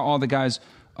 And check out all the guys'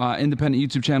 independent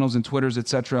YouTube channels and Twitters,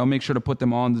 etc. I'll make sure to put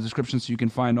them all in the description so you can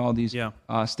find all these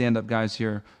stand-up guys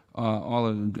here. All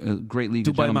a great league.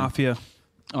 Dubai Mafia.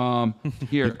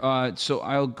 Here, so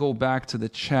I'll go back to the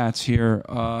chats here.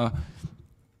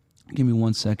 Give me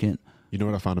 1 second. You know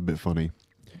what I found a bit funny?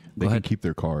 They can keep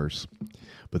their cars,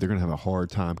 but they're going to have a hard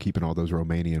time keeping all those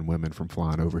Romanian women from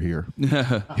flying over here.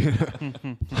 They're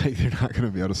not going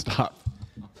to be able to stop.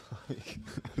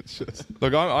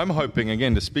 Look, I'm hoping,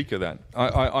 again, to speak of that,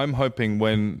 I'm hoping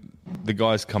when the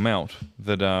guys come out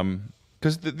that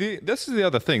Because this is the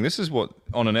other thing. This is what,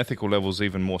 on an ethical level, is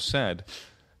even more sad.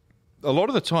 A lot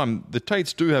of the time, the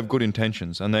Tates do have good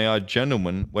intentions, and they are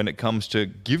gentlemen when it comes to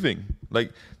giving.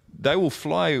 Like, they will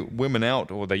fly women out,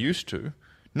 or they used to,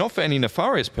 not for any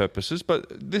nefarious purposes, but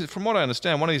from what I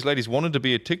understand, one of these ladies wanted to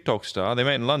be a TikTok star. They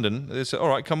met in London. They said, all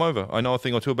right, come over. I know a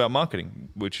thing or two about marketing,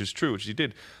 which is true, which he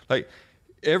did. Like,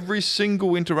 every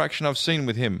single interaction I've seen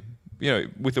with him,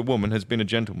 with a woman, has been a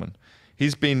gentleman.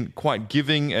 He's been quite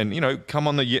giving and, come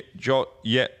on the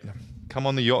come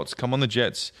on the yachts, come on the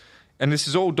jets. And this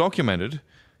is all documented.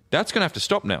 That's going to have to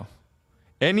stop now.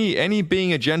 Any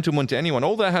being a gentleman to anyone,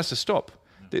 all that has to stop.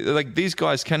 Like, these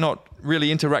guys cannot really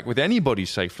interact with anybody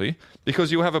safely,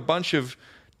 because you have a bunch of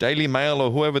Daily Mail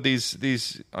or whoever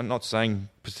these I'm not saying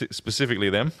specifically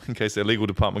them in case their legal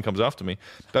department comes after me,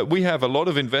 but we have a lot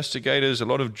of investigators, a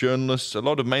lot of journalists, a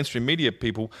lot of mainstream media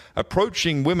people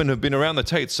approaching women who've been around the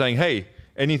Tates saying, hey,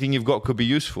 anything you've got could be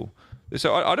useful.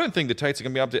 So I don't think the Tates are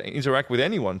going to be able to interact with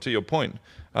anyone, to your point.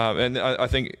 And I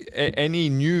think any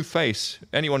new face,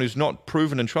 anyone who's not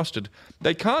proven and trusted,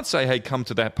 they can't say, hey, come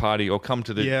to that party or come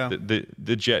to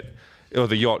the jet or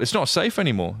the yacht. It's not safe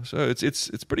anymore. So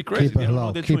it's pretty crazy. Keep it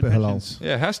halal. Keep it halal.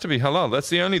 Yeah, it has to be halal. That's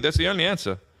the only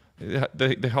answer.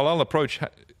 The halal approach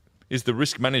is the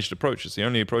risk-managed approach. It's the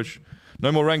only approach.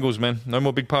 No more wrangles, man. No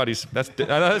more big parties. That's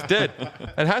dead.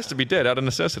 It has to be dead out of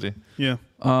necessity. Yeah.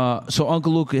 So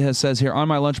Uncle Luke says here, on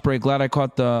my lunch break, glad I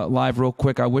caught the live real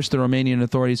quick. I wish the Romanian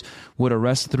authorities would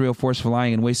arrest the 304s for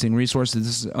lying and wasting resources.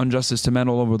 This is injustice to men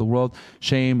all over the world.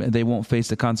 Shame they won't face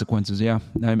the consequences. Yeah.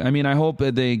 I mean, I hope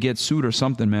that they get sued or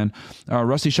something, man.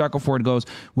 Rusty Shackleford goes,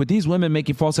 with these women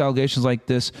making false allegations like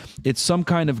this, it's some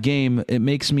kind of game. It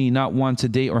makes me not want to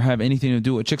date or have anything to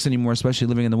do with chicks anymore, especially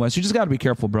living in the West. You just got to be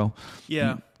careful, bro.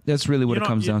 Yeah. That's really what it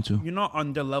comes down to. You're not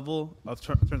on their level of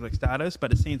terms of like status, but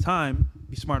at the same time,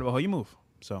 be smart about how you move.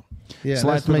 So, Yeah,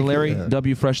 Slide let's for the make Larry, it,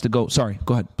 W Fresh to go. Sorry,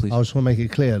 go ahead, please. I just want to make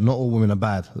it clear, not all women are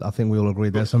bad. I think we all agree.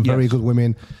 There's some very good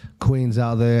women, queens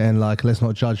out there, and let's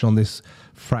not judge on this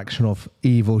fraction of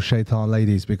evil shaitan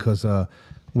ladies, because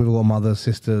we've got mothers,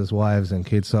 sisters, wives, and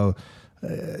kids. So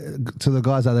to the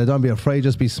guys out there, don't be afraid,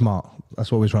 just be smart. That's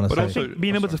what we're trying to say. also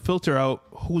being able to filter out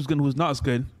who's good and who's not as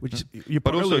good, which you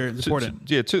put earlier, is important.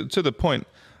 To the point,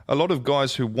 a lot of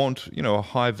guys who want, a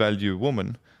high value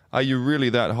woman, are you really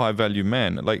that high value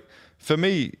man? Like, for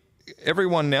me,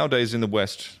 everyone nowadays in the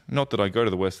West, not that I go to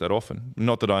the West that often,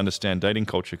 not that I understand dating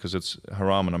culture because it's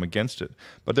haram and I'm against it,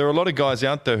 but there are a lot of guys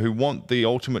out there who want the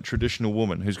ultimate traditional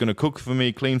woman who's going to cook for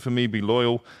me, clean for me, be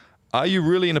loyal. Are you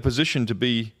really in a position to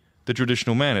be the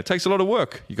traditional man? It takes a lot of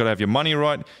work. You got to have your money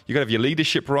right. You got to have your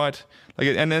leadership right.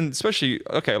 And then especially,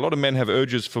 a lot of men have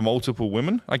urges for multiple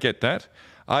women. I get that.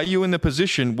 Are you in the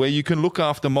position where you can look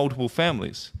after multiple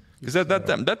families? Because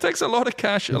that takes a lot of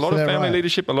cash, a lot of family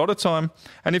leadership, a lot of time.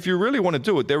 And if you really want to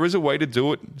do it, there is a way to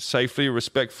do it safely,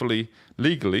 respectfully,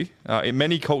 legally, in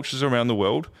many cultures around the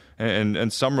world,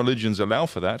 and some religions allow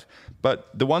for that. But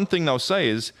the one thing they'll say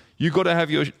is, you got to have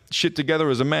your shit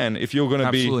together as a man if you're going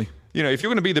to be... if you're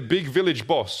going to be the big village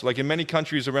boss, like in many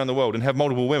countries around the world, and have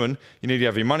multiple women, you need to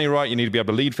have your money right. You need to be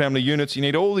able to lead family units. You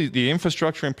need all the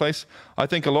infrastructure in place. I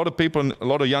think a lot of people, and a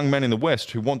lot of young men in the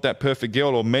West who want that perfect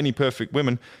girl or many perfect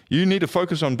women, you need to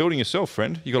focus on building yourself,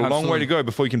 friend. You got a long way to go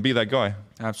before you can be that guy.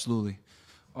 Absolutely.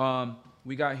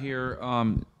 We got here...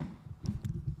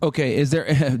 Okay, is there?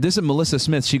 This is Melissa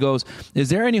Smith. She goes, is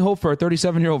there any hope for a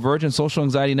 37-year-old virgin, social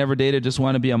anxiety, never dated, just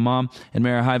want to be a mom and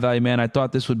marry a high-value man? I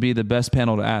thought this would be the best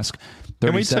panel to ask.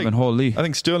 37, holy. I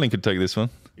think Sterling could take this one.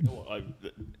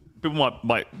 People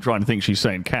might try and think she's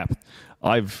saying cap.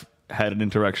 I've had an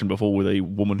interaction before with a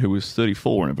woman who was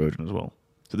 34 and a virgin as well.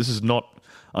 So this is not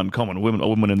uncommon. A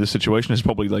woman in this situation is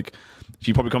probably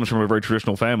she probably comes from a very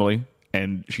traditional family,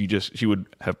 and she would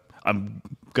have... I'm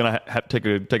gonna take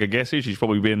a guess here. She's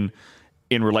probably been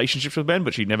in relationships with men,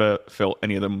 but she never felt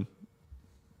any of them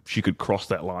she could cross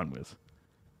that line with.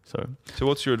 So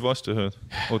what's your advice to her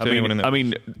or to anyone in there? I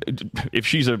mean, if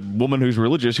she's a woman who's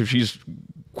religious, if she's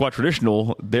quite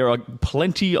traditional, there are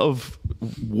plenty of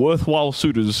worthwhile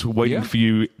suitors waiting for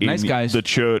you in the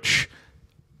church,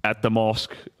 at the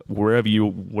mosque, whatever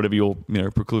your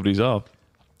proclivities are.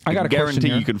 I got a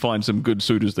guarantee you can find some good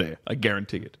suitors there. I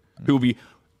guarantee it. Who will be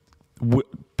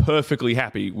perfectly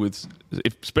happy with,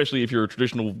 especially if you're a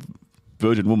traditional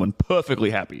virgin woman, perfectly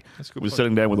happy with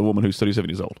settling down with a woman who's 37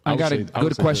 years old. I got a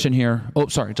good question here. Oh,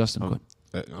 sorry, Justin. Go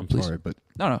ahead. I'm Please. sorry, but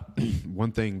no.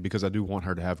 One thing, because I do want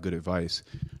her to have good advice,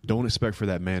 don't expect for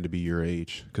that man to be your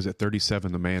age, because at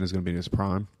 37, the man is going to be in his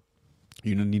prime.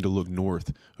 You need to look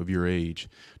north of your age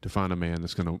to find a man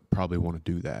that's going to probably want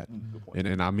to do that.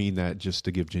 And I mean that just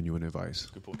to give genuine advice.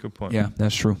 Good point. Yeah,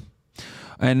 that's true.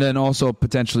 And then also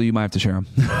potentially you might have to share them.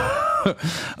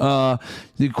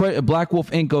 Black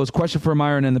Wolf Inc. goes, question for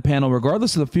Myron and the panel.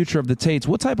 Regardless of the future of the Tates,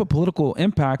 what type of political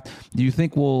impact do you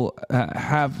think will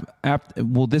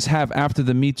this have after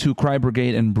the Me Too Cry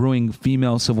Brigade and brewing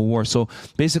female civil war? So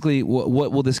basically,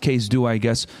 what will this case do, I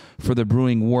guess, for the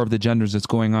brewing war of the genders that's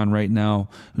going on right now?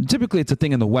 Typically, it's a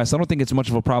thing in the West. I don't think it's much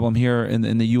of a problem here in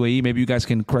the UAE. Maybe you guys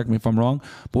can correct me if I'm wrong.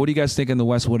 But what do you guys think in the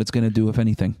West, what it's going to do, if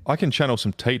anything? I can channel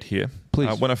some Tate here.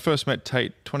 Please. When I first met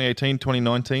Tate, 2018,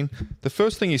 2019, the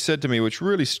first thing he said to me, which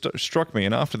really struck me,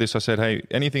 and after this I said, hey,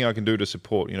 anything I can do to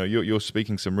support, you're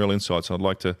speaking some real insights. I'd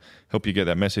like to help you get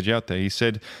that message out there. He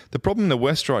said, the problem in the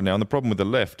West right now, and the problem with the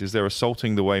left, is they're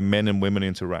assaulting the way men and women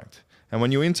interact. And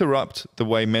when you interrupt the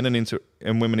way men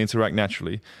and women interact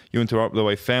naturally, you interrupt the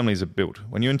way families are built.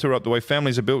 When you interrupt the way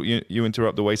families are built, you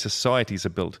interrupt the way societies are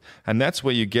built. And that's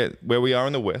where you get where we are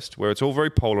in the West, where it's all very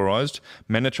polarized.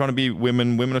 Men are trying to be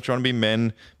women, women are trying to be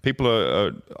men. People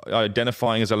are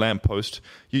identifying as a lamppost.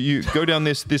 You go down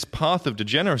this path of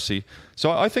degeneracy.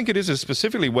 So I think it is a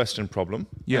specifically Western problem.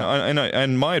 Yeah.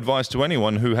 And my advice to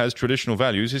anyone who has traditional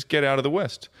values is get out of the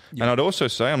West. Yeah. And I'd also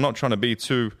say, I'm not trying to be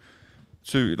too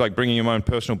like bringing your own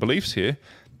personal beliefs here,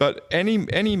 but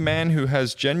any man who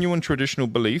has genuine traditional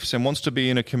beliefs and wants to be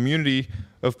in a community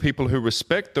of people who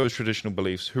respect those traditional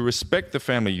beliefs, who respect the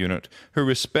family unit, who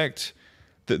respect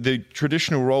the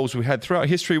traditional roles we had throughout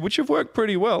history, which have worked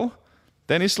pretty well,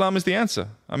 then Islam is the answer.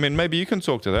 I mean, maybe you can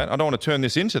talk to that. I don't want to turn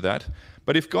this into that.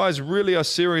 But if guys really are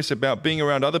serious about being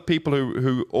around other people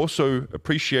who also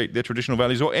appreciate their traditional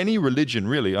values, or any religion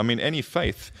really, I mean, any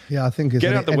faith, yeah, I think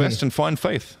get out the West and find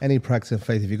faith. Any practice of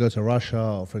faith. If you go to Russia,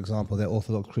 or for example, they're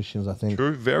Orthodox Christians, I think.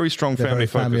 True, very strong they're family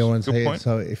very focus. oriented. Good point.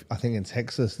 So I think in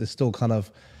Texas, there's still kind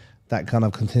of that kind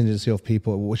of contingency of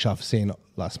people, which I've seen,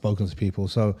 like spoken to people.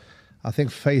 So I think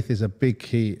faith is a big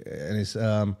key, and it's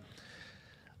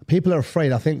people are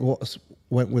afraid. I think what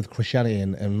went with Christianity,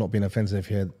 and not being offensive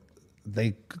here,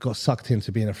 they got sucked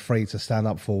into being afraid to stand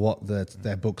up for what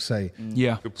their books say.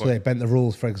 Yeah. So they bent the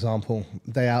rules, for example.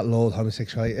 They outlawed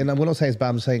homosexuality. And we're not saying it's bad,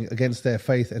 I'm saying against their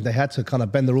faith. And they had to kind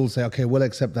of bend the rules, say, okay, we'll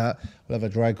accept that. We'll have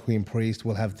a drag queen priest.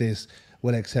 We'll have this.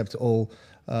 We'll accept all.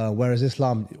 Whereas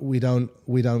Islam, we don't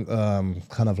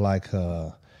kind of like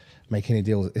make any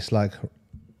deals. It's like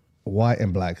white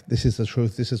and black. This is the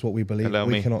truth. This is what we believe. Allow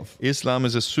me. Islam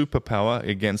is a superpower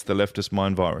against the leftist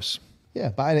mind virus. Yeah,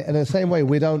 but in the same way,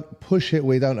 we don't push it,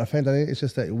 we don't offend it. It's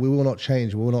just that we will not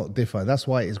change, we will not differ. That's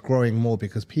why it's growing more,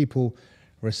 because people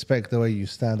respect the way you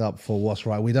stand up for what's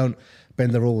right. We don't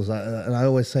bend the rules. And I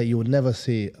always say you would never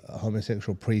see a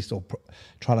homosexual priest or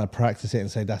trying to practice it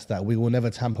and say that's that. We will never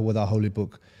tamper with our holy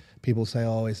book. People say,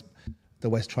 oh, the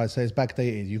West tries to say it's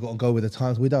backdated. You've got to go with the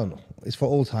times. We don't. It's for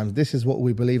all times. This is what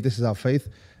we believe. This is our faith,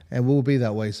 and we'll be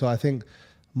that way. So I think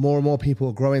more and more people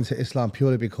are growing to Islam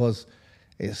purely because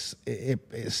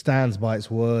it stands by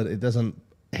its word. It doesn't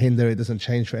hinder. It doesn't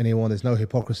change for anyone. There's no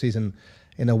hypocrisies. And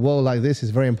in a world like this,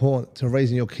 it's very important to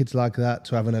raising your kids like that,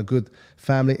 to having a good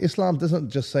family. Islam doesn't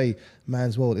just say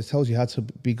man's world. It tells you how to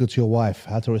be good to your wife,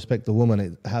 how to respect the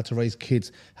woman, how to raise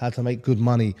kids, how to make good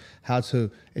money,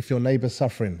 if your neighbor's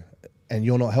suffering and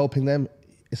you're not helping them,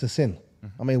 it's a sin.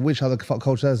 I mean, which other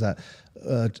culture does that?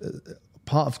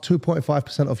 Part of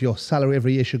 2.5% of your salary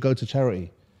every year should go to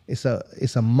charity. It's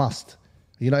a must.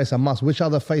 It's a must. Which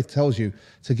other faith tells you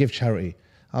to give charity?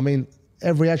 I mean,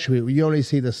 every attribute, you only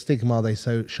see the stigma they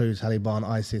show you, Taliban,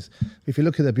 ISIS. If you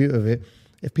look at the beauty of it,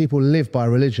 if people live by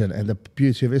religion and the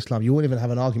beauty of Islam, you wouldn't even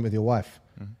have an argument with your wife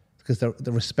because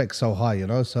the respect's so high,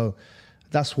 So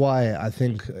that's why I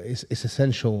think it's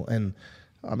essential. And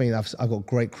I mean, I've got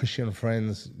great Christian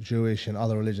friends, Jewish and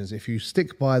other religions. If you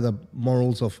stick by the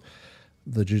morals of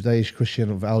the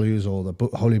Judaic-Christian values or the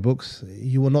holy books,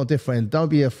 you will not differ. And don't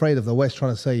be afraid of the West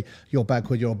trying to say you're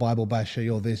backward, you're a Bible basher,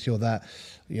 you're this, you're that.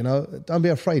 Don't be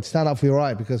afraid. Stand up for your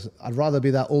right, because I'd rather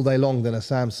be that all day long than a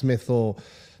Sam Smith or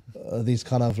these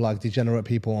kind of like degenerate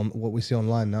people on what we see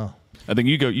online now. I think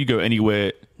you go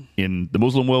anywhere in the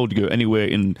Muslim world, you go anywhere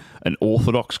in an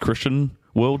Orthodox Christian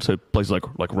world, so places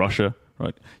like Russia,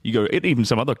 right? You go even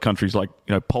some other countries like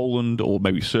Poland or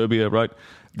maybe Serbia, right?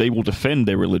 They will defend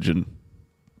their religion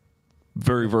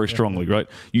very, very strongly, right?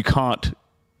 You can't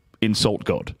insult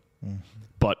God.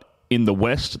 But in the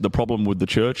West, the problem with the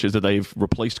church is that they've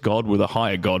replaced God with a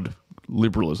higher God,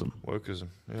 liberalism. Wokeism,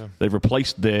 yeah. They've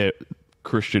replaced their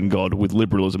Christian God with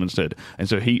liberalism instead. And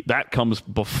so that comes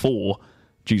before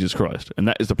Jesus Christ. And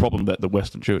that is the problem that the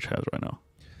Western church has right now.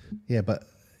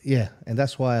 Yeah, and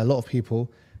that's why a lot of people,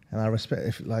 and I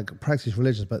respect, practice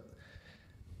religions, but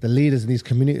the leaders in these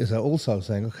communities are also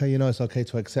saying, okay, you know, it's okay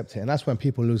to accept it. And that's when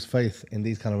people lose faith in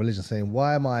these kind of religions, saying,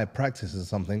 why am I practicing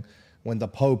something when the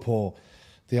Pope or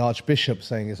the Archbishop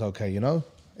saying it's okay, you know?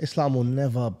 Islam will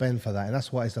never bend for that. And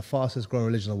that's why it's the fastest growing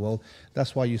religion in the world.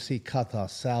 That's why you see Qatar,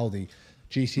 Saudi,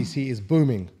 GCC is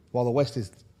booming while the West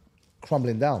is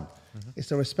crumbling down. It's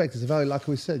the respect. It's the value. Like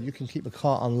we said, you can keep a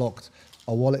car unlocked,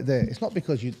 a wallet there. It's not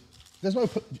because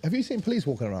have you seen police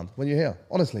walking around when you're here?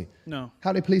 Honestly. No.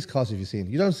 How many police cars have you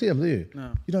seen? You don't see them, do you?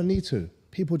 No. You don't need to.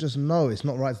 People just know it's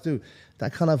not right to do.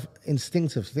 That kind of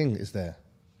instinctive thing is there,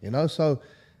 you know? So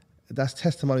that's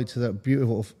testimony to the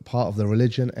beautiful part of the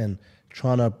religion and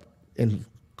trying to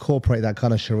incorporate that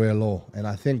kind of Sharia law. And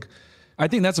I think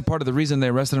that's a part of the reason they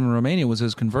arrested him in Romania was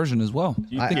his conversion as well.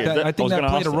 I think that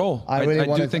played a role. I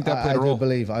do think that played a role. I do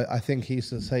believe. I think he used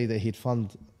to say that he'd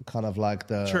fund kind of like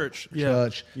the church.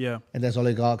 Yeah. And there's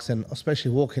oligarchs, and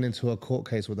especially walking into a court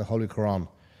case with the Holy Quran.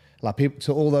 Like people,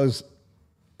 to all those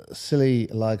silly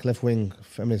like left-wing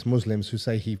feminist Muslims who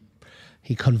say he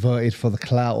converted for the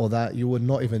clout or that, you would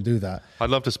not even do that.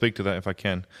 I'd love to speak to that if I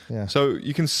can. Yeah. So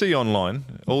you can see online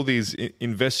all these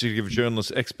investigative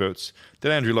journalist experts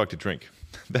that Andrew liked to drink.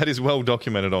 That is well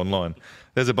documented online.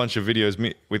 There's a bunch of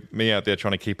videos with me out there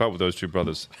trying to keep up with those two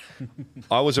brothers.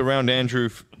 I was around Andrew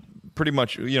pretty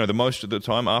much, the most of the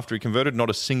time after he converted, not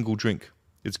a single drink.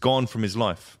 It's gone from his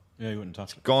life. Yeah, he wouldn't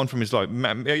touch it. Gone from his life.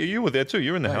 Matt, you were there too.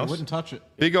 You're in the house. He wouldn't touch it.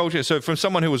 Big old. So from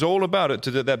someone who was all about it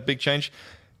to that big change,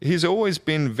 he's always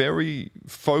been very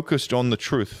focused on the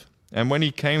truth. And when he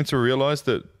came to realize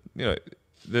that,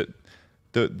 that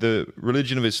the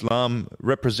religion of Islam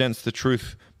represents the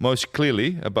truth most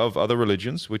clearly above other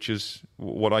religions, which is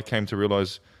what I came to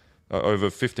realize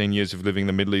over 15 years of living in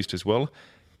the Middle East as well.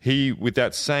 He, with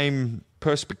that same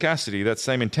perspicacity, that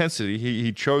same intensity,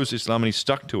 he chose Islam and he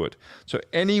stuck to it. So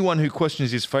anyone who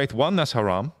questions his faith, one, that's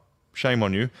haram. Shame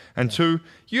on you. And two,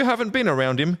 you haven't been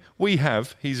around him. We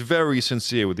have. He's very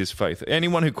sincere with his faith.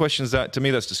 Anyone who questions that, to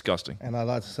me, that's disgusting. And I'd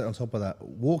like to say on top of that,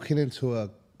 walking into a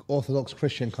Orthodox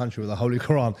Christian country with a Holy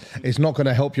Quran is not going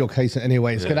to help your case in any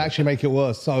way. It's going to actually make it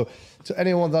worse. So to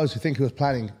any one of those who think he was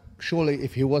planning, surely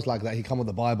if he was like that, he'd come with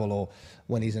the Bible, or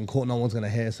when he's in court, no one's going to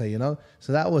hear say,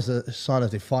 So that was a sign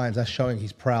of defiance. That's showing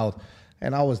he's proud.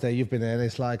 And I was there, you've been there, and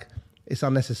it's like, it's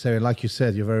unnecessary. And like you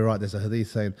said, you're very right. There's a hadith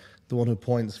saying, the one who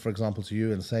points, for example, to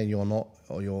you and saying you're not,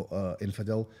 or you're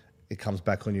infidel, it comes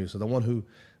back on you. So the one who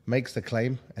makes the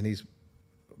claim and he's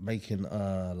making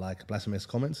like blasphemous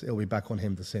comments, it'll be back on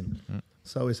him to sin.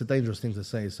 So it's a dangerous thing to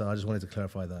say. So I just wanted to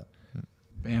clarify that.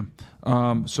 Bam.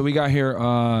 So we got here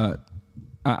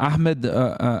Ahmed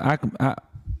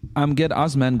Amged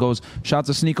Osman goes, shout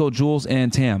to Sneeko, Jules,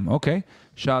 and Tam. Okay.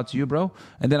 Shout out to you, bro.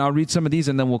 And then I'll read some of these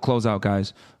and then we'll close out,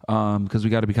 guys, because we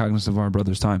got to be cognizant of our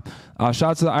brother's time. Shout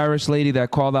out to the Irish lady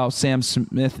that called out Sam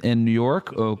Smith in New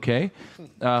York. Okay.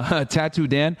 Tattoo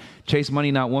Dan, chase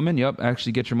money, not woman. Yep,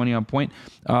 actually get your money on point.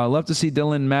 Love to see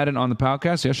Dylan Madden on the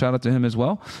podcast. Yeah, shout out to him as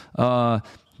well.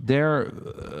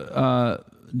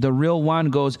 The real one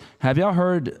goes, have y'all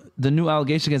heard the new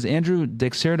allegation against Andrew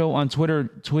Dexerdo on Twitter?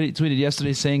 Tweeted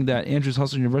yesterday saying that Andrews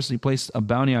Hustle University placed a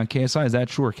bounty on KSI. Is that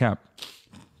true or cap?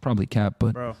 Probably cap,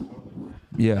 but bro.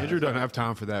 Yeah. Andrew doesn't have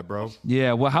time for that, bro.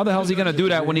 Yeah, well, how the hell is he going to do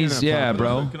that when he's,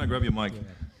 bro? Can I grab your mic?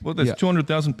 Well, there's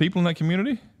 200,000 people in that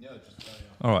community?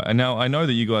 All right, and now I know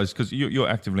that you guys, because you're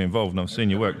actively involved and I've seen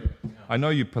your work, I know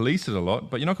you police it a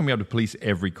lot, but you're not going to be able to police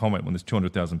every comment when there's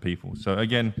 200,000 people. So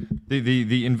again,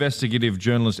 the investigative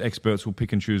journalist experts will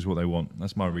pick and choose what they want.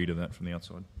 That's my read of that from the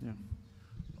outside.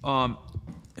 Yeah.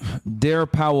 Dare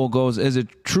Powell goes, is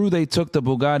it true they took the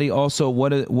Bugatti? Also,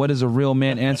 what is a real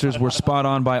man? Answers were spot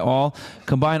on by all.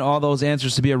 Combine all those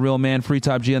answers to be a real man. Free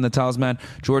Top G and the Talisman.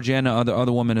 Georgiana,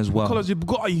 other woman as well.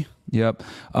 Bugatti. Yep.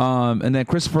 And then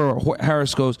Christopher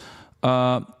Harris goes,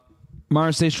 Mara,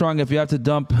 stay strong. If you have to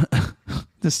dump...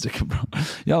 This sticker, bro.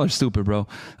 Y'all are stupid, bro.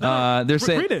 They're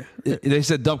saying they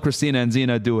said dump Christina and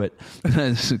Zena, do it.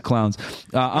 Clowns.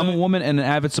 I'm a woman and an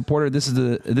avid supporter. This is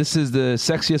the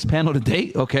sexiest panel to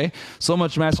date. Okay, so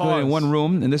much masculinity in one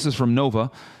room, and this is from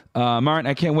Nova. Martin,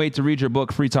 I can't wait to read your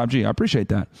book, Free Top G. I appreciate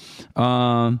that.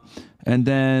 And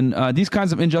then these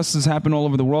kinds of injustices happen all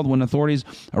over the world. When authorities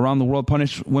around the world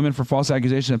punish women for false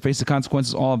accusations and face the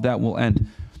consequences, all of that will end.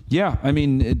 Yeah, I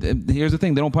mean, here's the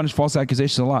thing. They don't punish false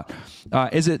accusations a lot.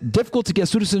 Is it difficult to get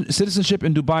citizenship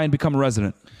in Dubai and become a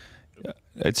resident?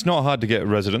 It's not hard to get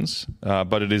residence,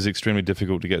 but it is extremely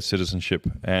difficult to get citizenship.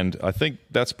 And I think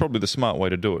that's probably the smart way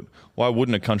to do it. Why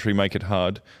wouldn't a country make it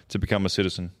hard to become a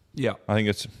citizen? Yeah. I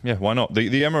think why not? The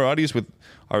Emiratis,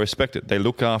 I respect it. They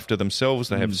look after themselves.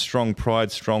 They have strong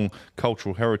pride, strong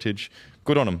cultural heritage.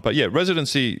 good on them. But yeah,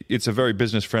 residency, it's a very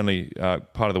business-friendly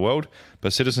part of the world.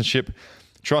 But citizenship,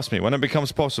 trust me, when it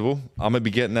becomes possible, I'm going to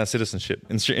be getting that citizenship,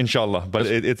 inshallah. But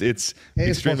it's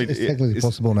extremely... It's technically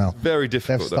possible now. Very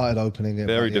difficult. They've started opening it.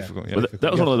 Very difficult, yeah. Well,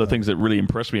 that was one of the things that really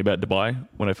impressed me about Dubai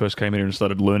when I first came in and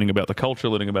started learning about the culture,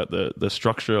 learning about the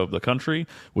structure of the country,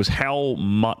 was how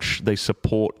much they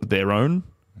support their own.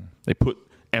 They put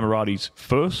Emiratis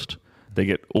first. They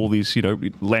get all these,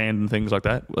 land and things like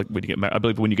that. Like when you get married, I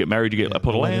believe when you get married, you get a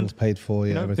plot of land, paid for,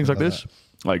 things like this.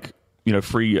 Like,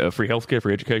 free healthcare,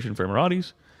 free education for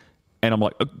Emiratis. And I'm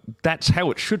like, that's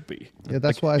how it should be. Yeah,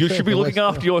 that's why you should be looking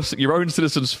after your own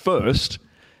citizens first.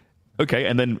 Okay,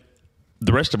 and then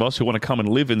the rest of us who want to come and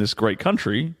live in this great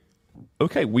country,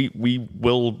 okay, we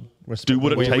will do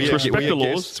what it takes to respect the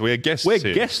laws. We are guests. We're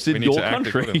here. guests in your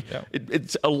country. Yeah.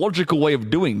 It's a logical way of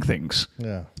doing things.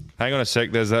 Yeah. Hang on a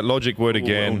sec. There's that logic word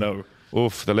again. Oh, no.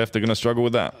 Oof, the left are going to struggle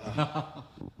with that.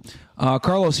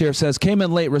 Carlos here says, came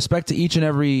in late. Respect to each and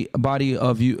every body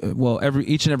of you. Well,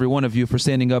 each and every one of you for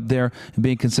standing up there and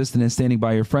being consistent and standing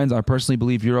by your friends. I personally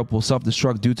believe Europe will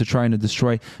self-destruct due to trying to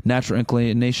destroy natural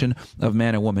inclination of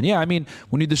man and woman. Yeah, I mean,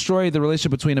 when you destroy the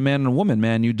relationship between a man and a woman,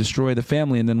 man, you destroy the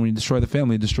family, and then when you destroy the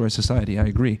family, you destroy society. I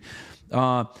agree.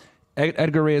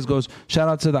 Edgar Reyes goes, shout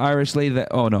out to the Irish lady that,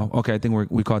 oh no, okay, I think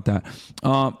we caught that.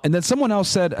 And then someone else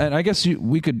said, and I guess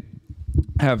we could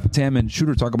have Tam and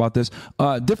Shooter talk about this,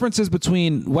 differences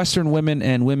between Western women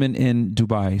and women in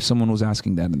Dubai. Someone was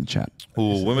asking that in the chat.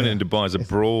 Oh, women in Dubai is a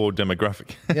broad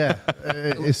demographic. Yeah,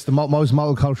 it's the most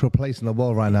multicultural place in the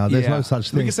world right now. There's no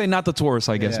such thing. We can say not the tourists,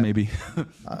 I guess, maybe.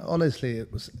 Honestly, it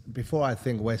was before I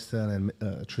think Western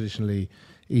and traditionally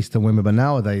Eastern women, but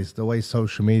nowadays the way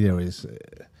social media is,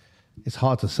 it's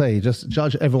hard to say. Just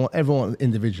judge everyone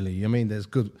individually. I mean, there's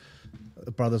good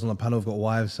brothers on the panel who've got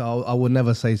wives, so I would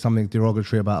never say something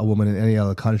derogatory about a woman in any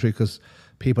other country because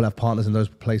people have partners in those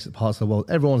parts of the world.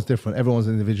 Everyone's different. Everyone's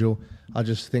individual. I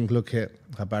just think, look at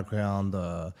her background,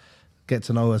 get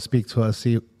to know her, speak to her,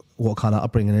 see what kind of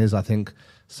upbringing it is. I think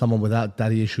someone without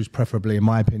daddy issues, preferably, in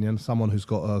my opinion, someone who's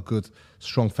got a good,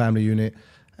 strong family unit,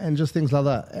 and just things like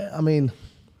that. I mean,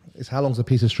 it's how long's a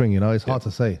piece of string, It's hard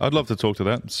to say. I'd love to talk to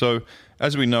that. So,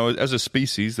 as we know, as a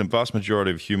species, the vast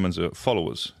majority of humans are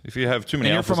followers. If you have too many...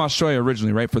 And you're from Australia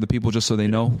originally, right? For the people, just so they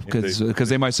know? Because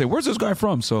they might say, where's this guy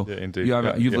from? So,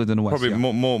 you've lived in the West. Probably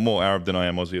more Arab than I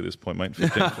am Aussie at this point, mate.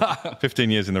 15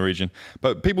 years in the region.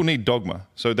 But people need dogma.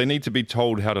 So, they need to be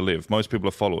told how to live. Most people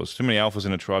are followers. Too many alphas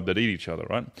in a tribe that eat each other,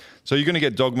 right? So, you're going to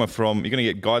get dogma you're going to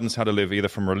get guidance how to live either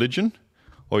from religion,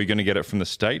 or you're going to get it from the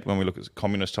state when we look at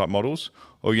communist type models,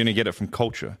 or you're going to get it from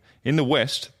culture. In the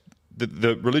West,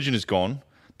 the religion is gone.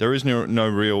 There is no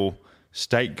real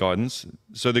state guidance.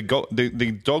 So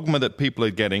the dogma that people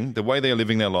are getting, the way they are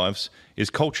living their lives, is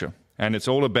culture. And it's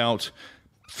all about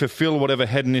fulfill whatever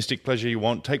hedonistic pleasure you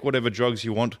want, take whatever drugs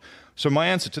you want. So my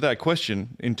answer to that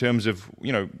question, in terms of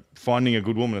finding a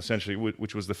good woman, essentially,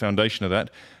 which was the foundation of that,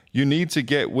 you need to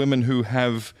get women who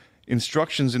have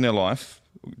instructions in their life,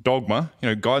 dogma,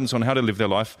 guidance on how to live their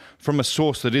life from a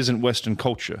source that isn't Western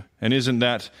culture and isn't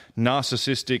that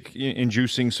narcissistic,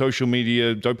 inducing social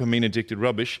media, dopamine addicted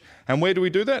rubbish. And where do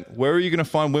we do that? Where are you going to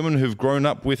find women who've grown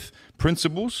up with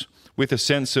principles, with a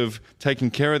sense of taking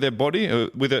care of their body,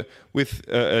 with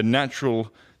a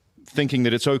natural thinking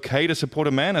that it's okay to support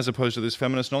a man as opposed to this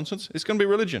feminist nonsense? It's going to be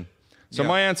religion. So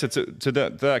my answer to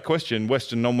that question,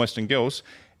 Western, non-Western girls,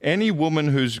 any woman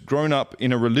who's grown up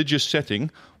in a religious setting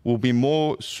will be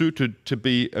more suited to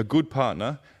be a good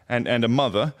partner and a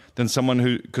mother than someone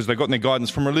who, because they got their guidance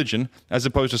from religion, as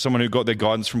opposed to someone who got their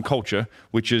guidance from culture,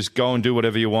 which is go and do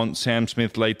whatever you want, Sam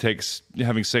Smith, latex,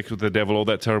 having sex with the devil, all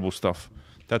that terrible stuff.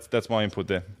 That's my input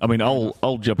there. I mean,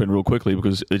 I'll jump in real quickly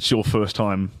because it's your first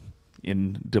time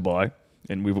in Dubai,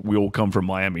 and we all come from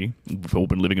Miami. We've all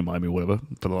been living in Miami or whatever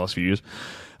for the last few years.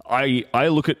 I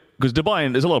look at, because Dubai,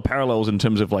 and there's a lot of parallels in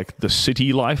terms of like the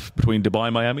city life between Dubai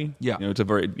and Miami. Yeah. It's a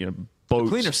very, boats.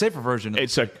 Cleaner, safer version.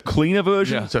 It's a cleaner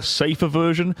version. Yeah. It's a safer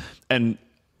version. And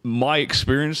my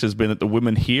experience has been that the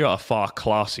women here are far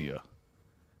classier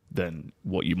than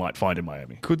what you might find in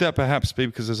Miami. Could that perhaps be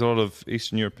because there's a lot of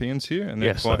Eastern Europeans here? And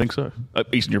yes, I think so.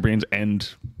 Eastern Europeans and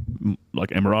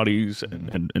like Emiratis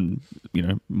and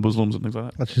Muslims and things like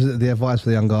that. That's just the advice for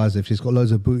the young guys. If she's got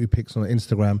loads of booty pics on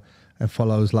Instagram and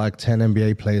follows like 10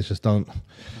 NBA players, just don't.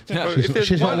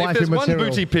 She's not wifey material. One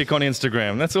booty pic on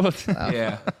Instagram, that's all.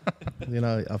 Yeah.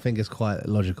 I think it's quite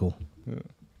logical. Yeah.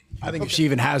 I think if she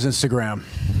even has Instagram.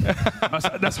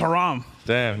 that's haram.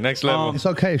 Damn, next level. It's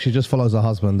okay if she just follows her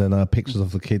husband and pictures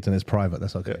of the kids and it's private.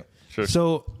 That's okay. Yeah, sure.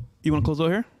 So, you want to close out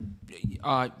here?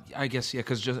 I guess, yeah,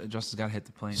 because Justin's got to hit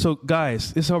the plane. So,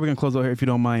 guys, this is how we're going to close out here, if you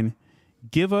don't mind.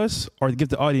 give us or give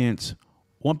the audience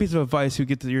one piece of advice you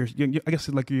get to your I guess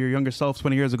like your younger self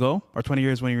 20 years ago or 20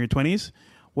 years when you're in your 20s,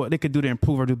 what they could do to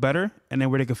improve or do better, and then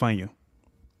where they could find you.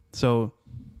 So,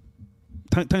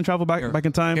 time travel back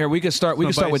in time. Here, we can start. We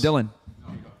can start with Dylan.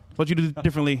 What you do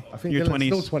differently I in think your Dylan's 20s?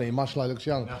 still 20, much like looks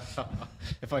young.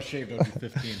 If I shaved, I'd be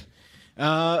 15.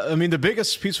 I mean, the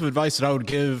biggest piece of advice that I would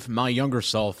give my younger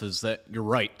self is that you're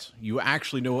right. You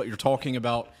actually know what you're talking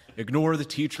about. Ignore the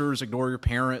teachers, ignore your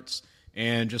parents,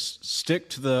 and just stick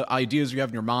to the ideas you have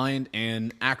in your mind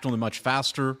and act on them much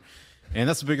faster. And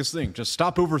that's the biggest thing. Just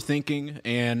stop overthinking.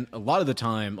 And a lot of the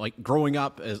time, like growing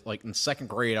up as like in second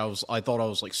grade, I thought I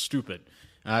was like stupid.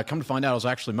 Come to find out, I was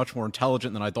actually much more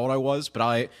intelligent than I thought I was. But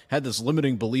I had this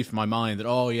limiting belief in my mind that,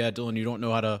 oh yeah, Dylan, you don't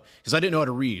know how to, because I didn't know how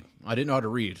to read. I didn't know how to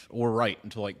read or write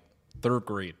until like third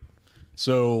grade.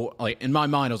 So like in my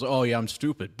mind, I was like, oh yeah, I'm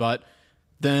stupid. But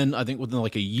then I think within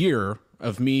like a year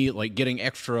of me like getting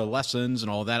extra lessons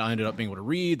and all that, I ended up being able to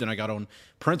read. Then I got on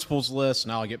principals list.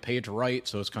 Now I get paid to write,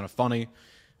 so it's kind of funny.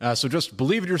 So just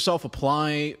believe in yourself.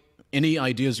 Apply any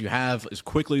ideas you have as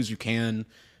quickly as you can.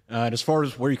 And as far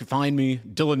as where you can find me,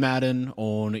 Dylan Madden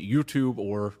on YouTube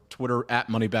or Twitter at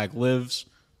MoneyBagLives.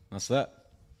 That's that.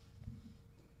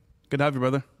 Good to have you,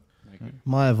 brother.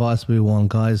 My advice would be one,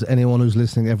 guys. Anyone who's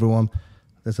listening, everyone,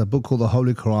 there's a book called The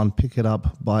Holy Quran. Pick it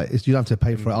up. You don't have to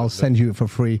pay for it. I'll send you it for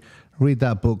free. Read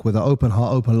that book with an open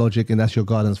heart, open logic, and that's your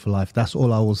guidance for life. That's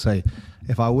all I will say.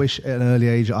 If I wish at an early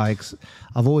age, I've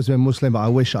always been Muslim, but I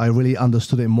wish I really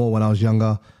understood it more when I was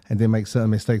younger and didn't make certain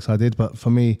mistakes I did. But for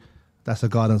me, that's a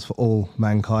guidance for all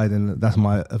mankind, and that's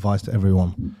my advice to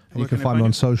everyone. And you can find me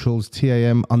on socials,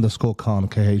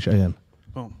 TAM_Khan, KHAN.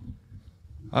 Boom.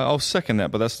 I'll second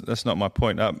that, but that's not my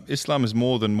point. Islam is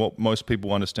more than what most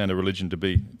people understand a religion to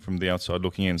be from the outside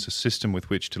looking in. It's a system with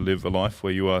which to live a life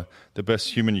where you are the best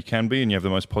human you can be and you have the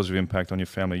most positive impact on your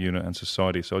family unit and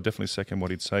society. So I definitely second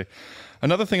what he'd say.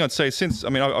 Another thing I'd say,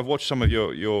 I've watched some of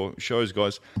your shows,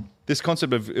 guys, this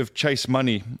concept of chase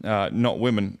money, not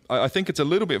women, I think it's a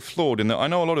little bit flawed in that I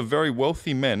know a lot of very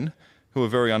wealthy men who are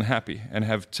very unhappy and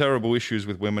have terrible issues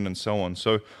with women and so on.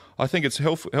 So I think it's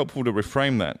helpful to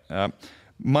reframe that.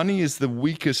 Money is the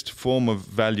weakest form of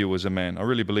value as a man. I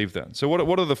really believe that. So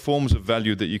what are the forms of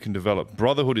value that you can develop?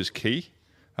 Brotherhood is key.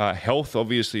 Health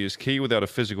obviously is key. Without a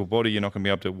physical body, you're not going to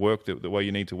be able to work the way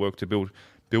you need to work to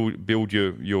build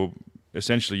your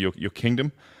essentially your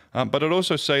kingdom. But I'd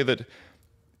also say that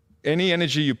any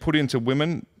energy you put into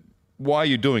women, why are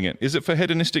you doing it? Is it for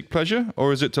hedonistic pleasure,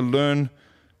 or is it to learn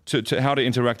to how to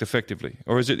interact effectively,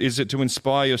 or is it to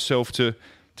inspire yourself to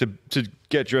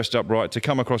get dressed up right, to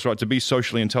come across right, to be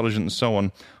socially intelligent and so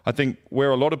on? I think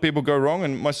where a lot of people go wrong,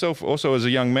 and myself also as a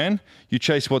young man, you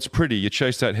chase what's pretty, you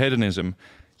chase that hedonism.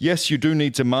 Yes, you do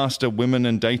need to master women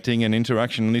and dating and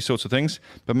interaction and these sorts of things,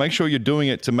 but make sure you're doing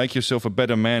it to make yourself a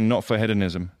better man, not for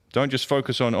hedonism. Don't just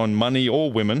focus on money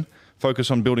or women, focus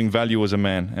on building value as a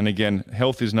man. And again,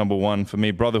 health is number one. For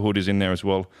me, brotherhood is in there as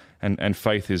well, and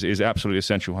faith is absolutely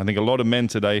essential. I think a lot of men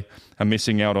today are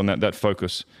missing out on that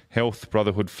focus. Health,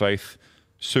 brotherhood, faith,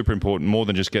 super important, more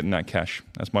than just getting that cash.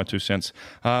 That's my 2 cents.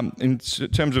 In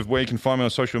terms of where you can find me on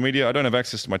social media, I don't have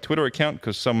access to my Twitter account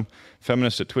because some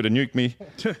feminists at Twitter nuked me.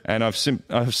 And I've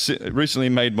recently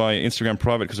made my Instagram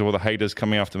private because of all the haters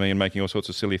coming after me and making all sorts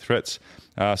of silly threats.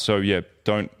 So yeah,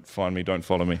 don't find me, don't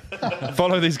follow me.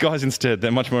 Follow these guys instead.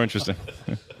 They're much more interesting.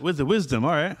 With the wisdom,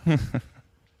 all right.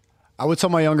 I would tell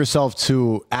my younger self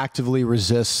to actively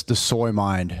resist the soy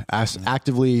mind,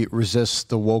 actively resist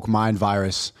the woke mind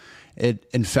virus. It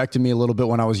infected me a little bit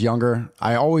when I was younger.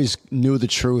 I always knew the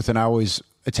truth, and I always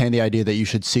attained the idea that you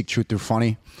should seek truth through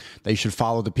funny, that you should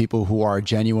follow the people who are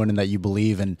genuine and that you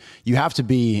believe. And you have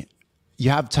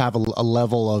to have a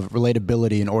level of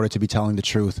relatability in order to be telling the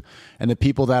truth. And the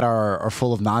people that are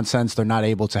full of nonsense, they're not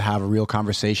able to have a real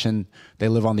conversation. They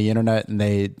live on the internet and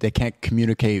they can't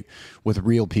communicate with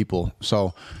real people.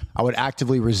 So I would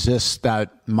actively resist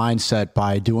that mindset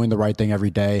by doing the right thing every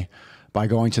day, by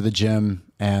going to the gym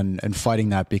and fighting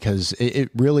that, because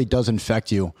it really does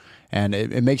infect you and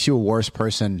it makes you a worse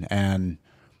person. And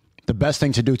the best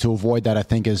thing to do to avoid that, I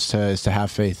think, is to have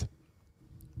faith.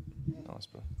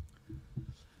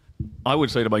 I would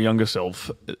say to my younger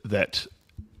self that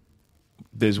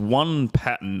there's one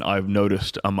pattern I've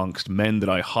noticed amongst men that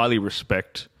I highly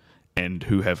respect and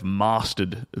who have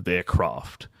mastered their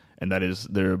craft, and that is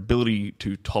their ability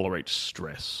to tolerate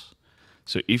stress.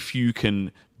 So if you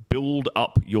can build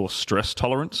up your stress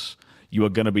tolerance, you are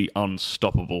going to be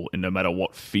unstoppable in no matter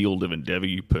what field of endeavor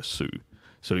you pursue.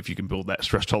 So if you can build that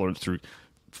stress tolerance through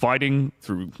fighting,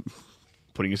 through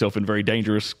putting yourself in very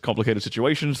dangerous, complicated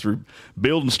situations, through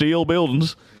build and steal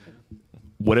buildings,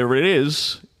 whatever it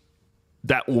is,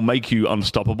 that will make you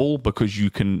unstoppable because you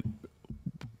can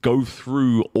go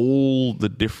through all the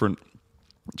different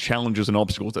challenges and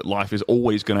obstacles that life is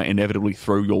always going to inevitably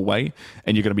throw your way,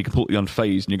 and you're going to be completely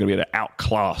unfazed, and you're going to be able to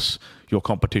outclass your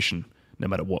competition no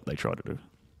matter what they try to do.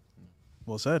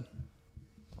 Well said.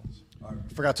 I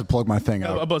forgot to plug my thing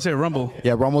I'm out. about to say Rumble.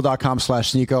 Yeah,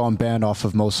 rumble.com/Sneeko. I'm banned off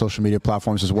of most social media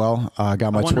platforms as well. I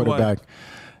got my wonder Twitter why. back.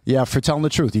 Yeah, for telling the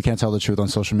truth. You can't tell the truth on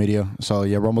social media. So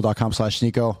yeah,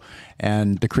 rumble.com/Sneeko.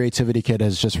 And the Creativity Kit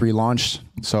has just relaunched.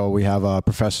 So we have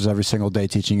professors every single day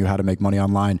teaching you how to make money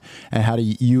online and how to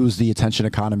use the attention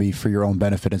economy for your own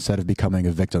benefit instead of becoming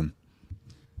a victim.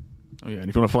 Oh, yeah, and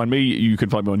if you want to find me, you can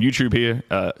find me on YouTube here,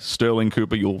 Sterling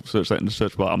Cooper. You'll search that in the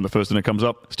search bar. I'm the first thing that comes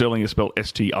up. Sterling is spelled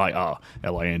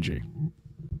Stirling.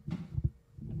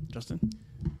 Justin?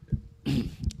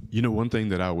 You know, one thing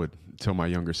that I would tell my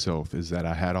younger self is that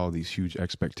I had all these huge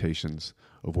expectations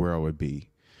of where I would be.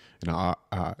 And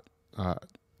I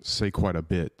say quite a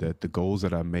bit that the goals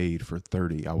that I made for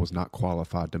 30, I was not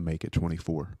qualified to make at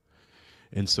 24.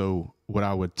 And so what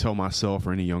I would tell myself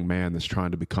or any young man that's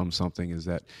trying to become something is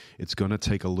that it's going to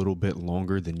take a little bit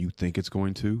longer than you think it's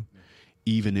going to,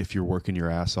 even if you're working your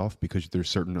ass off, because there's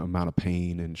a certain amount of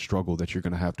pain and struggle that you're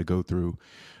going to have to go through,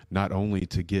 not only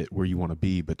to get where you want to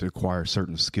be, but to acquire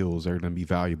certain skills that are going to be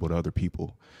valuable to other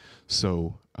people.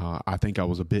 So I think I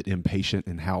was a bit impatient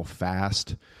in how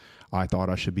fast I thought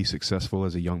I should be successful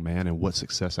as a young man and what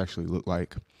success actually looked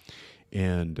like.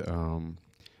 And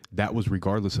that was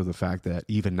regardless of the fact that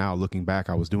even now, looking back,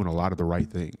 I was doing a lot of the right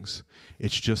things.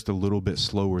 It's just a little bit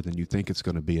slower than you think it's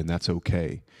going to be, and that's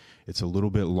okay. It's a little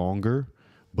bit longer,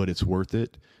 but it's worth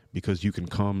it because you can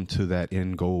come to that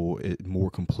end goal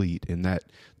more complete, and that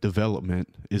development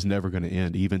is never going to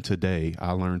end. Even today,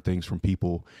 I learn things from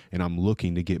people, and I'm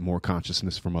looking to get more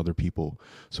consciousness from other people.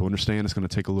 So understand it's going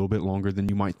to take a little bit longer than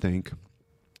you might think.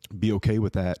 Be okay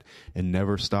with that and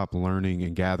never stop learning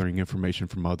and gathering information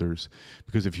from others,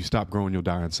 because if you stop growing, you'll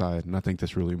die inside. And I think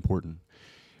that's really important.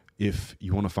 If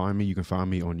you want to find me, you can find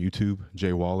me on YouTube,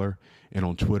 Jay Waller, and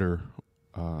on Twitter,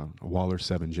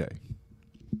 Waller7J.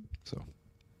 So,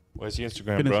 Where's the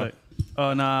Instagram, Good bro? insight.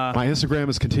 Oh, nah. my Instagram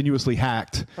is continuously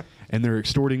hacked, and they're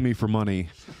extorting me for money.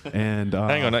 And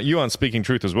Hang on, you aren't speaking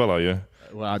truth as well, are you?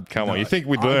 Well, Come on, you think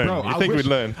we'd learn? bro, You think we'd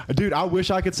learn? Dude, I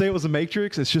wish I could say it was a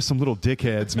Matrix. It's just some little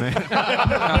dickheads, man.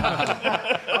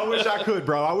 I wish I could,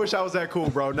 bro. I wish I was that cool,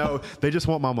 bro. No, they just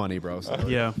want my money, bro. So.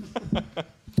 Yeah.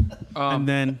 And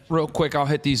then Real quick, I'll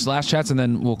hit these last chats and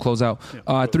then we'll close out.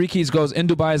 Three Keys goes in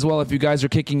Dubai as well. If you guys are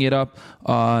kicking it up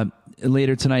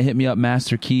later tonight, hit me up,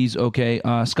 Master Keys. Okay.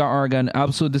 Scott Oregon,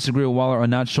 absolutely disagree with Waller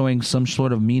on not showing some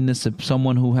sort of meanness of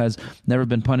someone who has never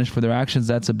been punished for their actions.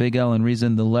 That's a big L, and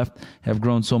reason the left have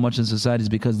grown so much in society is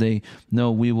because they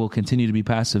know we will continue to be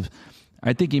passive.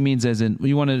 I think he means as in,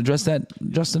 you want to address that,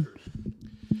 Justin?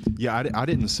 Yeah, I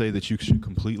didn't say that you should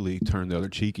completely turn the other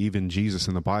cheek. Even Jesus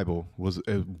in the Bible was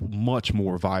much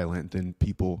more violent than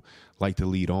people like to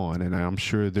lead on, and I'm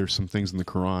sure there's some things in the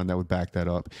Quran that would back that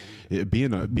up.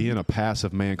 Being a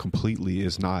passive man completely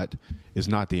is not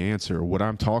the answer. What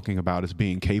I'm talking about is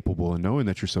being capable and knowing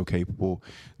that you're so capable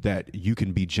that you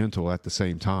can be gentle at the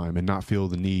same time and not feel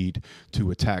the need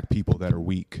to attack people that are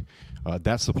weak.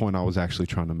 That's the point I was actually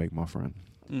trying to make, my friend.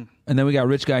 And then we got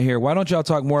Rich Guy here. Why don't y'all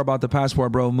talk more about the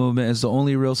Passport Bro movement? It's the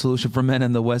only real solution for men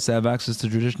in the West to have access to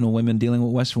traditional women. Dealing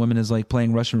with Western women is like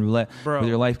playing Russian roulette with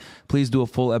your life. Please do a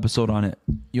full episode on it.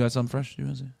 You had something fresh? You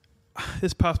want to say?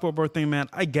 this Passport Bro thing, man,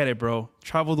 I get it, bro.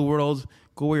 Travel the world,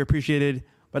 go where you're appreciated.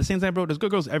 But at the same time, bro, there's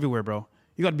good girls everywhere, bro.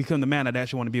 You got to become the man that I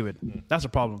actually want to be with. That's a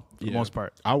problem for the most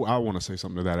part. I want to say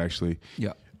something to that, actually.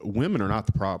 Yeah. Women are not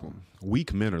the problem.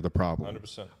 Weak men are the problem.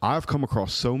 100%. I've come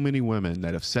across so many women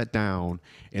that have sat down,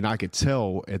 and I could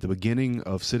tell at the beginning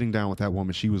of sitting down with that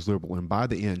woman, she was liberal, and by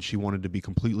the end, she wanted to be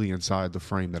completely inside the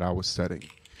frame that I was setting.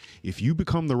 If you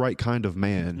become the right kind of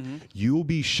man, you'll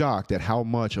be shocked at how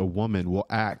much a woman will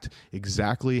act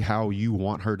exactly how you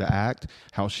want her to act,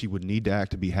 how she would need to act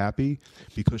to be happy,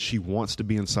 because she wants to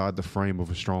be inside the frame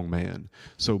of a strong man.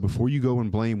 So before you go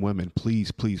and blame women,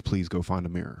 please, please, please go find a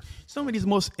mirror. Some of these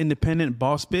most independent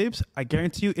boss babes, I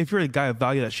guarantee you, if you're a guy of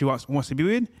value that she wants to be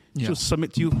with, she'll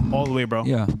submit to you all the way, bro.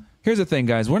 Yeah. Here's the thing,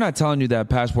 guys. We're not telling you that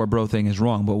Passport Bro thing is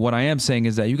wrong, but what I am saying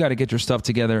is that you got to get your stuff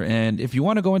together, and if you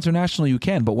want to go international, you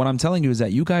can. But what I'm telling you is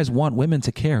that you guys want women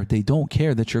to care. They don't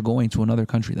care that you're going to another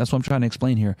country. That's what I'm trying to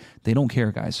explain here. They don't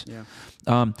care, guys. Yeah.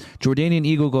 Jordanian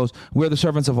Eagle goes, we are the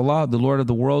servants of Allah, the Lord of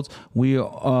the worlds. We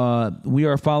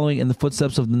are following in the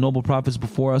footsteps of the noble prophets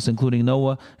before us, including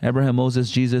Noah, Abraham,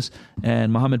 Moses, Jesus,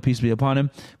 and Muhammad, peace be upon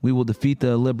him. We will defeat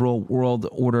the liberal world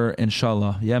order,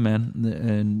 inshallah. Yeah,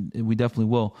 man, and we definitely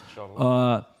will.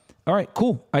 All right,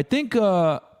 cool. I think,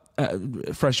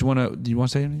 Fresh, do you want to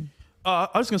say anything? I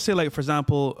was going to say, like, for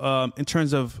example, in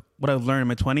terms of what I've learned in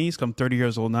my 20s, I'm 30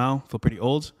 years old now, feel pretty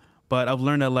old, but I've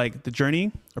learned that, like, the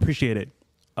journey, appreciate it.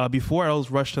 Before, I always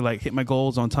rushed to, like, hit my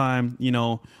goals on time, you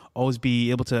know, always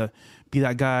be able to be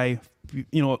that guy,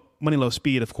 you know, money, love,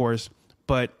 speed, of course.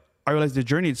 But I realized the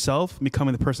journey itself,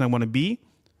 becoming the person I want to be,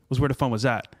 was where the fun was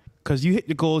at. Because you hit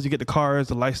your goals, you get the cars,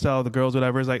 the lifestyle, the girls,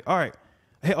 whatever. It's like, all right,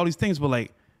 I hit all these things, but,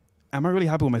 like, am I really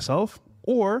happy with myself?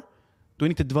 Or do I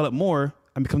need to develop more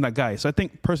and become that guy? So I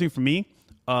think personally for me,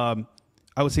 I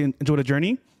would say enjoy the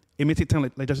journey. It may take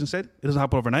time, like Justin said. It doesn't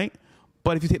happen overnight.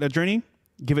 But if you take that journey,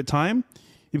 give it time,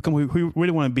 you become who you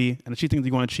really want to be and achieve things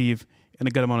you want to achieve in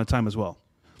a good amount of time as well.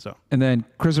 So. And then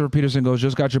Christopher Peterson goes,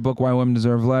 just got your book, Why Women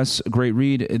Deserve Less. Great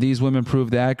read. These women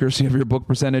prove the accuracy of your book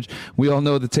percentage. We all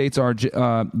know the Tates are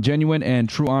genuine and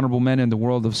true honorable men in the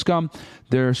world of scum.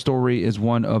 Their story is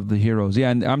one of the heroes.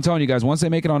 Yeah, and I'm telling you guys, once they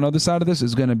make it on the other side of this,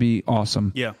 it's going to be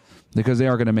awesome. Yeah. Because they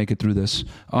are going to make it through this.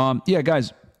 Yeah,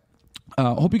 guys.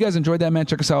 Hope you guys enjoyed that, man.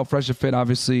 Check us out, Fresh and Fit,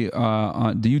 obviously,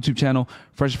 on the YouTube channel,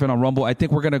 Fresh and Fit on Rumble. I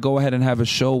think we're going to go ahead and have a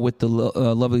show with the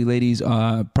lovely ladies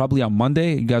probably on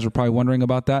Monday. You guys were probably wondering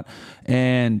about that.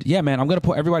 And, yeah, man, I'm going to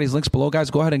put everybody's links below,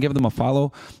 guys. Go ahead and give them a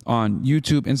follow on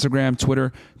YouTube, Instagram,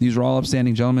 Twitter. These are all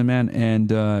upstanding gentlemen, man. And,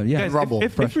 yeah. Guys, Rumble.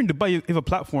 If you're in Dubai, you have a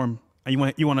platform, and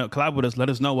you want to collab with us, let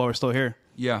us know while we're still here.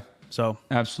 Yeah. So.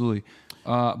 Absolutely.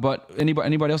 But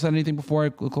anybody else have anything before I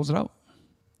close it out?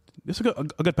 It's a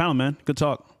good panel, man. Good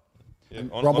talk. Yeah,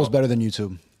 Rumble's better than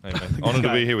YouTube. Hey, man. Honored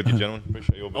to be here with you, gentlemen.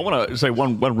 Appreciate your. I want to say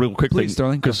one real quick Please, thing,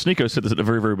 Sterling. because Sneeko said this at the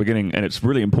very, very beginning, and it's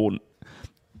really important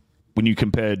when you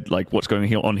compared like what's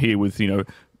going on here with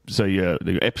say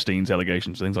the Epstein's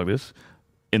allegations, things like this.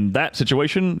 In that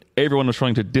situation, everyone was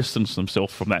trying to distance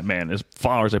themselves from that man as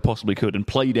far as they possibly could and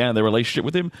play down their relationship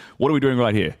with him. What are we doing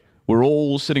right here? We're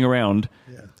all sitting around.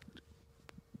 Yeah.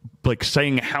 Like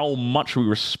saying how much we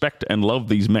respect and love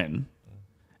these men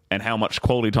and how much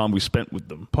quality time we spent with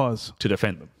them to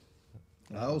defend them.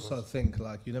 I also think,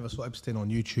 like, you never saw Epstein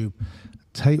on YouTube.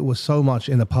 Tate was so much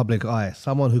in the public eye.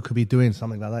 Someone who could be doing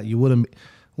something like that. You wouldn't.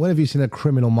 When have you seen a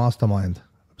criminal mastermind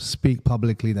speak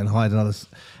publicly then hide another?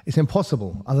 It's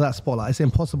impossible under that spotlight. It's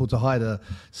impossible to hide a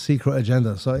secret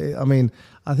agenda. So, I mean,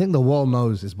 I think the world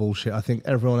knows it's bullshit. I think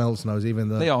everyone else knows, even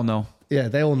the... They all know. Yeah,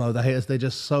 they all know. The haters, they're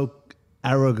just so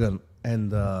arrogant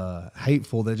and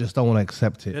hateful. They just don't want to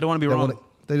accept it. They don't want to be wrong.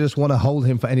 They just want to hold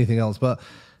him for anything else. But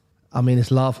I mean,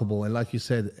 it's laughable. And like you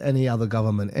said, any other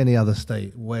government, any other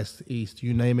state, west, east,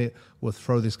 you name it, will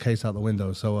throw this case out the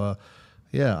window. So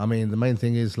yeah, I mean, the main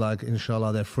thing is, like,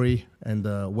 inshallah, they're free, and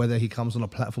whether he comes on a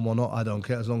platform or not, I don't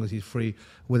care. As long as he's free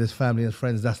with his family and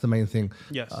friends, that's the main thing.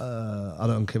 Yes. I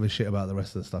don't give a shit about the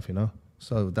rest of the stuff,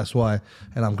 So that's why,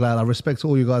 and I'm glad. I respect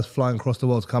all you guys flying across the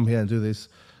world to come here and do this.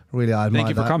 Really, I admire that.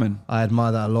 Thank you for coming. I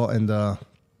admire that a lot. And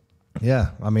yeah,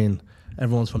 I mean,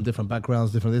 everyone's from different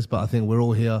backgrounds, different this, but I think we're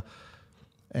all here.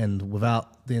 And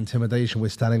without the intimidation, we're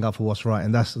standing up for what's right.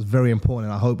 And that's very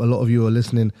important. I hope a lot of you who are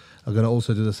listening are going to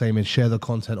also do the same and share the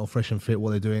content of Fresh and Fit,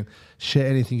 what they're doing. Share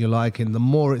anything you like. And the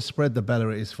more it's spread, the better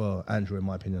it is for Andrew, in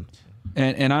my opinion.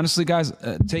 And honestly, guys,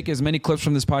 take as many clips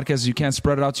from this podcast as you can.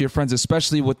 Spread it out to your friends,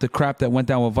 especially with the crap that went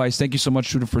down with Vice. Thank you so much,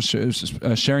 Shooter, for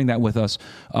sharing that with us,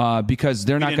 because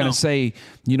they're not going to say,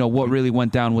 what really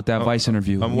went down with that Vice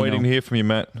interview. I'm waiting to hear from you,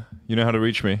 Matt. You know how to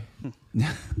reach me.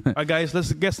 All right, guys,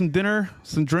 let's get some dinner,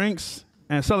 some drinks,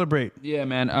 and celebrate. Yeah,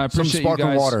 man. I appreciate some sparkling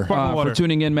you guys water. For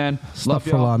tuning in, man. Love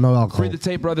y'all. No alcohol. Free the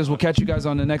Tape Brothers. We'll catch you guys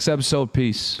on the next episode.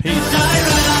 Peace.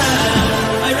 Peace.